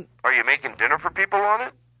 Are you making dinner for people on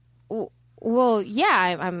it? Well,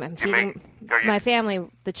 yeah, I'm feeding my family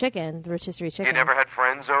the rotisserie chicken. You never had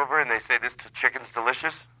friends over and they say this chicken's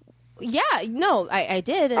delicious? Yeah, no, I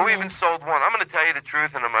did. Well, we even sold one. I'm going to tell you the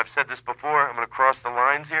truth, and I've said this before. I'm going to cross the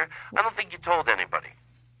lines here. I don't think you told anybody.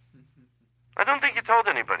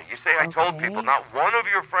 You say I told people, not one of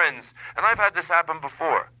your friends, and I've had this happen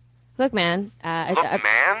before. Look, man.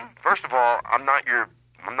 Man? First of all, I'm not your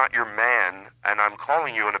man, and I'm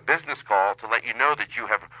calling you on a business call to let you know that you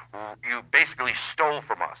basically stole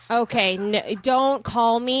from us. Okay, no, don't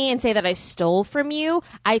call me and say that I stole from you.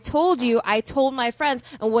 I told my friends,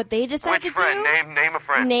 and what they decided Which friend? to do... Name a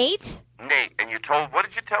friend. Nate. Nate, and you told, what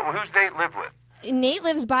did you tell, who's Nate live with? Nate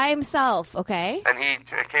lives by himself, okay? And he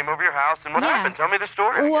came over your house, and what Yeah. happened? Tell me the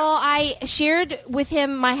story. Well, I shared with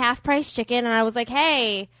him my half-price chicken, and I was like,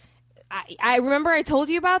 hey, I remember I told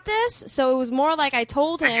you about this, so it was more like I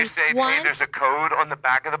told Did him you say, once. hey, there's a code on the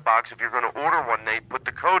back of the box. If you're going to order one, Nate, put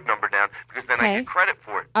the code number down, because then I Okay. get credit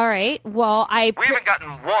for it. All right, well, We haven't gotten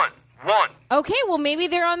one. Okay, well, maybe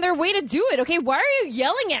they're on their way to do it. Okay, why are you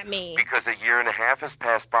yelling at me? Because a year and a half has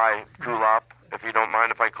passed by, Kulop, if you don't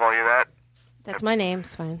mind if I call you that. That's my name.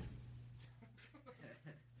 It's fine.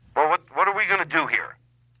 Well, what are we going to do here?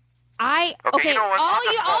 Okay, you know what? I'll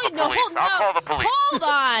just call the police. I'll call the police. Hold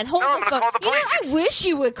on. Hold No, the I'm gonna phone. call the police. You know, I wish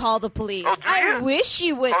you would call the police. Oh, do I you? wish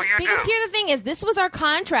you would. Oh, you because do? here the thing is, this was our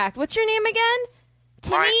contract. What's your name again?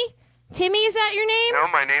 Timmy? Timmy, is that your name? No,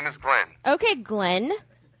 my name is Glenn. Okay, Glenn.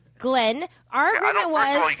 Glenn, our agreement First of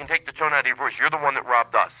all, was... you can take the tone out of your voice. You're the one that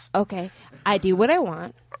robbed us. Okay, I do what I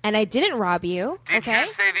want, and I didn't rob you, Did okay?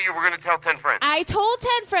 you say that you were going to tell 10 friends? I told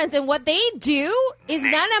 10 friends, and what they do is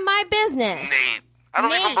none of my business. Nate. I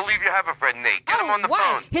don't even Nate. believe you have a friend, Nate. Get him on the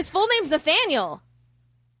Why? phone. His full name's Nathaniel.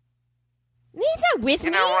 Nate's not with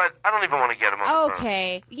You me. know what? I don't even want to get him on the phone.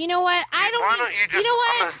 Okay. You know what? I don't. Why don't you just... know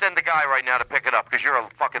what? I'm going to send a guy right now to pick it up because you're a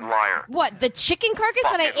fucking liar. What, the chicken carcass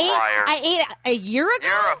that I Fucking ate? liar. I ate a year ago.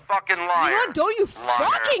 You're a fucking liar. You know what? Don't you Liar.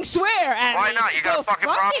 fucking swear at Why me. not? You got a Go fucking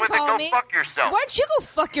problem with it? call Go me. fuck yourself. Why don't you go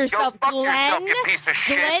fuck yourself, Go fuck Glenn? yourself, you piece of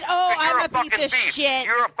shit. Glenn? Oh, Because you're I'm a a piece fucking of thief. shit.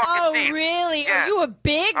 You're a fucking oh, thief. really? Yeah. Are you a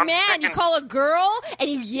big I'm man? sick You and- call a girl and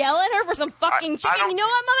you yell at her for some fucking chicken? don't- You know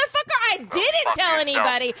what, motherfucker? I didn't fuck tell yourself.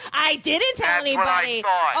 anybody. I didn't tell That's what I anybody.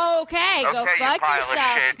 thought. Okay, go Okay, you fuck pile of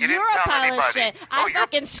yourself. shit. You You're didn't a tell pile of anybody. shit. Oh, I you're-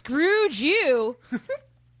 fucking screwed you. Let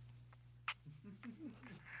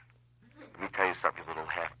me tell you something, you little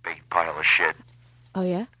half-baked pile of shit. Oh,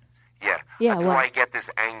 yeah? Yeah. Yeah, That's what? why I get this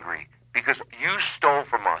angry. Because you stole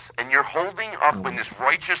from us, and you're holding up in this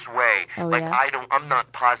righteous way. Oh, like, yeah? I'm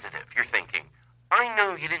not positive. You're thinking, I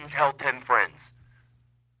know you didn't tell 10 friends.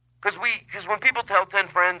 Because when people tell 10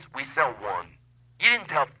 friends, we sell one. You didn't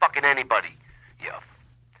tell fucking anybody.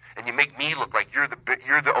 And you make me look like you're the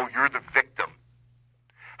victim.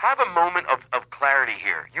 Have a moment of clarity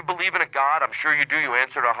here. You believe in a God, I'm sure you do. You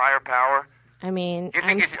answer to a higher power. I mean, You think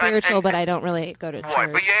I'm it's- spiritual, and- but I don't really go to Boy,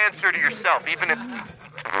 church. but you answer to yourself, even if...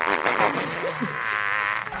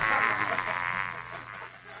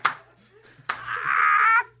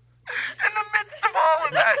 In the midst of all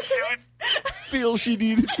of that, dude. Feel she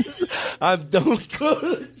needed this. I don't go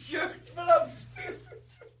to church, but I'm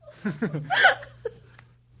spiritual.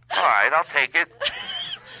 All right, I'll take it.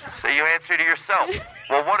 So you answer to yourself.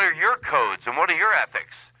 Well, what are your codes and what are your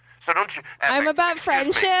ethics? So don't you... I'm about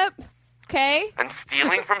friendship, okay? And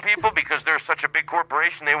stealing from people because they're such a big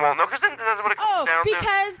corporation they won't know. Because then that's what it comes down to.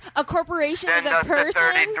 Because a corporation Send is a us the person.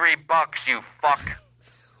 $33, you fuck.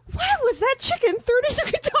 Why was that chicken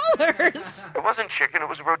 $33? It wasn't chicken, it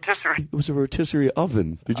was a rotisserie. It was a rotisserie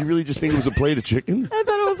oven. Did you really just think it was a plate of chicken? I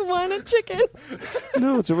thought it was one chicken.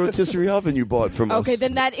 No, it's a rotisserie oven you bought from us. Okay,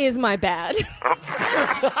 then that is my bad.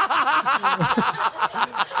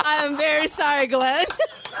 I'm very sorry, Glenn.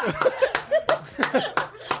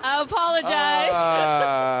 I apologize.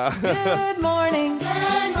 Good morning.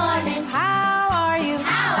 Good morning. How are you?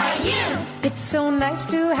 How are you? It's so nice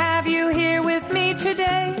to have you here with me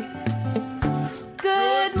today.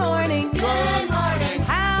 Good morning. Good morning.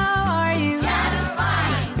 How are you? Just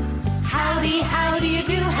fine. Howdy, how do you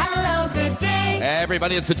do? Hello, good day.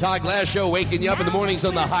 Everybody, it's the Todd Glass Show, waking you up in the mornings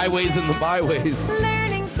on the highways and the byways.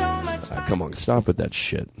 Learning so much. Come on, stop with that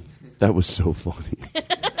shit. That was so funny.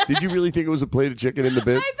 Did you really think it was a plate of chicken in the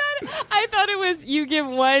bit? I thought it was you get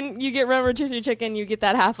one rotisserie chicken, you get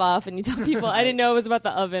that half off, and you tell people. I didn't know it was about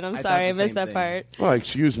the oven. I'm sorry, I missed that part. Oh,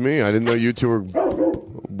 excuse me. I didn't know you two were...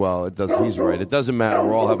 Well, it does. He's right. It doesn't matter.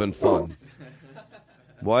 We're all having fun.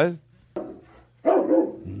 What?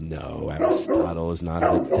 No, Aristotle is not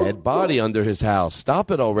a dead body under his house. Stop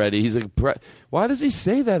it already. He's a... Why does he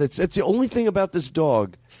say that? It's the only thing about this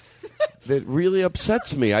dog that really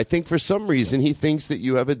upsets me. I think for some reason he thinks that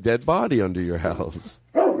you have a dead body under your house.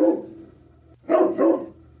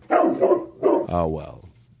 Oh, well.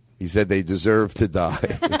 He said they deserve to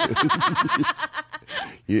die.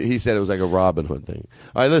 He said it was like a Robin Hood thing.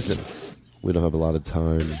 All right, listen. We don't have a lot of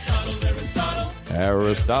time.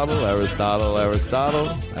 Aristotle.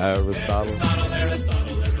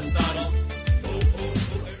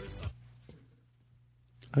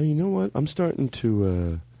 Oh, you know what? I'm starting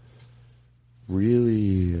to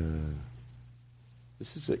really.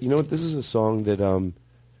 This is you know what? This is a song that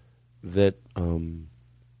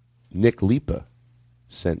Nick Lipa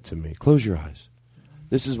sent to me. Close your eyes.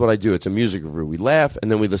 This is what I do. It's a music review. We laugh,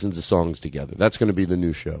 and then we listen to songs together. That's going to be the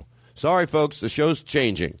new show. Sorry, folks, the show's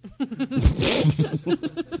changing.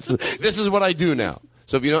 This is what I do now.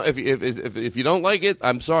 So if you don't, if you don't like it,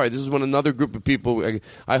 I'm sorry. This is when another group of people.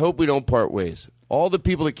 I hope we don't part ways. All the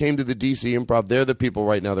people that came to the DC Improv, they're the people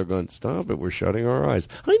right now. They're going, stop it. We're shutting our eyes.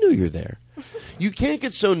 I knew you're there. You can't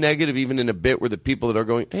get so negative even in a bit where the people that are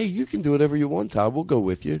going, hey, you can do whatever you want, Todd. We'll go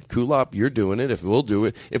with you. Kulop, you're doing it. If we'll do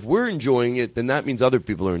it. If we're enjoying it, then that means other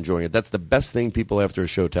people are enjoying it. That's the best thing people after a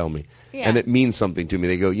show tell me. Yeah. And it means something to me.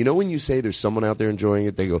 They go, you know when you say there's someone out there enjoying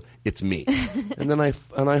it, they go, it's me. And then I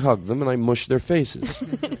hug them and I mush their faces.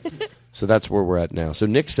 So that's where we're at now. So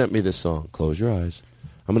Nick sent me this song, Close Your Eyes.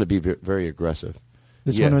 I'm going to be very aggressive.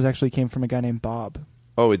 This one actually came from a guy named Bob.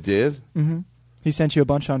 Oh, it did? Mm-hmm. He sent you a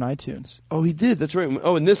bunch on iTunes. Oh, he did. That's right.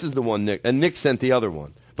 Oh, and this is the one, Nick. And Nick sent the other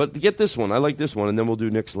one. But get this one. I like this one, and then we'll do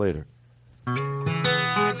Nick's later. You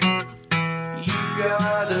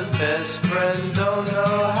got a best friend, don't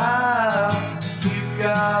know how. You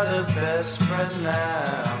got a best friend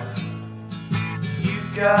now. You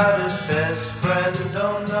got a best friend,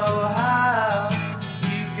 don't know how.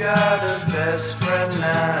 You got a best friend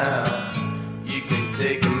now. You can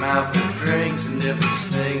take him out for drinks, and if it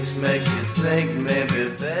stinks, makes you think maybe,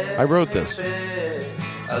 baby, I wrote this.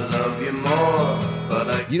 I love you more, but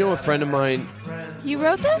I... You know a friend of mine... You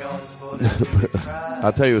wrote this?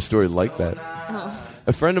 I'll tell you a story like that. Oh.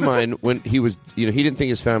 A friend of mine, when he was, he didn't think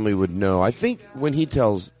his family would know. I think when he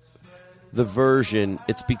tells the version,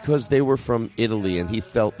 it's because they were from Italy and he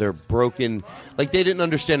felt they're broken. Like they didn't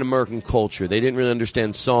understand American culture. They didn't really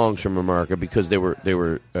understand songs from America because they were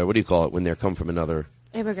what do you call it when they come from another...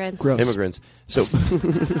 Immigrants. Gross. Immigrants. So...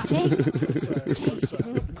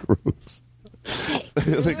 Gross.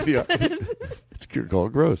 Like it's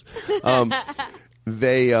called gross.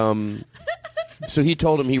 So he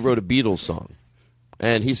told him he wrote a Beatles song.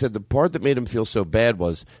 And he said the part that made him feel so bad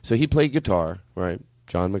was, so he played guitar, right?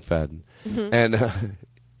 John McFadden.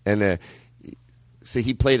 Mm-hmm. So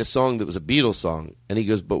he played a song that was a Beatles song. And he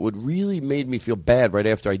goes, but what really made me feel bad right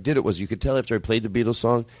after I did it was you could tell after I played the Beatles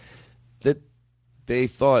song that they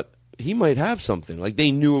thought he might have something. Like,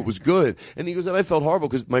 they knew it was good. And he goes, and I felt horrible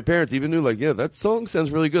because my parents even knew, like, yeah, that song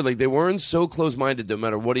sounds really good. Like, they weren't so close-minded no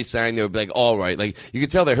matter what he sang. They would be like, all right. Like, you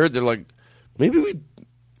could tell they heard, they're like, maybe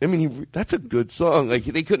that's a good song. Like,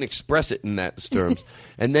 they couldn't express it in that terms.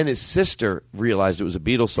 And then his sister realized it was a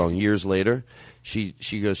Beatles song years later. She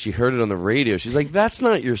goes, she heard it on the radio. She's like, that's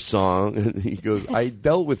not your song. And he goes, I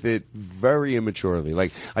dealt with it very immaturely.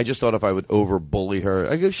 Like, I just thought if I would over-bully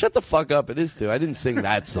her. I go, shut the fuck up. It is too. I didn't sing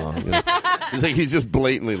that song. It's like he's just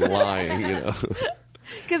blatantly lying,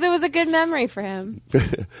 Because it was a good memory for him.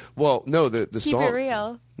 Well, no, the song. Keep it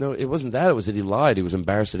real. No, it wasn't that. It was that he lied. He was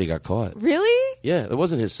embarrassed that he got caught. Really? Yeah, it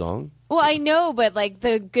wasn't his song. Well, I know, but like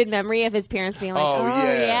the good memory of his parents being like, oh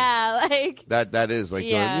yeah, like that is like,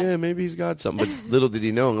 yeah. Going, maybe he's got something. But little did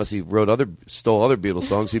he know, unless he stole other Beatles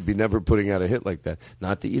songs, he'd be never putting out a hit like that.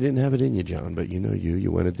 Not that you didn't have it in you, John, but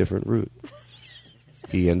you went a different route.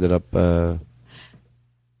 He ended up what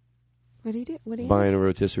did he do? Buying a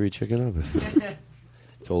rotisserie chicken oven.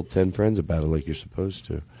 Told 10 friends about it like you're supposed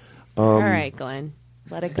to. All right, Glenn.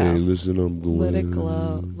 Let it go. Hey, listen, I'm Glenn. Let it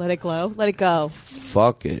glow. Let it glow. Let it go.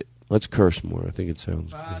 Fuck it. Let's curse more. I think it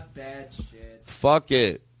sounds good. Fuck that shit. Fuck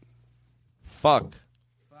it. Fuck.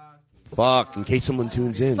 In case someone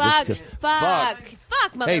tunes in. Fuck,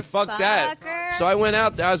 motherfucker. Hey, fuck that. So I went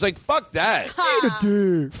out there. I was like, fuck that.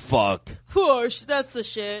 Fuck. Push. That's the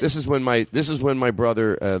shit. This is when my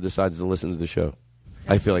brother decides to listen to the show.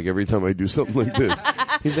 I feel like every time I do something like this,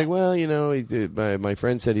 he's like, well, my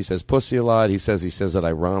friend said he says pussy a lot. He says it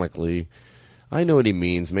ironically. I know what he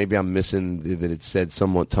means. Maybe I'm missing that it's said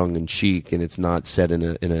somewhat tongue in cheek and it's not said in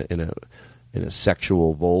a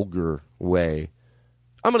sexual, vulgar way.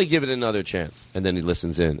 I'm going to give it another chance. And then he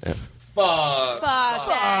listens in. Fuck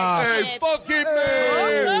that Hey, fucking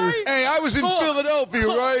man. Hey, I was in Philadelphia,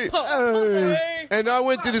 right? And I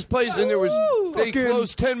went to this place and they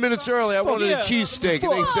closed 10 minutes early. I wanted a cheesesteak.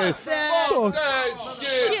 And they said, fuck that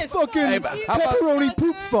shit. Fucking pepperoni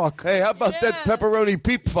poop fuck. Hey, how about that pepperoni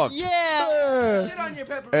peep fuck? Yeah. Shit on your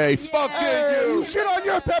pepperoni. Hey, fuck you. Shit on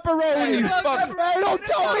your pepperoni. Hey, don't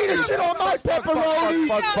tell me to shit on my pepperoni.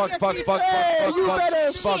 Fuck.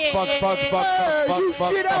 You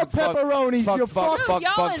shit on pepperonis. You fuck.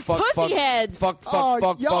 Y'all is pussy heads. Fuck.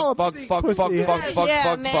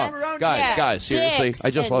 Guys, seriously, I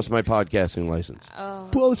just lost my podcasting license.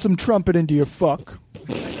 Blow some trumpet into your fuck.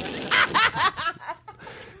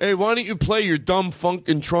 Hey, why don't you play your dumb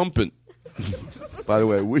funkin' trumpet? By the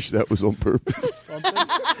way, I wish that was on purpose.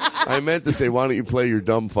 I meant to say, why don't you play your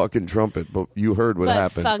dumb fucking trumpet? But you heard what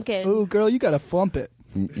happened. Funk it. Ooh, girl, you gotta flump it.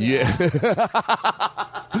 Yeah.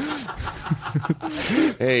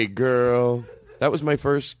 Hey, girl. That was my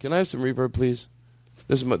first. Can I have some reverb, please?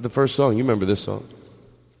 This is the first song. You remember this song?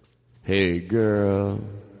 Hey, girl,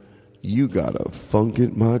 you gotta funk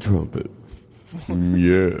it, my trumpet.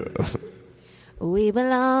 Yeah. We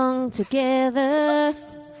belong together,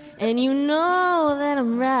 and you know that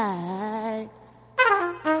I'm right.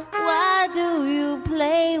 Why do you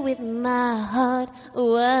play with my heart?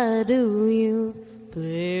 Why do you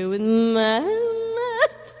play with my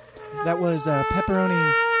heart? That was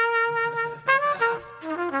pepperoni.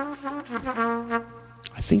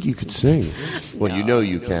 I think you could sing. Well, you know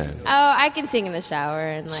you can. Oh, I can sing in the shower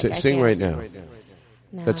and like. Sing right now.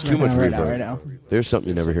 No. That's too much reverb. Right now. There's something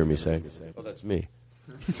you never hear me say. Oh, that's me.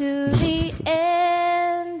 To the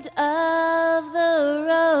end of the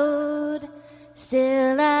road,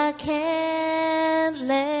 still I can't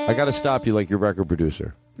let. I got to stop you like your record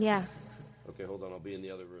producer. Yeah. Okay, hold on. I'll be in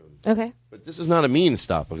the other room. Okay. But this is not a mean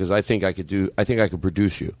stop because I think I could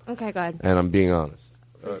produce you. Okay, go ahead. And I'm being honest.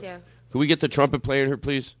 Please, yeah. Can we get the trumpet player in here,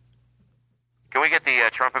 please? Can we get the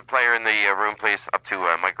trumpet player in the room, please? Up to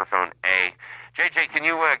microphone A. JJ, can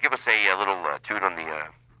you give us a little toot on the...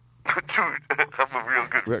 toot. I'm a real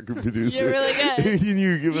good record producer. You're really good. Can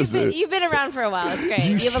you give us You've been around for a while. It's great.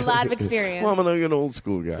 You have a lot of experience. Well, I'm an old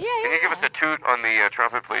school guy. Yeah. Can you give us a toot on the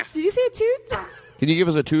trumpet, please? Did you say a toot? Can you give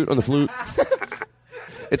us a toot on the flute?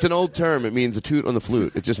 It's an old term. It means a toot on the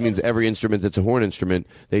flute. It just means every instrument that's a horn instrument,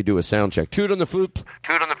 they do a sound check. Toot on the flute.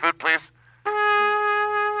 Toot on the flute, please.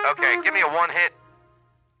 Okay, give me a one hit.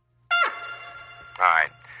 All right.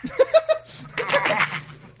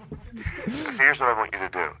 So here's what I want you to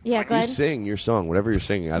do. Yeah, Glenn. You sing your song, whatever you're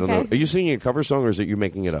singing. I don't Okay. know. Are you singing a cover song or is it you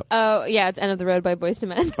making it up? Oh, yeah, it's End of the Road by Boyz II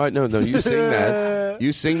Men. All right, no, you sing that.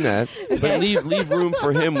 You sing that. But leave room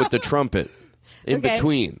for him with the trumpet in Okay.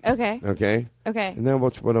 between. Okay. Okay? Okay. And then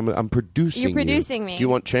what I'm producing You're producing me. Do you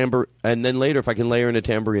want chamber? And then later, if I can layer in a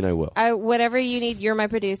tambourine, I will. Whatever you need, you're my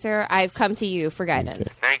producer. I've come to you for guidance.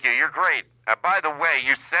 Thank you. You're great. By the way,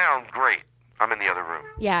 you sound great. I'm in the other room.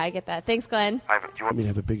 Yeah, I get that. Thanks, Glenn. Do you want me to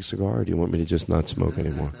have a big cigar or do you want me to just not smoke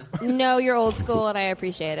anymore? No, you're old school, and I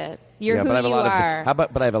appreciate it. You're yeah, who but I have you a lot are.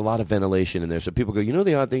 But I have a lot of ventilation in there. So people go, you know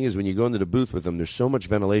the odd thing is when you go into the booth with them, there's so much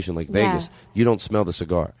ventilation like Yeah. Vegas, you don't smell the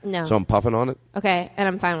cigar. No. So I'm puffing on it. Okay, and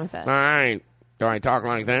I'm fine with it. All right. Do I talk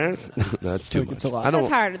like that? That's too much. It's a lot. I don't.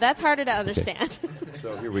 That's hard. That's harder to understand.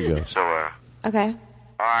 So here we go. So, Okay.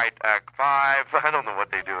 all right, Act 5. I don't know what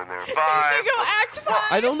they do in there. 5. Go Act 5.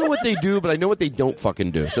 I don't know what they do, but I know what they don't fucking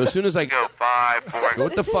do. So as soon as I Go 5, 4. go,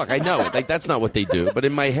 what the fuck? I know it. Like that's not what they do. But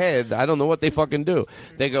in my head, I don't know what they fucking do.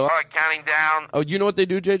 They go, All right, counting down. oh, you know what they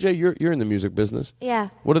do, JJ? You're in the music business. Yeah.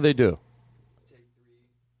 What do they do?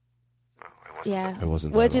 Yeah. I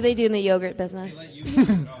wasn't What that do they do in the yogurt business?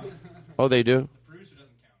 Oh, they do?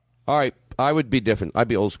 All right. I would be different. I'd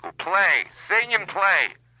be old school. Play. Sing and play.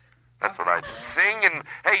 That's what I do. Sing and...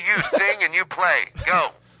 Hey, you sing and you play.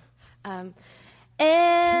 Go.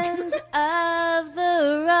 End of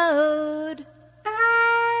the road.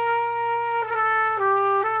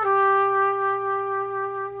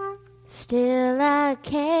 Still I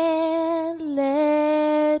can't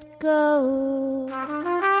let go. No.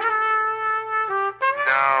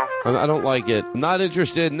 I don't like it. Not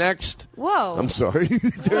interested. Next. Whoa. I'm sorry.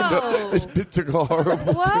 Whoa. This bit took a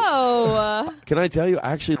horrible Whoa. Can I tell you?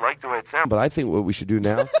 I actually like the way it sounds. But I think what we should do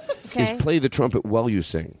now Okay. is play the trumpet while you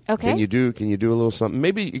sing. Okay. Can you do a little something?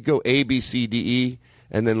 Maybe you go A, B, C, D, E,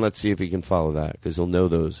 and then let's see if he can follow that because he'll know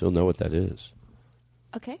those. He'll know what that is.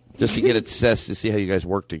 Okay. Just to get it assessed to see how you guys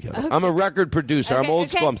work together. Okay. I'm a record producer. I'm Okay, old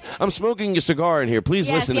okay. school. I'm smoking a cigar in here. Please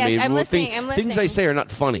Yes, listen to yes, me. I'm Well, listening, I'm Things I listening. say are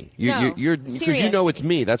not funny. No, You're because you serious. know it's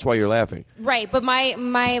me. That's why you're laughing. Right, but my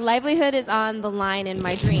livelihood is on the line in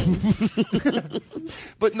my dreams.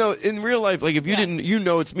 But no, in real life, like if you didn't, you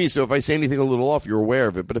know it's me. So if I say anything a little off, you're aware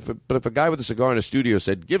of it. But if a guy with a cigar in a studio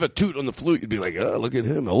said, "Give a toot on the flute," you'd be like, "Oh, look at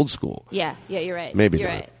him, old school." Yeah, you're right. Maybe you're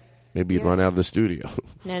not. right. Maybe you'd run out of the studio.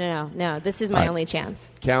 No. This is my All right. only chance.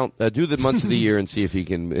 Count, do the months of the year and see if he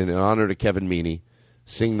can, in honor to Kevin Meaney,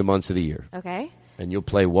 sing the months of the year. Okay. And you'll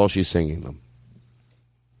play while she's singing them.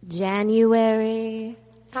 January,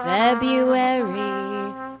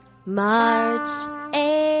 February, March,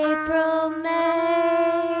 April,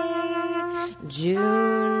 May,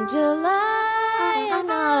 June, July, and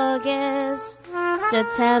August,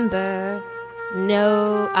 September,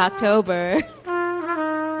 no, October,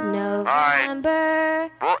 November.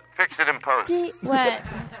 We'll fix it in post. What?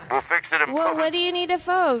 We'll fix it in Well, what do you need to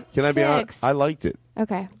fix? Can I be honest? I liked it.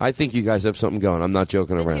 Okay. I think you guys have something going. I'm not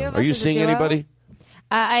joking The two around. of Are us you as a seeing duo? anybody?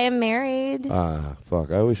 I am married.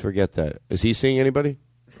 Fuck. I always forget that. Is he seeing anybody?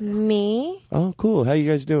 Me? Oh, cool. How you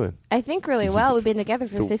guys doing? I think really well. We've been together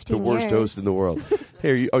for 15 The worst years. host in the world.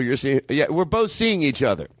 Here, you're seeing. Yeah, we're both seeing each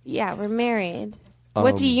other. Yeah, we're married.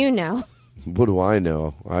 What do you know? What do I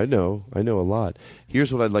know? I know a lot.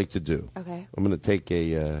 Here's what I'd like to do. Okay. I'm going to take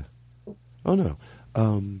a. Oh no.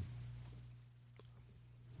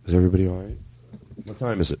 Is everybody all right? What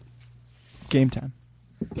time is it? Game time.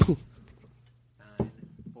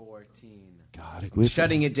 14. God,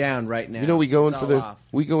 Shutting it down right now. You know, we go in It's for all the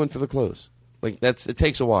off. close. Like it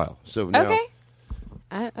takes a while. So now, Okay.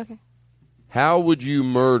 Okay. how would you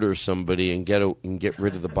murder somebody and get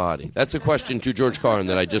rid of the body? That's a question to George Carlin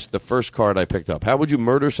that the first card I picked up. How would you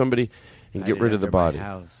murder somebody and get rid of the body?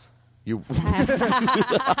 House. You.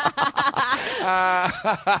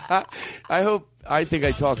 I think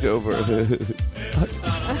I talked over. It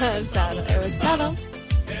was subtle.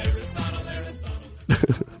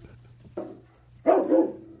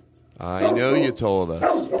 I know you told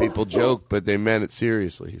us. People joke, but they meant it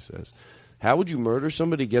seriously, he says. How would you murder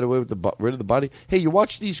somebody, get away with rid of the body? Hey, you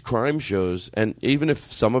watch these crime shows, and even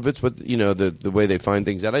if some of it's the way they find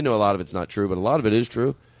things out, I know a lot of it's not true, but a lot of it is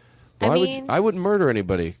true. I wouldn't murder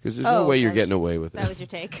anybody because there's no way you're getting away with it. That was your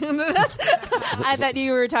take. I thought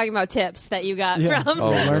you were talking about tips that you got from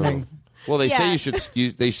learning. Well, they say Yeah. you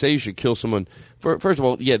should. They say you should kill someone. First of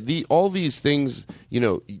all, all these things,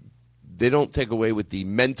 they don't take away with the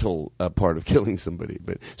mental part of killing somebody.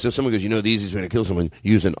 But so someone goes, the easiest way to kill someone,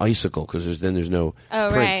 use an icicle because there's no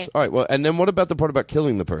prints. Right. All right. Well, and then what about the part about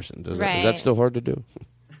killing the person? Is Right. that still hard to do?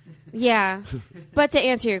 Yeah. But to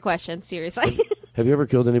answer your question, seriously. Have you ever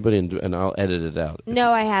killed anybody? And I'll edit it out.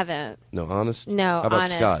 No, I haven't. No, honest. No, How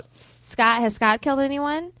about honest. Scott? Has Scott killed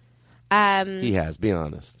anyone? He has. Be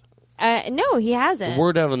honest. No, he hasn't. The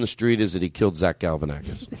word out on the street is that he killed Zach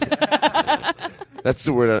Galifianakis. That's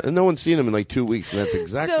the word out. And no one's seen him in like 2 weeks, and that's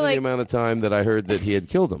exactly the amount of time that I heard that he had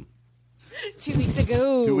killed him. 2 weeks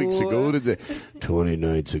ago. 2 weeks ago today. 20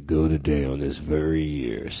 nights ago today on this very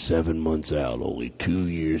year. 7 months out, only 2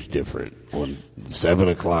 years different. On 7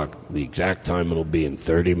 o'clock, the exact time it'll be in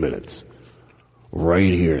 30 minutes.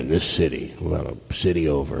 Right here in this city, about a city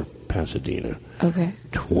over, Pasadena. Okay.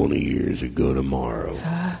 20 years ago tomorrow.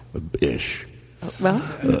 Ish. Well.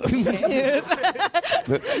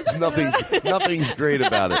 Nothing's great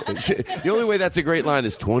about it. The only way that's a great line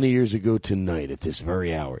is 20 years ago tonight at this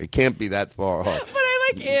very hour. It can't be that far off. But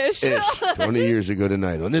I like ish. 20 years ago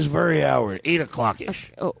tonight on this very hour, 8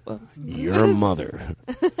 o'clock-ish. Your mother.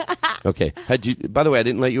 Okay. By the way, I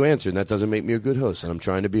didn't let you answer, and that doesn't make me a good host, and I'm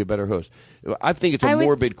trying to be a better host. I think it's a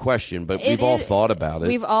morbid question, but we've all thought about it.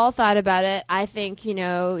 We've all thought about it. I think, you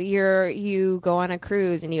go on a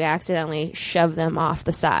cruise and you accidentally shove them off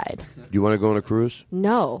the side. Do you want to go on a cruise?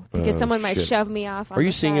 No, because someone might shit. shove me off on Are you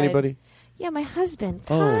the seeing side. anybody? Yeah, my husband.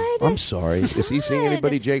 Oh, I'm sorry. Is he seeing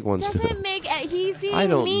anybody? Jake wants to. Doesn't make he's seeing I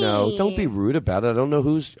don't me. know. Don't be rude about it. I don't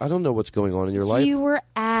know what's going on in your life. You were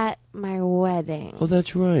at my wedding. Oh,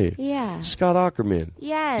 that's right. Yeah. Scott Ackerman.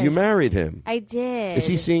 Yes. You married him. I did. Is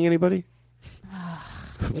he seeing anybody?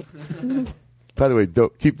 By the way,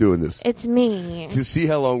 don't keep doing this. It's me. To see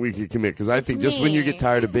how long we can commit, because I think just when you get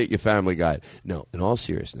tired of it, you Family Guy. No, in all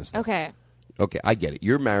seriousness. Okay. Okay, I get it.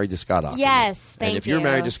 You're married to Scott Ackerman. Yes, thank And if you. you're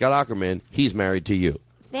married to Scott Ackerman, he's married to you.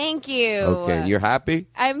 Thank you. Okay, and you're happy?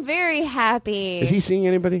 I'm very happy. Is he seeing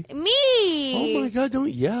anybody? Me. Oh my God!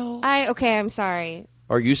 Don't yell. Okay, I'm sorry.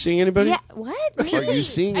 Are you seeing anybody? Yeah. What? Me? Are you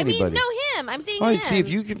seeing anybody? I mean, no, him. I'm seeing All right, him. see if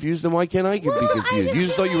you confused them. Why can't I be confused? You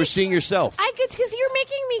just thought you were seeing yourself. I could, because you're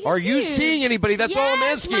making me confused. Are you seeing anybody? That's all I'm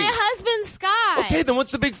asking. My husband Scott. Okay, then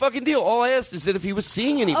what's the big fucking deal? All I asked is that if he was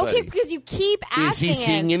seeing anybody. Okay, because you keep asking Is he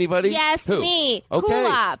seeing him. anybody? Yes, Who? me. Okay.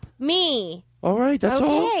 Kulop. Me. All right, that's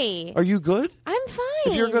all. Okay. Are you good? I'm fine.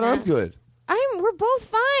 If you're good, I'm good. We're both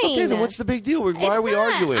fine. Okay, then what's the big deal? Why are we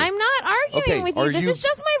arguing? I'm not arguing Okay, with are you. This is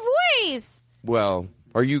just my voice. Well,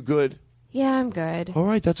 are you good? Yeah, I'm good. All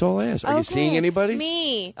right, that's all I asked. Are you seeing anybody?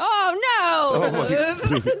 Me. Oh, no. Oh,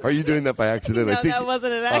 my. Are you doing that by accident? No, I think that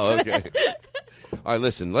wasn't an accident. Oh, okay. All right,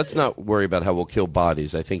 listen. Let's not worry about how we'll kill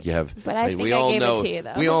bodies. I think you have. But I think we I all gave it know. to you,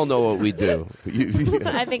 though. We all know what we do.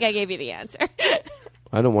 I think I gave you the answer.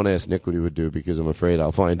 I don't want to ask Nick what he would do because I'm afraid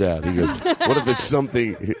I'll find out. He goes, "What if it's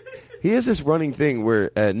something?" He has this running thing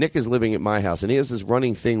where Nick is living at my house, and he has this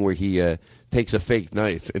running thing where he takes a fake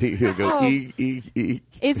knife and he'll go eek, eek, eek.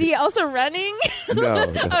 Is he also running?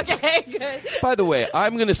 No. Okay, good. By the way,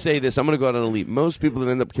 I'm going to say this. I'm going to go out on a leap. Most people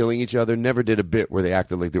that end up killing each other never did a bit where they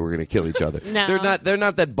acted like they were going to kill each other. No. They're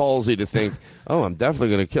not that ballsy to think, oh, I'm definitely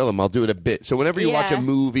going to kill him. I'll do it a bit. So whenever you watch a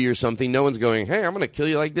movie or something, no one's going, hey, I'm going to kill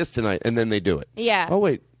you like this tonight, and then they do it. Yeah. Oh,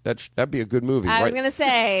 wait. That'd be a good movie. I was going to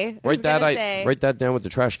say. Write that down with the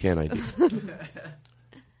trash can idea.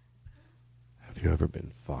 Have you ever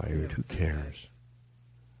been fired? Who cares?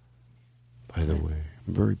 By the way,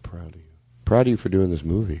 I'm very proud of you. Proud of you for doing this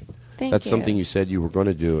movie. That's something you said you were going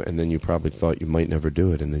to do, and then you probably thought you might never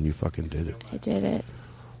do it, and then you fucking did it. I did it.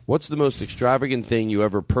 What's the most extravagant thing you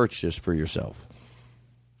ever purchased for yourself?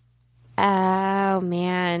 Oh,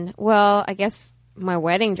 man. Well, I guess my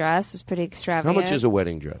wedding dress was pretty extravagant. How much is a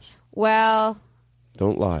wedding dress? Well...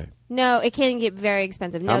 Don't lie. No, it can get very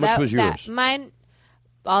expensive. No, How much was yours? Mine,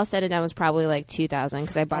 all said and done, was probably like $2,000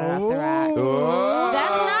 because I bought it off the rack. Oh. That's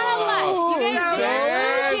not a lot. You guys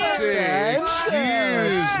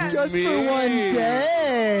Just for one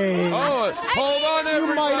day. Oh, hold on, everybody.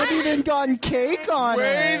 You might have even gotten cake on it.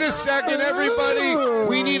 Wait a second, everybody.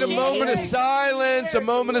 We need a moment of silence. A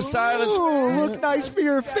moment of silence. Ooh, look nice for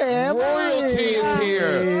your family. Royalty is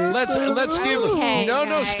here. Let's give.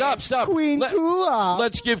 No, stop. Queen Kulop.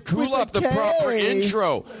 Let's give Kulop the proper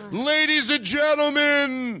intro. Ladies and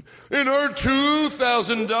gentlemen, in her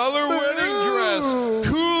 $2,000 wedding dress,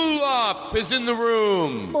 Kulop is in the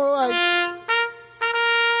room. More like,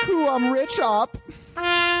 cool, I'm rich up.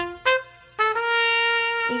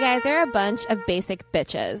 You guys are a bunch of basic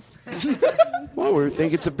bitches. Well, we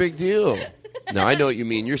think it's a big deal. No, I know what you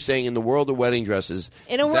mean. You're saying in the world of wedding dresses,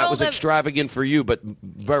 in a world that was of extravagant for you, but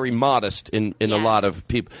very modest in a lot of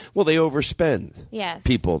people. Well, they overspend. Yes.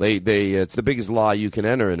 People. They it's the biggest lie you can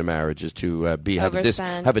enter in a marriage is to have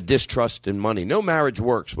a distrust in money. No marriage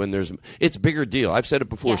works when it's a bigger deal. I've said it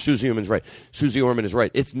before. Yes. Susie Orman is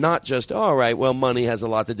right. It's not just, all right, well, money has a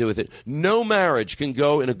lot to do with it. No marriage can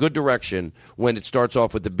go in a good direction when it starts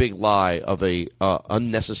off with the big lie of a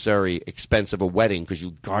unnecessary expense of a wedding because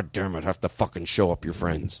you, goddamn it, have to fucking show up your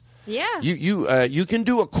friends. Yeah. You can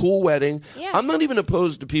do a cool wedding. Yeah. I'm not even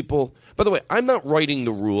opposed to people. By the way, I'm not writing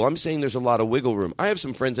the rule. I'm saying there's a lot of wiggle room. I have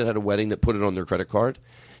some friends that had a wedding that put it on their credit card,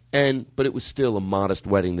 but it was still a modest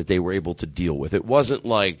wedding that they were able to deal with. It wasn't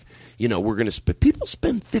like, we're going to spend. People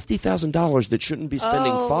spend $50,000 that shouldn't be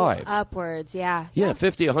spending $5,000. Upwards, yeah. Yeah,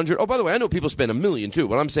 50, 100. Oh, by the way, I know people spend $1 million too.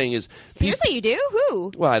 What I'm saying is, seriously, you do?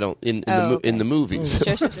 Who? Well, I don't in the movies.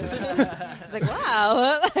 Sure. I was like,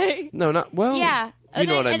 wow. No, not well. Yeah. You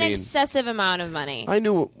know what I mean? An excessive amount of money. I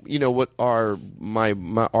knew, what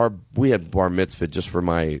we had bar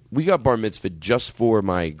mitzvah we got bar mitzvah just for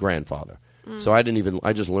my grandfather. So I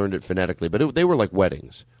just learned it phonetically. But they were like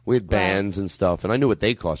weddings. We had bands and stuff, and I knew what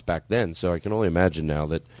they cost back then. So I can only imagine now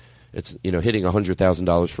that it's, hitting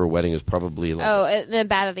 $100,000 for a wedding is probably like... the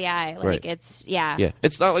bat of the eye. Like, right. It's, yeah. Yeah,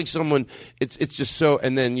 it's not like someone... It's just so...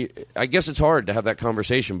 And then I guess it's hard to have that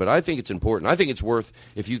conversation, but I think it's important. I think it's worth,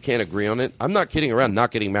 if you can't agree on it, I'm not kidding around,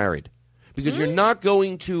 not getting married. Because you're not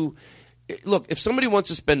going to... Look, if somebody wants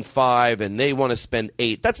to spend $5 and they want to spend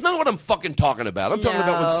 $8, that's not what I'm fucking talking about. I'm talking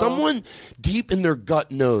about when someone deep in their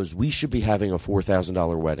gut knows we should be having a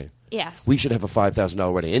 $4,000 wedding. Yes. We should have a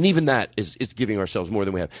 $5,000 wedding. And even that is giving ourselves more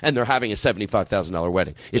than we have. And they're having a $75,000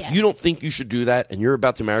 wedding. If you don't think you should do that and you're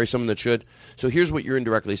about to marry someone that should, so here's what you're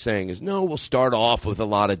indirectly saying is, no, we'll start off with a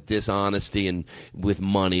lot of dishonesty and with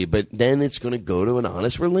money, but then it's going to go to an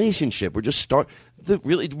honest relationship. We're just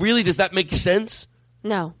really, does that make sense?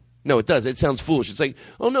 No. No, it does. It sounds foolish. It's like,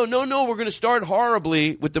 oh, no, we're going to start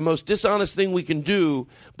horribly with the most dishonest thing we can do,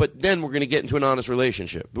 but then we're going to get into an honest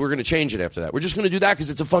relationship. We're going to change it after that. We're just going to do that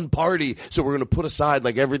because it's a fun party, so we're going to put aside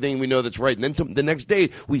like everything we know that's right. And then the next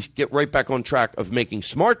day, we get right back on track of making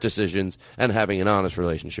smart decisions and having an honest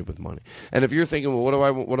relationship with money. And if you're thinking, well,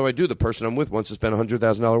 what do I do? The person I'm with wants to spend a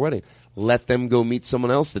 $100,000 wedding. Let them go meet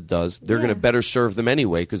someone else that does. They're going to better serve them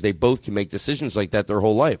anyway because they both can make decisions like that their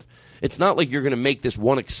whole life. It's not like you're going to make this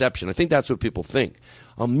one exception. I think that's what people think.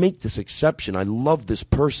 I'll make this exception. I love this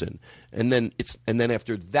person. And then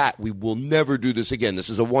after that, we will never do this again. This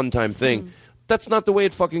is a one-time thing. That's not the way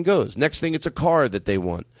it fucking goes. Next thing, it's a car that they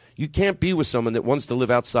want. You can't be with someone that wants to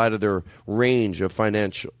live outside of their range of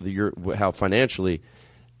how financially.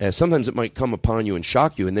 Sometimes it might come upon you and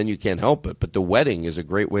shock you, and then you can't help it. But the wedding is a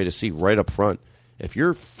great way to see right up front. If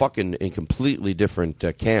you're fucking in completely different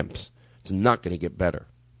camps, it's not going to get better.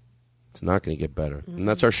 It's not going to get better. And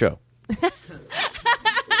that's our show.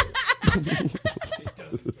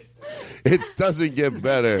 It doesn't get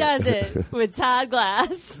better. Does it with Todd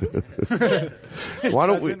Glass? Why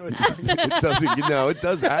don't we? It doesn't. No, it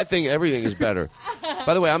does. I think everything is better.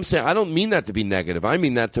 By the way, I'm saying I don't mean that to be negative. I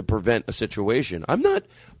mean that to prevent a situation. I'm not.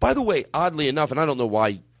 By the way, oddly enough, and I don't know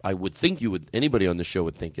why I would think you would. Anybody on the show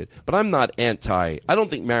would think it, but I'm not anti. I don't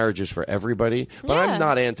think marriage is for everybody, but I'm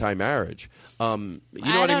not anti-marriage. You know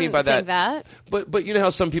what I mean by that? But you know how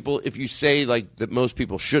some people, if you say like that, most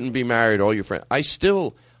people shouldn't be married. All your friends.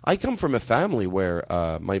 I come from a family where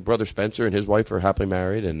my brother Spencer and his wife are happily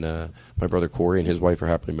married, and my brother Corey and his wife are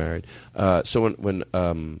happily married. So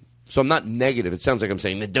I'm not negative. It sounds like I'm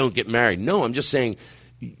saying that don't get married. No, I'm just saying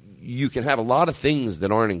you can have a lot of things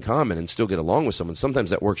that aren't in common and still get along with someone.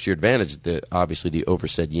 Sometimes that works to your advantage. Obviously, the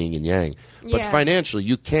oversaid yin and yang. But financially,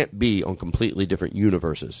 you can't be on completely different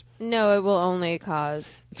universes. No, it will only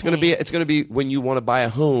cause. It's going to be when you want to buy a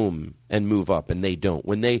home and move up, and they don't.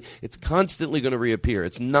 It's constantly going to reappear.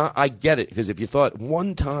 It's not. I get it, because if you thought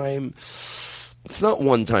one time. It's not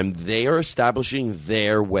one time. They are establishing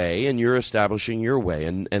their way, and you're establishing your way,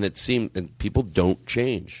 and it seems and people don't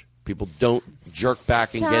change. People don't jerk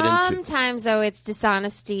back and get into. Sometimes, though, it's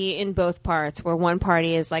dishonesty in both parts, where one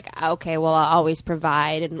party is like, okay, well, I'll always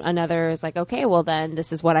provide, and another is like, okay, well, then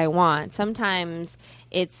this is what I want. Sometimes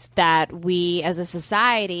it's that we, as a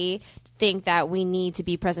society, think that we need to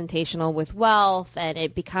be presentational with wealth, and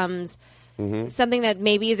it becomes something that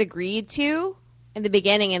maybe is agreed to in the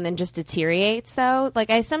beginning and then just deteriorates, though.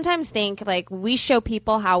 Like, I sometimes think, like, we show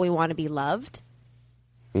people how we want to be loved.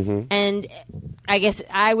 And I guess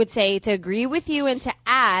I would say to agree with you and to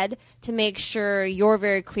add to make sure you're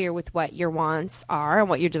very clear with what your wants are and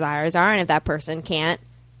what your desires are. And if that person can't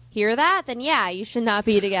hear that, then yeah, you should not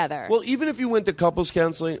be together. Well, even if you went to couples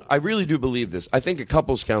counseling, I really do believe this. I think a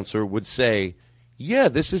couples counselor would say, yeah,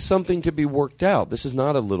 this is something to be worked out. This is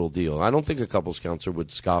not a little deal. I don't think a couples counselor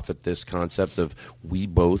would scoff at this concept of we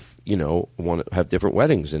both, want to have different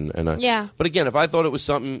weddings. Yeah. But again, if I thought it was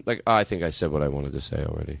something like, I think I said what I wanted to say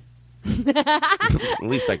already. At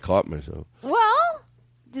least I caught myself. Well,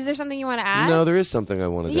 is there something you want to add? No, there is something I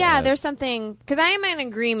wanted to add. Yeah, there's something, because I am in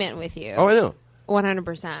agreement with you. Oh, I know.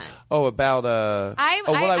 100%. Oh, about what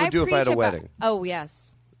I would do if I had a wedding. Oh, yes.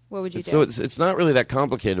 What would you do? So it's not really that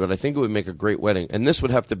complicated, but I think it would make a great wedding. And this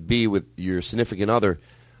would have to be with your significant other.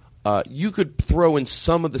 You could throw in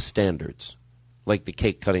some of the standards, like the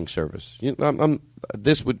cake cutting service.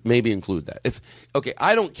 This would maybe include that.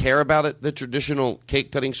 I don't care about it, the traditional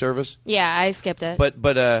cake cutting service. Yeah, I skipped it.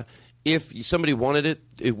 But if somebody wanted it,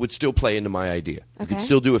 it would still play into my idea. You could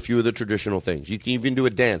still do a few of the traditional things. You can even do a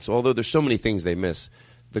dance, although there's so many things they miss.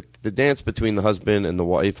 The dance between the husband and the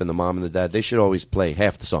wife and the mom and the dad, they should always play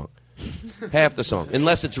half the song. Half the song.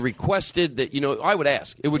 Unless it's requested that, I would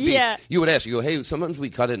ask. It would be, you would ask, you go, hey, sometimes we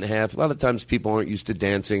cut it in half. A lot of times people aren't used to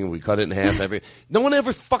dancing and we cut it in half. No one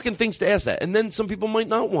ever fucking thinks to ask that. And then some people might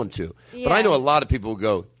not want to. Yeah. But I know a lot of people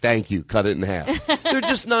go, thank you, cut it in half. They're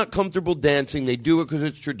just not comfortable dancing. They do it because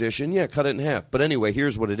it's tradition. Yeah, cut it in half. But anyway,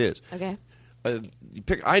 here's what it is. Okay.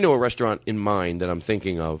 I know a restaurant in mind that I'm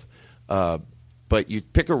thinking of. But you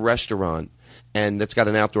pick a restaurant, and that's got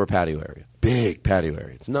an outdoor patio area. Big patio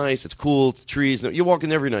area. It's nice. It's cool. It's trees. You walk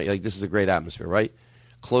in every night. You're like, this is a great atmosphere, right?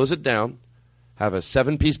 Close it down. Have a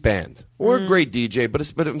 7-piece band. Or a great DJ.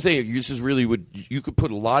 But I'm saying this is really you could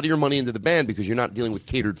put a lot of your money into the band because you're not dealing with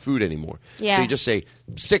catered food anymore. Yeah. So you just say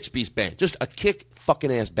 6-piece band. Just a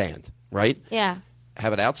kick-fucking-ass band, right? Yeah.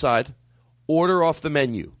 Have it outside. Order off the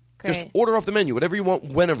menu. Great. Just order off the menu, whatever you want,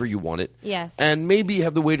 whenever you want it. Yes. And maybe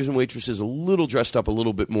have the waiters and waitresses a little dressed up a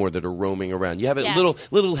little bit more that are roaming around. You have a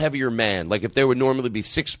little heavier man. Like if there would normally be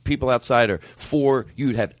 6 people outside or 4,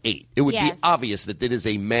 you'd have 8. It would be obvious that it is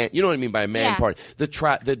a man. You know what I mean by a man party.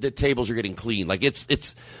 The tables are getting clean. Like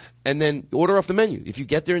it's, and then order off the menu. If you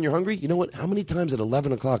get there and you're hungry, you know what? How many times at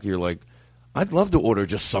 11 o'clock you're like, I'd love to order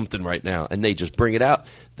just something right now. And they just bring it out.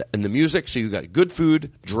 And the music, so you got good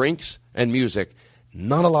food, drinks, and music.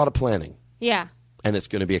 Not a lot of planning. Yeah. And it's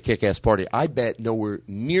going to be a kick-ass party. I bet nowhere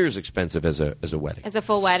near as expensive as a wedding. As a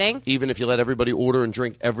full wedding? Even if you let everybody order and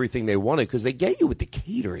drink everything they wanted, because they get you with the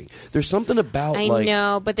catering. There's something about I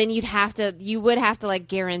know, but then you would have to like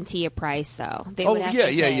guarantee a price though.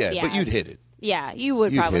 Yeah. But you'd hit it. Yeah, you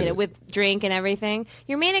would probably hit it with drink and everything.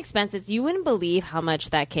 Your main expenses, you wouldn't believe how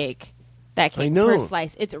much that cake per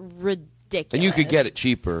slice. It's ridiculous. And you could get it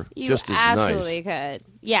cheaper, just as nice. You absolutely could.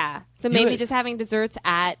 Yeah. So maybe just having desserts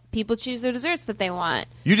at people choose their desserts that they want.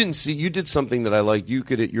 You did something that I liked. You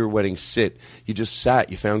could at your wedding sit. You just sat.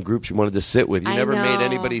 You found groups you wanted to sit with. You I never made know.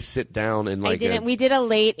 anybody sit down and like. I didn't. We did a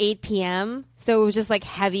late 8 p.m. So it was just like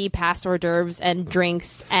heavy past hors d'oeuvres and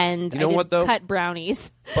drinks, and You know I did what, though? cut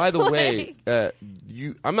brownies. By the way,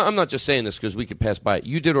 I'm not just saying this because we could pass by it.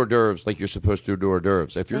 You did hors d'oeuvres like you're supposed to do hors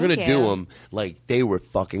d'oeuvres. If you're Thank going to do you. them, like they were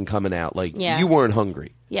fucking coming out. Like Yeah. you weren't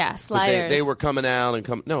hungry. Yeah, 'Cause sliders. They were coming out and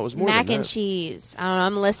come. No, it was more Mac than and that. cheese. I don't know.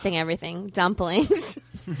 I'm listing everything. Dumplings.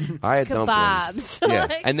 I had Kebabs. dumplings. Yeah,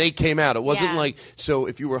 Like- and they came out. It wasn't Yeah. like so.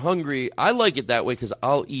 If you were hungry, I like it that way because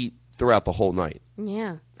I'll eat throughout the whole night.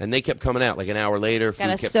 Yeah. And they kept coming out like an hour later. Food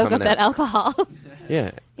Gotta kept soak up coming that out. alcohol.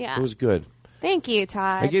 Yeah, Yeah. it was good. Thank you,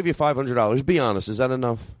 Todd. I gave you $500. Be honest, is that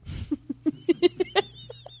enough?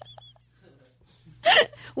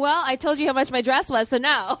 Well, I told you how much my dress was, so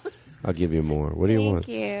no. I'll give you more. What do you Thank want?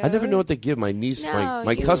 you. I never know what to give. My niece, No,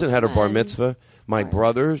 my you cousin had her bar won. mitzvah. My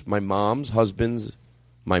brothers, my mom's husbands,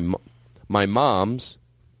 my mom's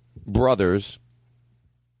brothers,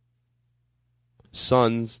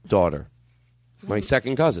 son's daughter. My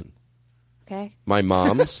second cousin. Okay. My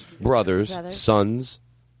mom's brother's Brothers. son's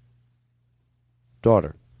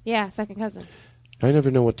daughter. Yeah, second cousin. I never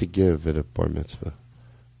know what to give at a bar mitzvah.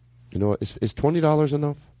 You know what? Is $20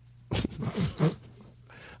 enough?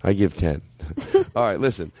 I give 10. All right,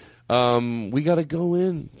 listen. We got to go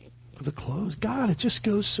in for the close. God, it just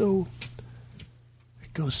goes so.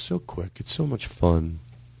 It goes so quick. It's so much fun.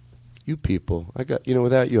 You people,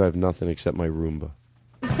 without you, I have nothing except my Roomba.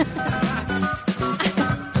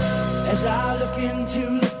 As I look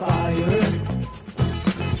into the fire,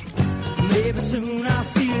 maybe soon I'll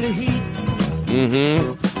feel the heat.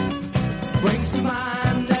 Mm-hmm. Brings to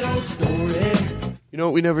mind that old story. You know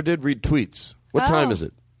what we never did? Read tweets. What time Oh. is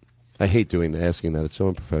it? I hate asking that. It's so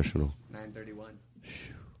unprofessional. 9:31.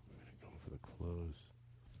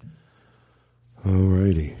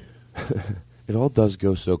 Alrighty. It all does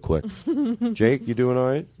go so quick. Jake, you doing all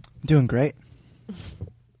right? Doing great.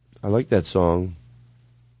 I like that song.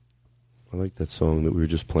 I like that song that we were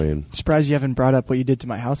just playing. Surprised you haven't brought up what you did to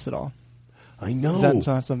my house at all. I know. Is that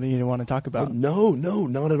not something you want to talk about? No,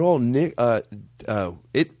 not at all. Nick,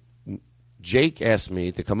 Jake asked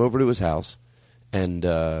me to come over to his house and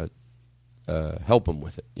help him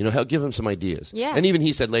with it. Give him some ideas. Yeah. And even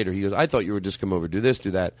he said later, he goes, I thought you would just come over, do this,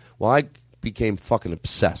 do that. Well, I became fucking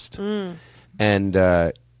obsessed. And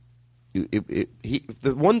the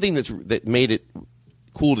one thing that made it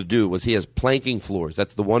cool to do was he has planking floors.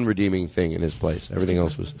 That's the one redeeming thing in his place. Everything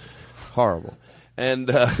else was horrible. And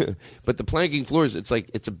but the planking floors, it's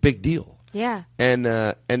a big deal. Yeah. And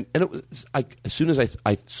it was as soon as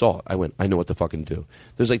I saw it, I went, I know what to fucking do.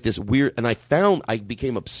 There's like this weird, and I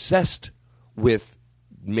became obsessed with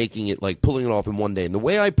making it, like pulling it off in one day. And the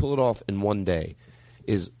way I pull it off in one day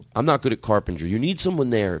is I'm not good at carpentry. You need someone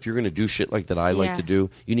there if you're going to do shit like that I like to do.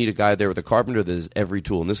 You need a guy there with a carpenter that has every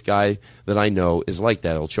tool. And this guy that I know is like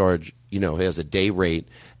that. He'll charge, he has a day rate,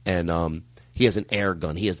 and he has an air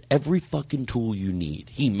gun. He has every fucking tool you need.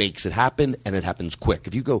 He makes it happen, and it happens quick.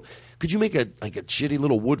 If you go, could you make a shitty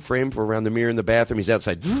little wood frame for around the mirror in the bathroom? He's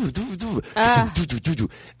outside.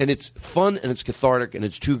 And it's fun, and it's cathartic, and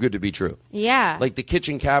it's too good to be true. Yeah. Like the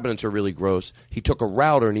kitchen cabinets are really gross. He took a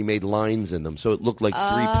router and he made lines in them, so it looked like 3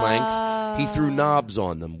 planks. He threw knobs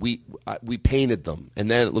on them. We painted them,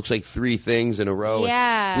 and then it looks like 3 things in a row.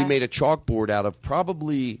 Yeah. We made a chalkboard out of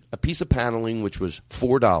probably a piece of paneling, which was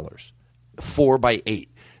 $4, 4 by 8.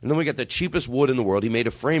 And then we got the cheapest wood in the world. He made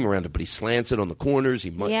a frame around it, but he slants it on the corners. He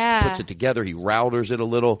puts it together. He routers it a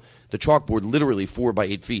little. The chalkboard, literally 4 by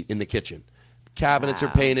 8 feet in the kitchen. Cabinets are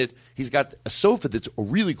painted. He's got a sofa that's a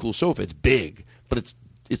really cool sofa. It's big, but it's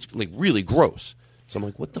like really gross. So I'm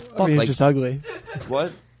like, what the fuck? It's just ugly.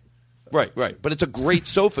 What? Right. But it's a great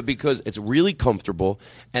sofa because it's really comfortable,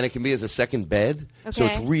 and it can be as a second bed. Okay. So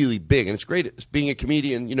it's really big, and it's great. It's being a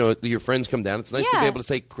comedian, your friends come down. It's nice to be able to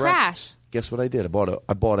say, Crash. Guess what I did? I bought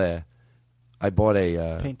a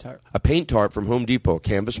paint tarp. A paint tarp from Home Depot, a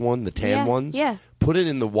canvas one, the tan ones. Yeah. Put it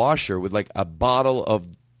in the washer with like a bottle of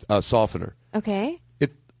softener. Okay.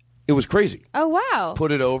 It was crazy. Oh, wow.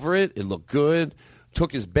 Put it over it. It looked good.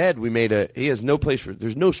 Took his bed. He has no place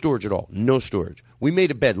there's no storage at all. No storage. We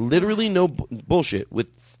made a bed. Literally no bullshit with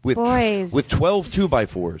Boys. with 12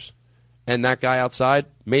 2x4s. And that guy outside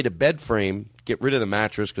made a bed frame, get rid of the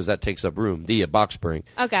mattress because that takes up room, the box spring.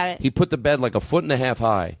 Oh, got it. He put the bed like 1.5 feet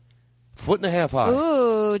high. 1.5 feet high.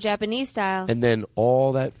 Ooh, Japanese style. And then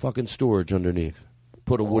all that fucking storage underneath.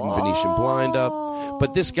 Put a wooden Venetian blind up.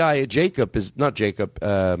 But this guy, Joshua,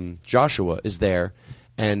 is there,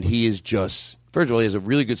 and he is just, First of all, he has a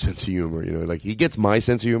really good sense of humor. You know, like he gets my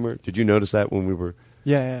sense of humor. Did you notice that when we were?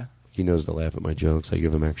 Yeah. He knows to laugh at my jokes. I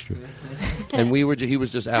give him extra. And he was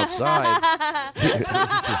just outside.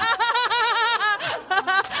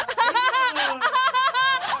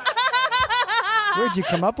 Where'd you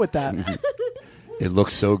come up with that? It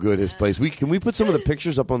looks so good, his place. Can we put some of the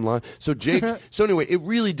pictures up online? So Jake. So anyway, it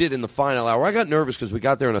really did in the final hour. I got nervous because we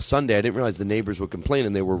got there on a Sunday. I didn't realize the neighbors would complain,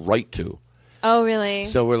 and they were right to. Oh, really?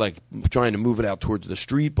 So we're like trying to move it out towards the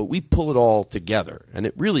street, but we pull it all together, and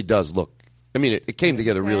it really does look. I mean, it came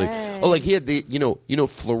together really. Oh, like he had the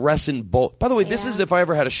fluorescent bulb. By the way, this is if I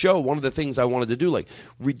ever had a show. One of the things I wanted to do, like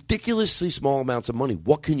ridiculously small amounts of money.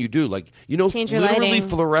 What can you do? Like Change your literally lighting.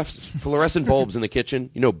 fluorescent bulbs in the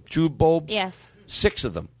kitchen. Tube bulbs. Yes. 6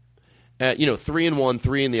 of them. 3 in one,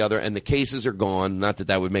 3 in the other, and the cases are gone. Not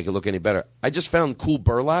that would make it look any better. I just found cool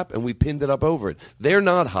burlap, and we pinned it up over it. They're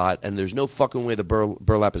not hot, and there's no fucking way the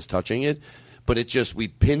burlap is touching it. But we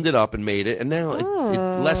pinned it up and made it, and now it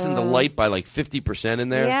lessened the light by like 50% in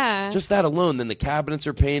there. Yeah. Just that alone. Then the cabinets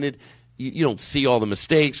are painted. You don't see all the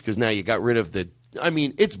mistakes because now you got rid of the... I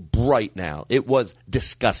mean, it's bright now. It was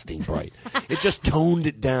disgusting bright. It just toned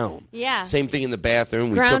it down. Yeah. Same thing in the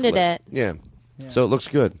bathroom. Grounded it. Yeah. So it looks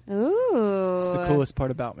good. Ooh. It's the coolest part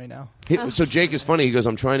about me now. So Jake is funny. He goes,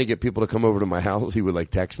 I'm trying to get people to come over to my house. He would like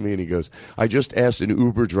text me, and he goes, I just asked an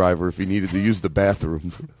Uber driver if he needed to use the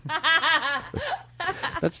bathroom.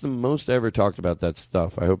 That's the most I ever talked about that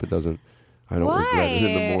stuff. I hope it doesn't. I don't regret it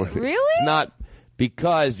in the morning. Really? It's not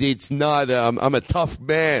because it's not. I'm a tough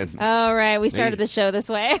man. Oh, right. We started the show this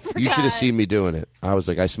way. I forgot. You should have seen me doing it. I was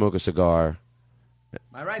like, I smoke a cigar.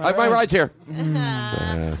 My ride's my ride's here.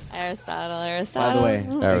 Aristotle. By the way,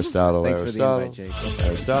 Aristotle. Thanks for the invite, Jake.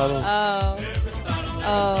 Aristotle.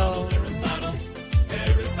 Oh.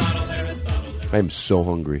 I'm so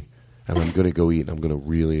hungry, and I'm going to go eat, and I'm going to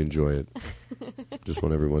really enjoy it. Just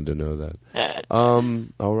want everyone to know that. All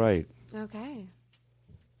right. Okay.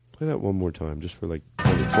 Play that one more time, just for like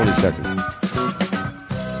 20 seconds.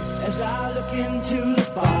 As I look into the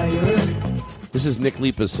fire, This is Nick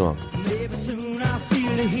Lipa's song. maybe soon I'll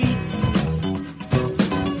feel the heat.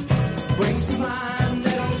 Brings to mind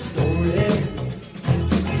that old story.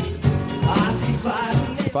 I see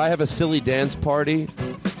fire. If I have a silly dance party,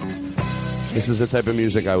 this is the type of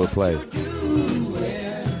music I would play.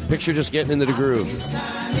 Picture just getting into the groove.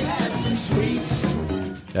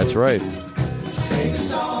 That's right. Sing a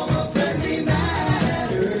song of friendly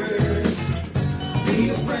matters. Be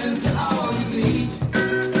a friend to all you meet.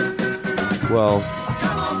 Well,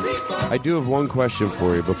 I do have one question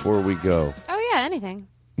for you before we go. Oh, yeah, anything.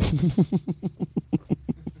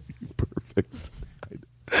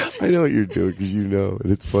 I know what you're doing because you know,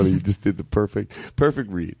 and it's funny. You just did the perfect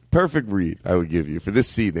read. Perfect read. I would give you for this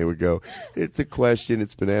scene. They would go, "It's a question.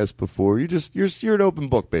 It's been asked before. You're an open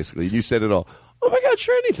book, basically. You said it all. Oh my God,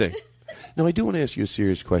 sure, anything." Now I do want to ask you a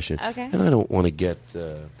serious question, Okay. and I don't want to get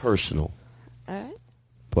personal. All right.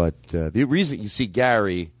 But the reason you see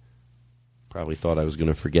Gary probably thought I was going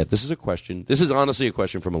to forget. This is a question. This is honestly a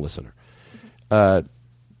question from a listener.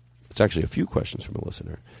 It's actually a few questions from a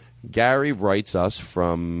listener. Gary writes us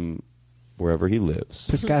from wherever he lives.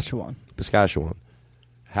 Saskatchewan.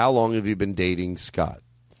 How long have you been dating Scott?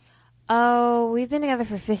 Oh, we've been together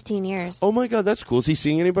for 15 years. Oh, my God, that's cool. Is he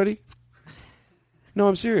seeing anybody? No,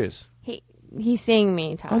 I'm serious. He's seeing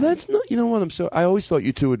me, Todd. Oh, that's not... You know what? I always thought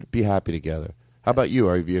you two would be happy together. How about you?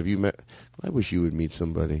 Have you met... I wish you would meet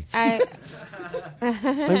somebody. I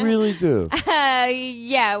really do.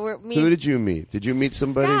 Yeah. Who did you meet? Did you meet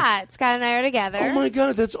somebody? Scott and I are together. Oh, my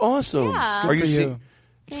God, that's awesome. Yeah. Are you Good for seeing...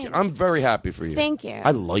 I'm very happy for you. Thank you.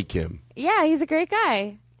 I like him. Yeah, he's a great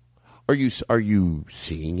guy. Are you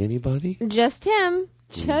seeing anybody? Just him.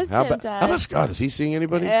 Just How him, about, Todd. how about Scott? Is he seeing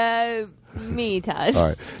anybody? Me, Todd. All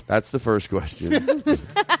right. That's the first question.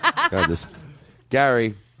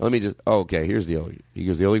 Gary, let me just... Oh, okay, here's the only... He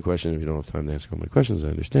goes, the only question, if you don't have time to ask all my questions, I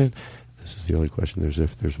understand. This is the only question.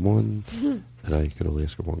 There's one that I could only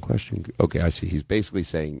ask her one question. Okay, I see. He's basically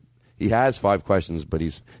saying... He has 5 questions, but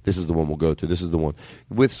this is the one we'll go to. This is the one.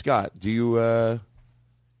 With Scott, do you...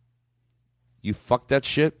 You fuck that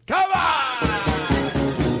shit? Come on!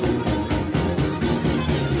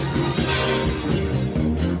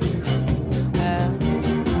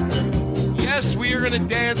 Yes, we are going to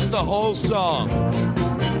dance the whole song.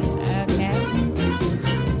 Okay.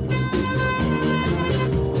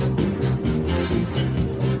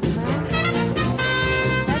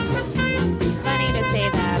 It's funny to say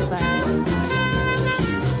that, but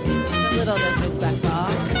it's a little disrespectful.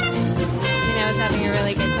 You know, it's having a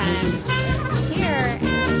really good time here.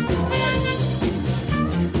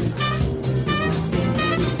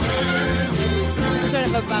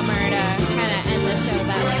 of a bummer to kind of end the show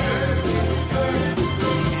that way.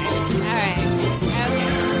 Okay. All right. Okay.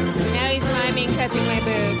 Now he's miming touching my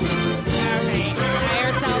boobs. All right.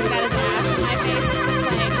 Higher self got his ass in my face.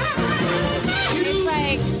 It's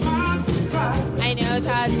like I know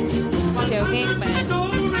Todd's joking, but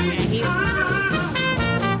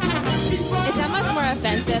it's almost more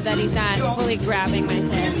offensive that he's not fully grabbing my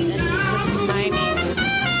tits and he's just miming.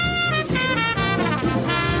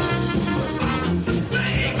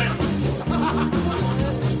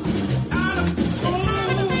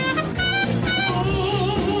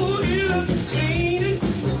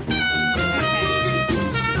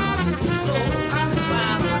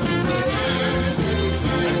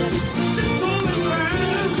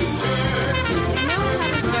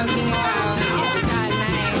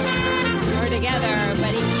 Together,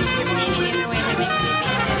 but he keeps repeating in a way that makes me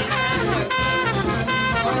think that he's not joking.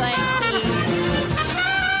 Or like he's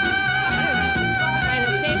trying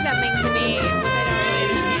to say something to me, which I don't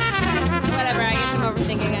really understand. But whatever, I guess I'm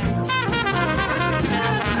overthinking it.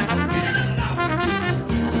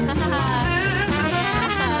 Yeah,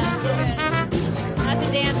 lots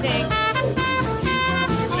of dancing.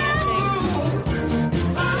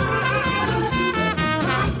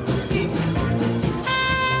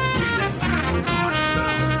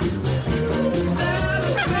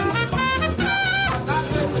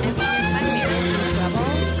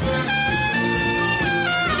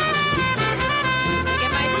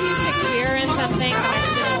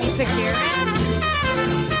 Secure. It's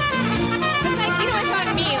like, you know, it's on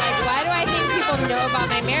me. Like, why do I think people know about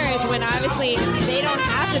my marriage when obviously they don't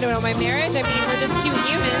have to know about my marriage? I mean, we're just two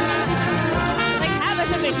humans. Like, have a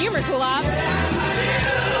sense of humor, Kulop.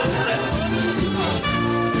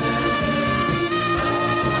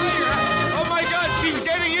 Oh my God, she's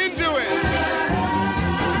getting into it.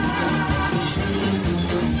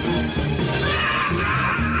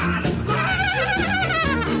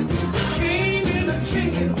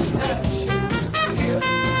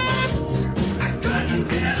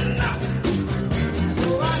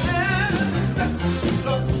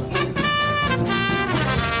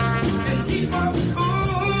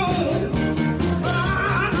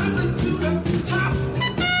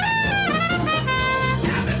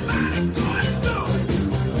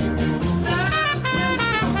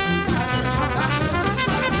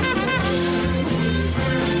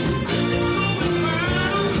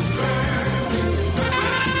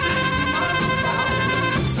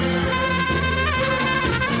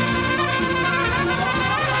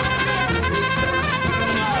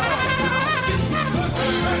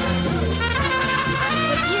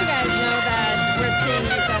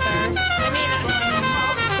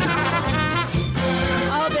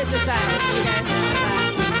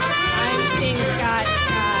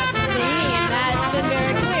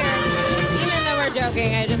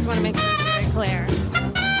 I just want to make sure it's very clear.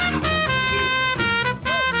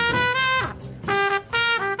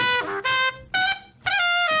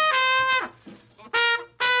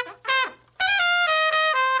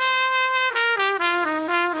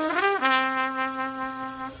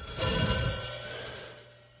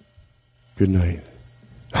 Good night.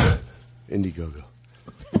 Indiegogo.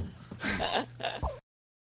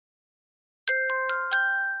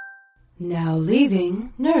 Now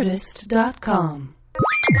leaving Nerdist.com.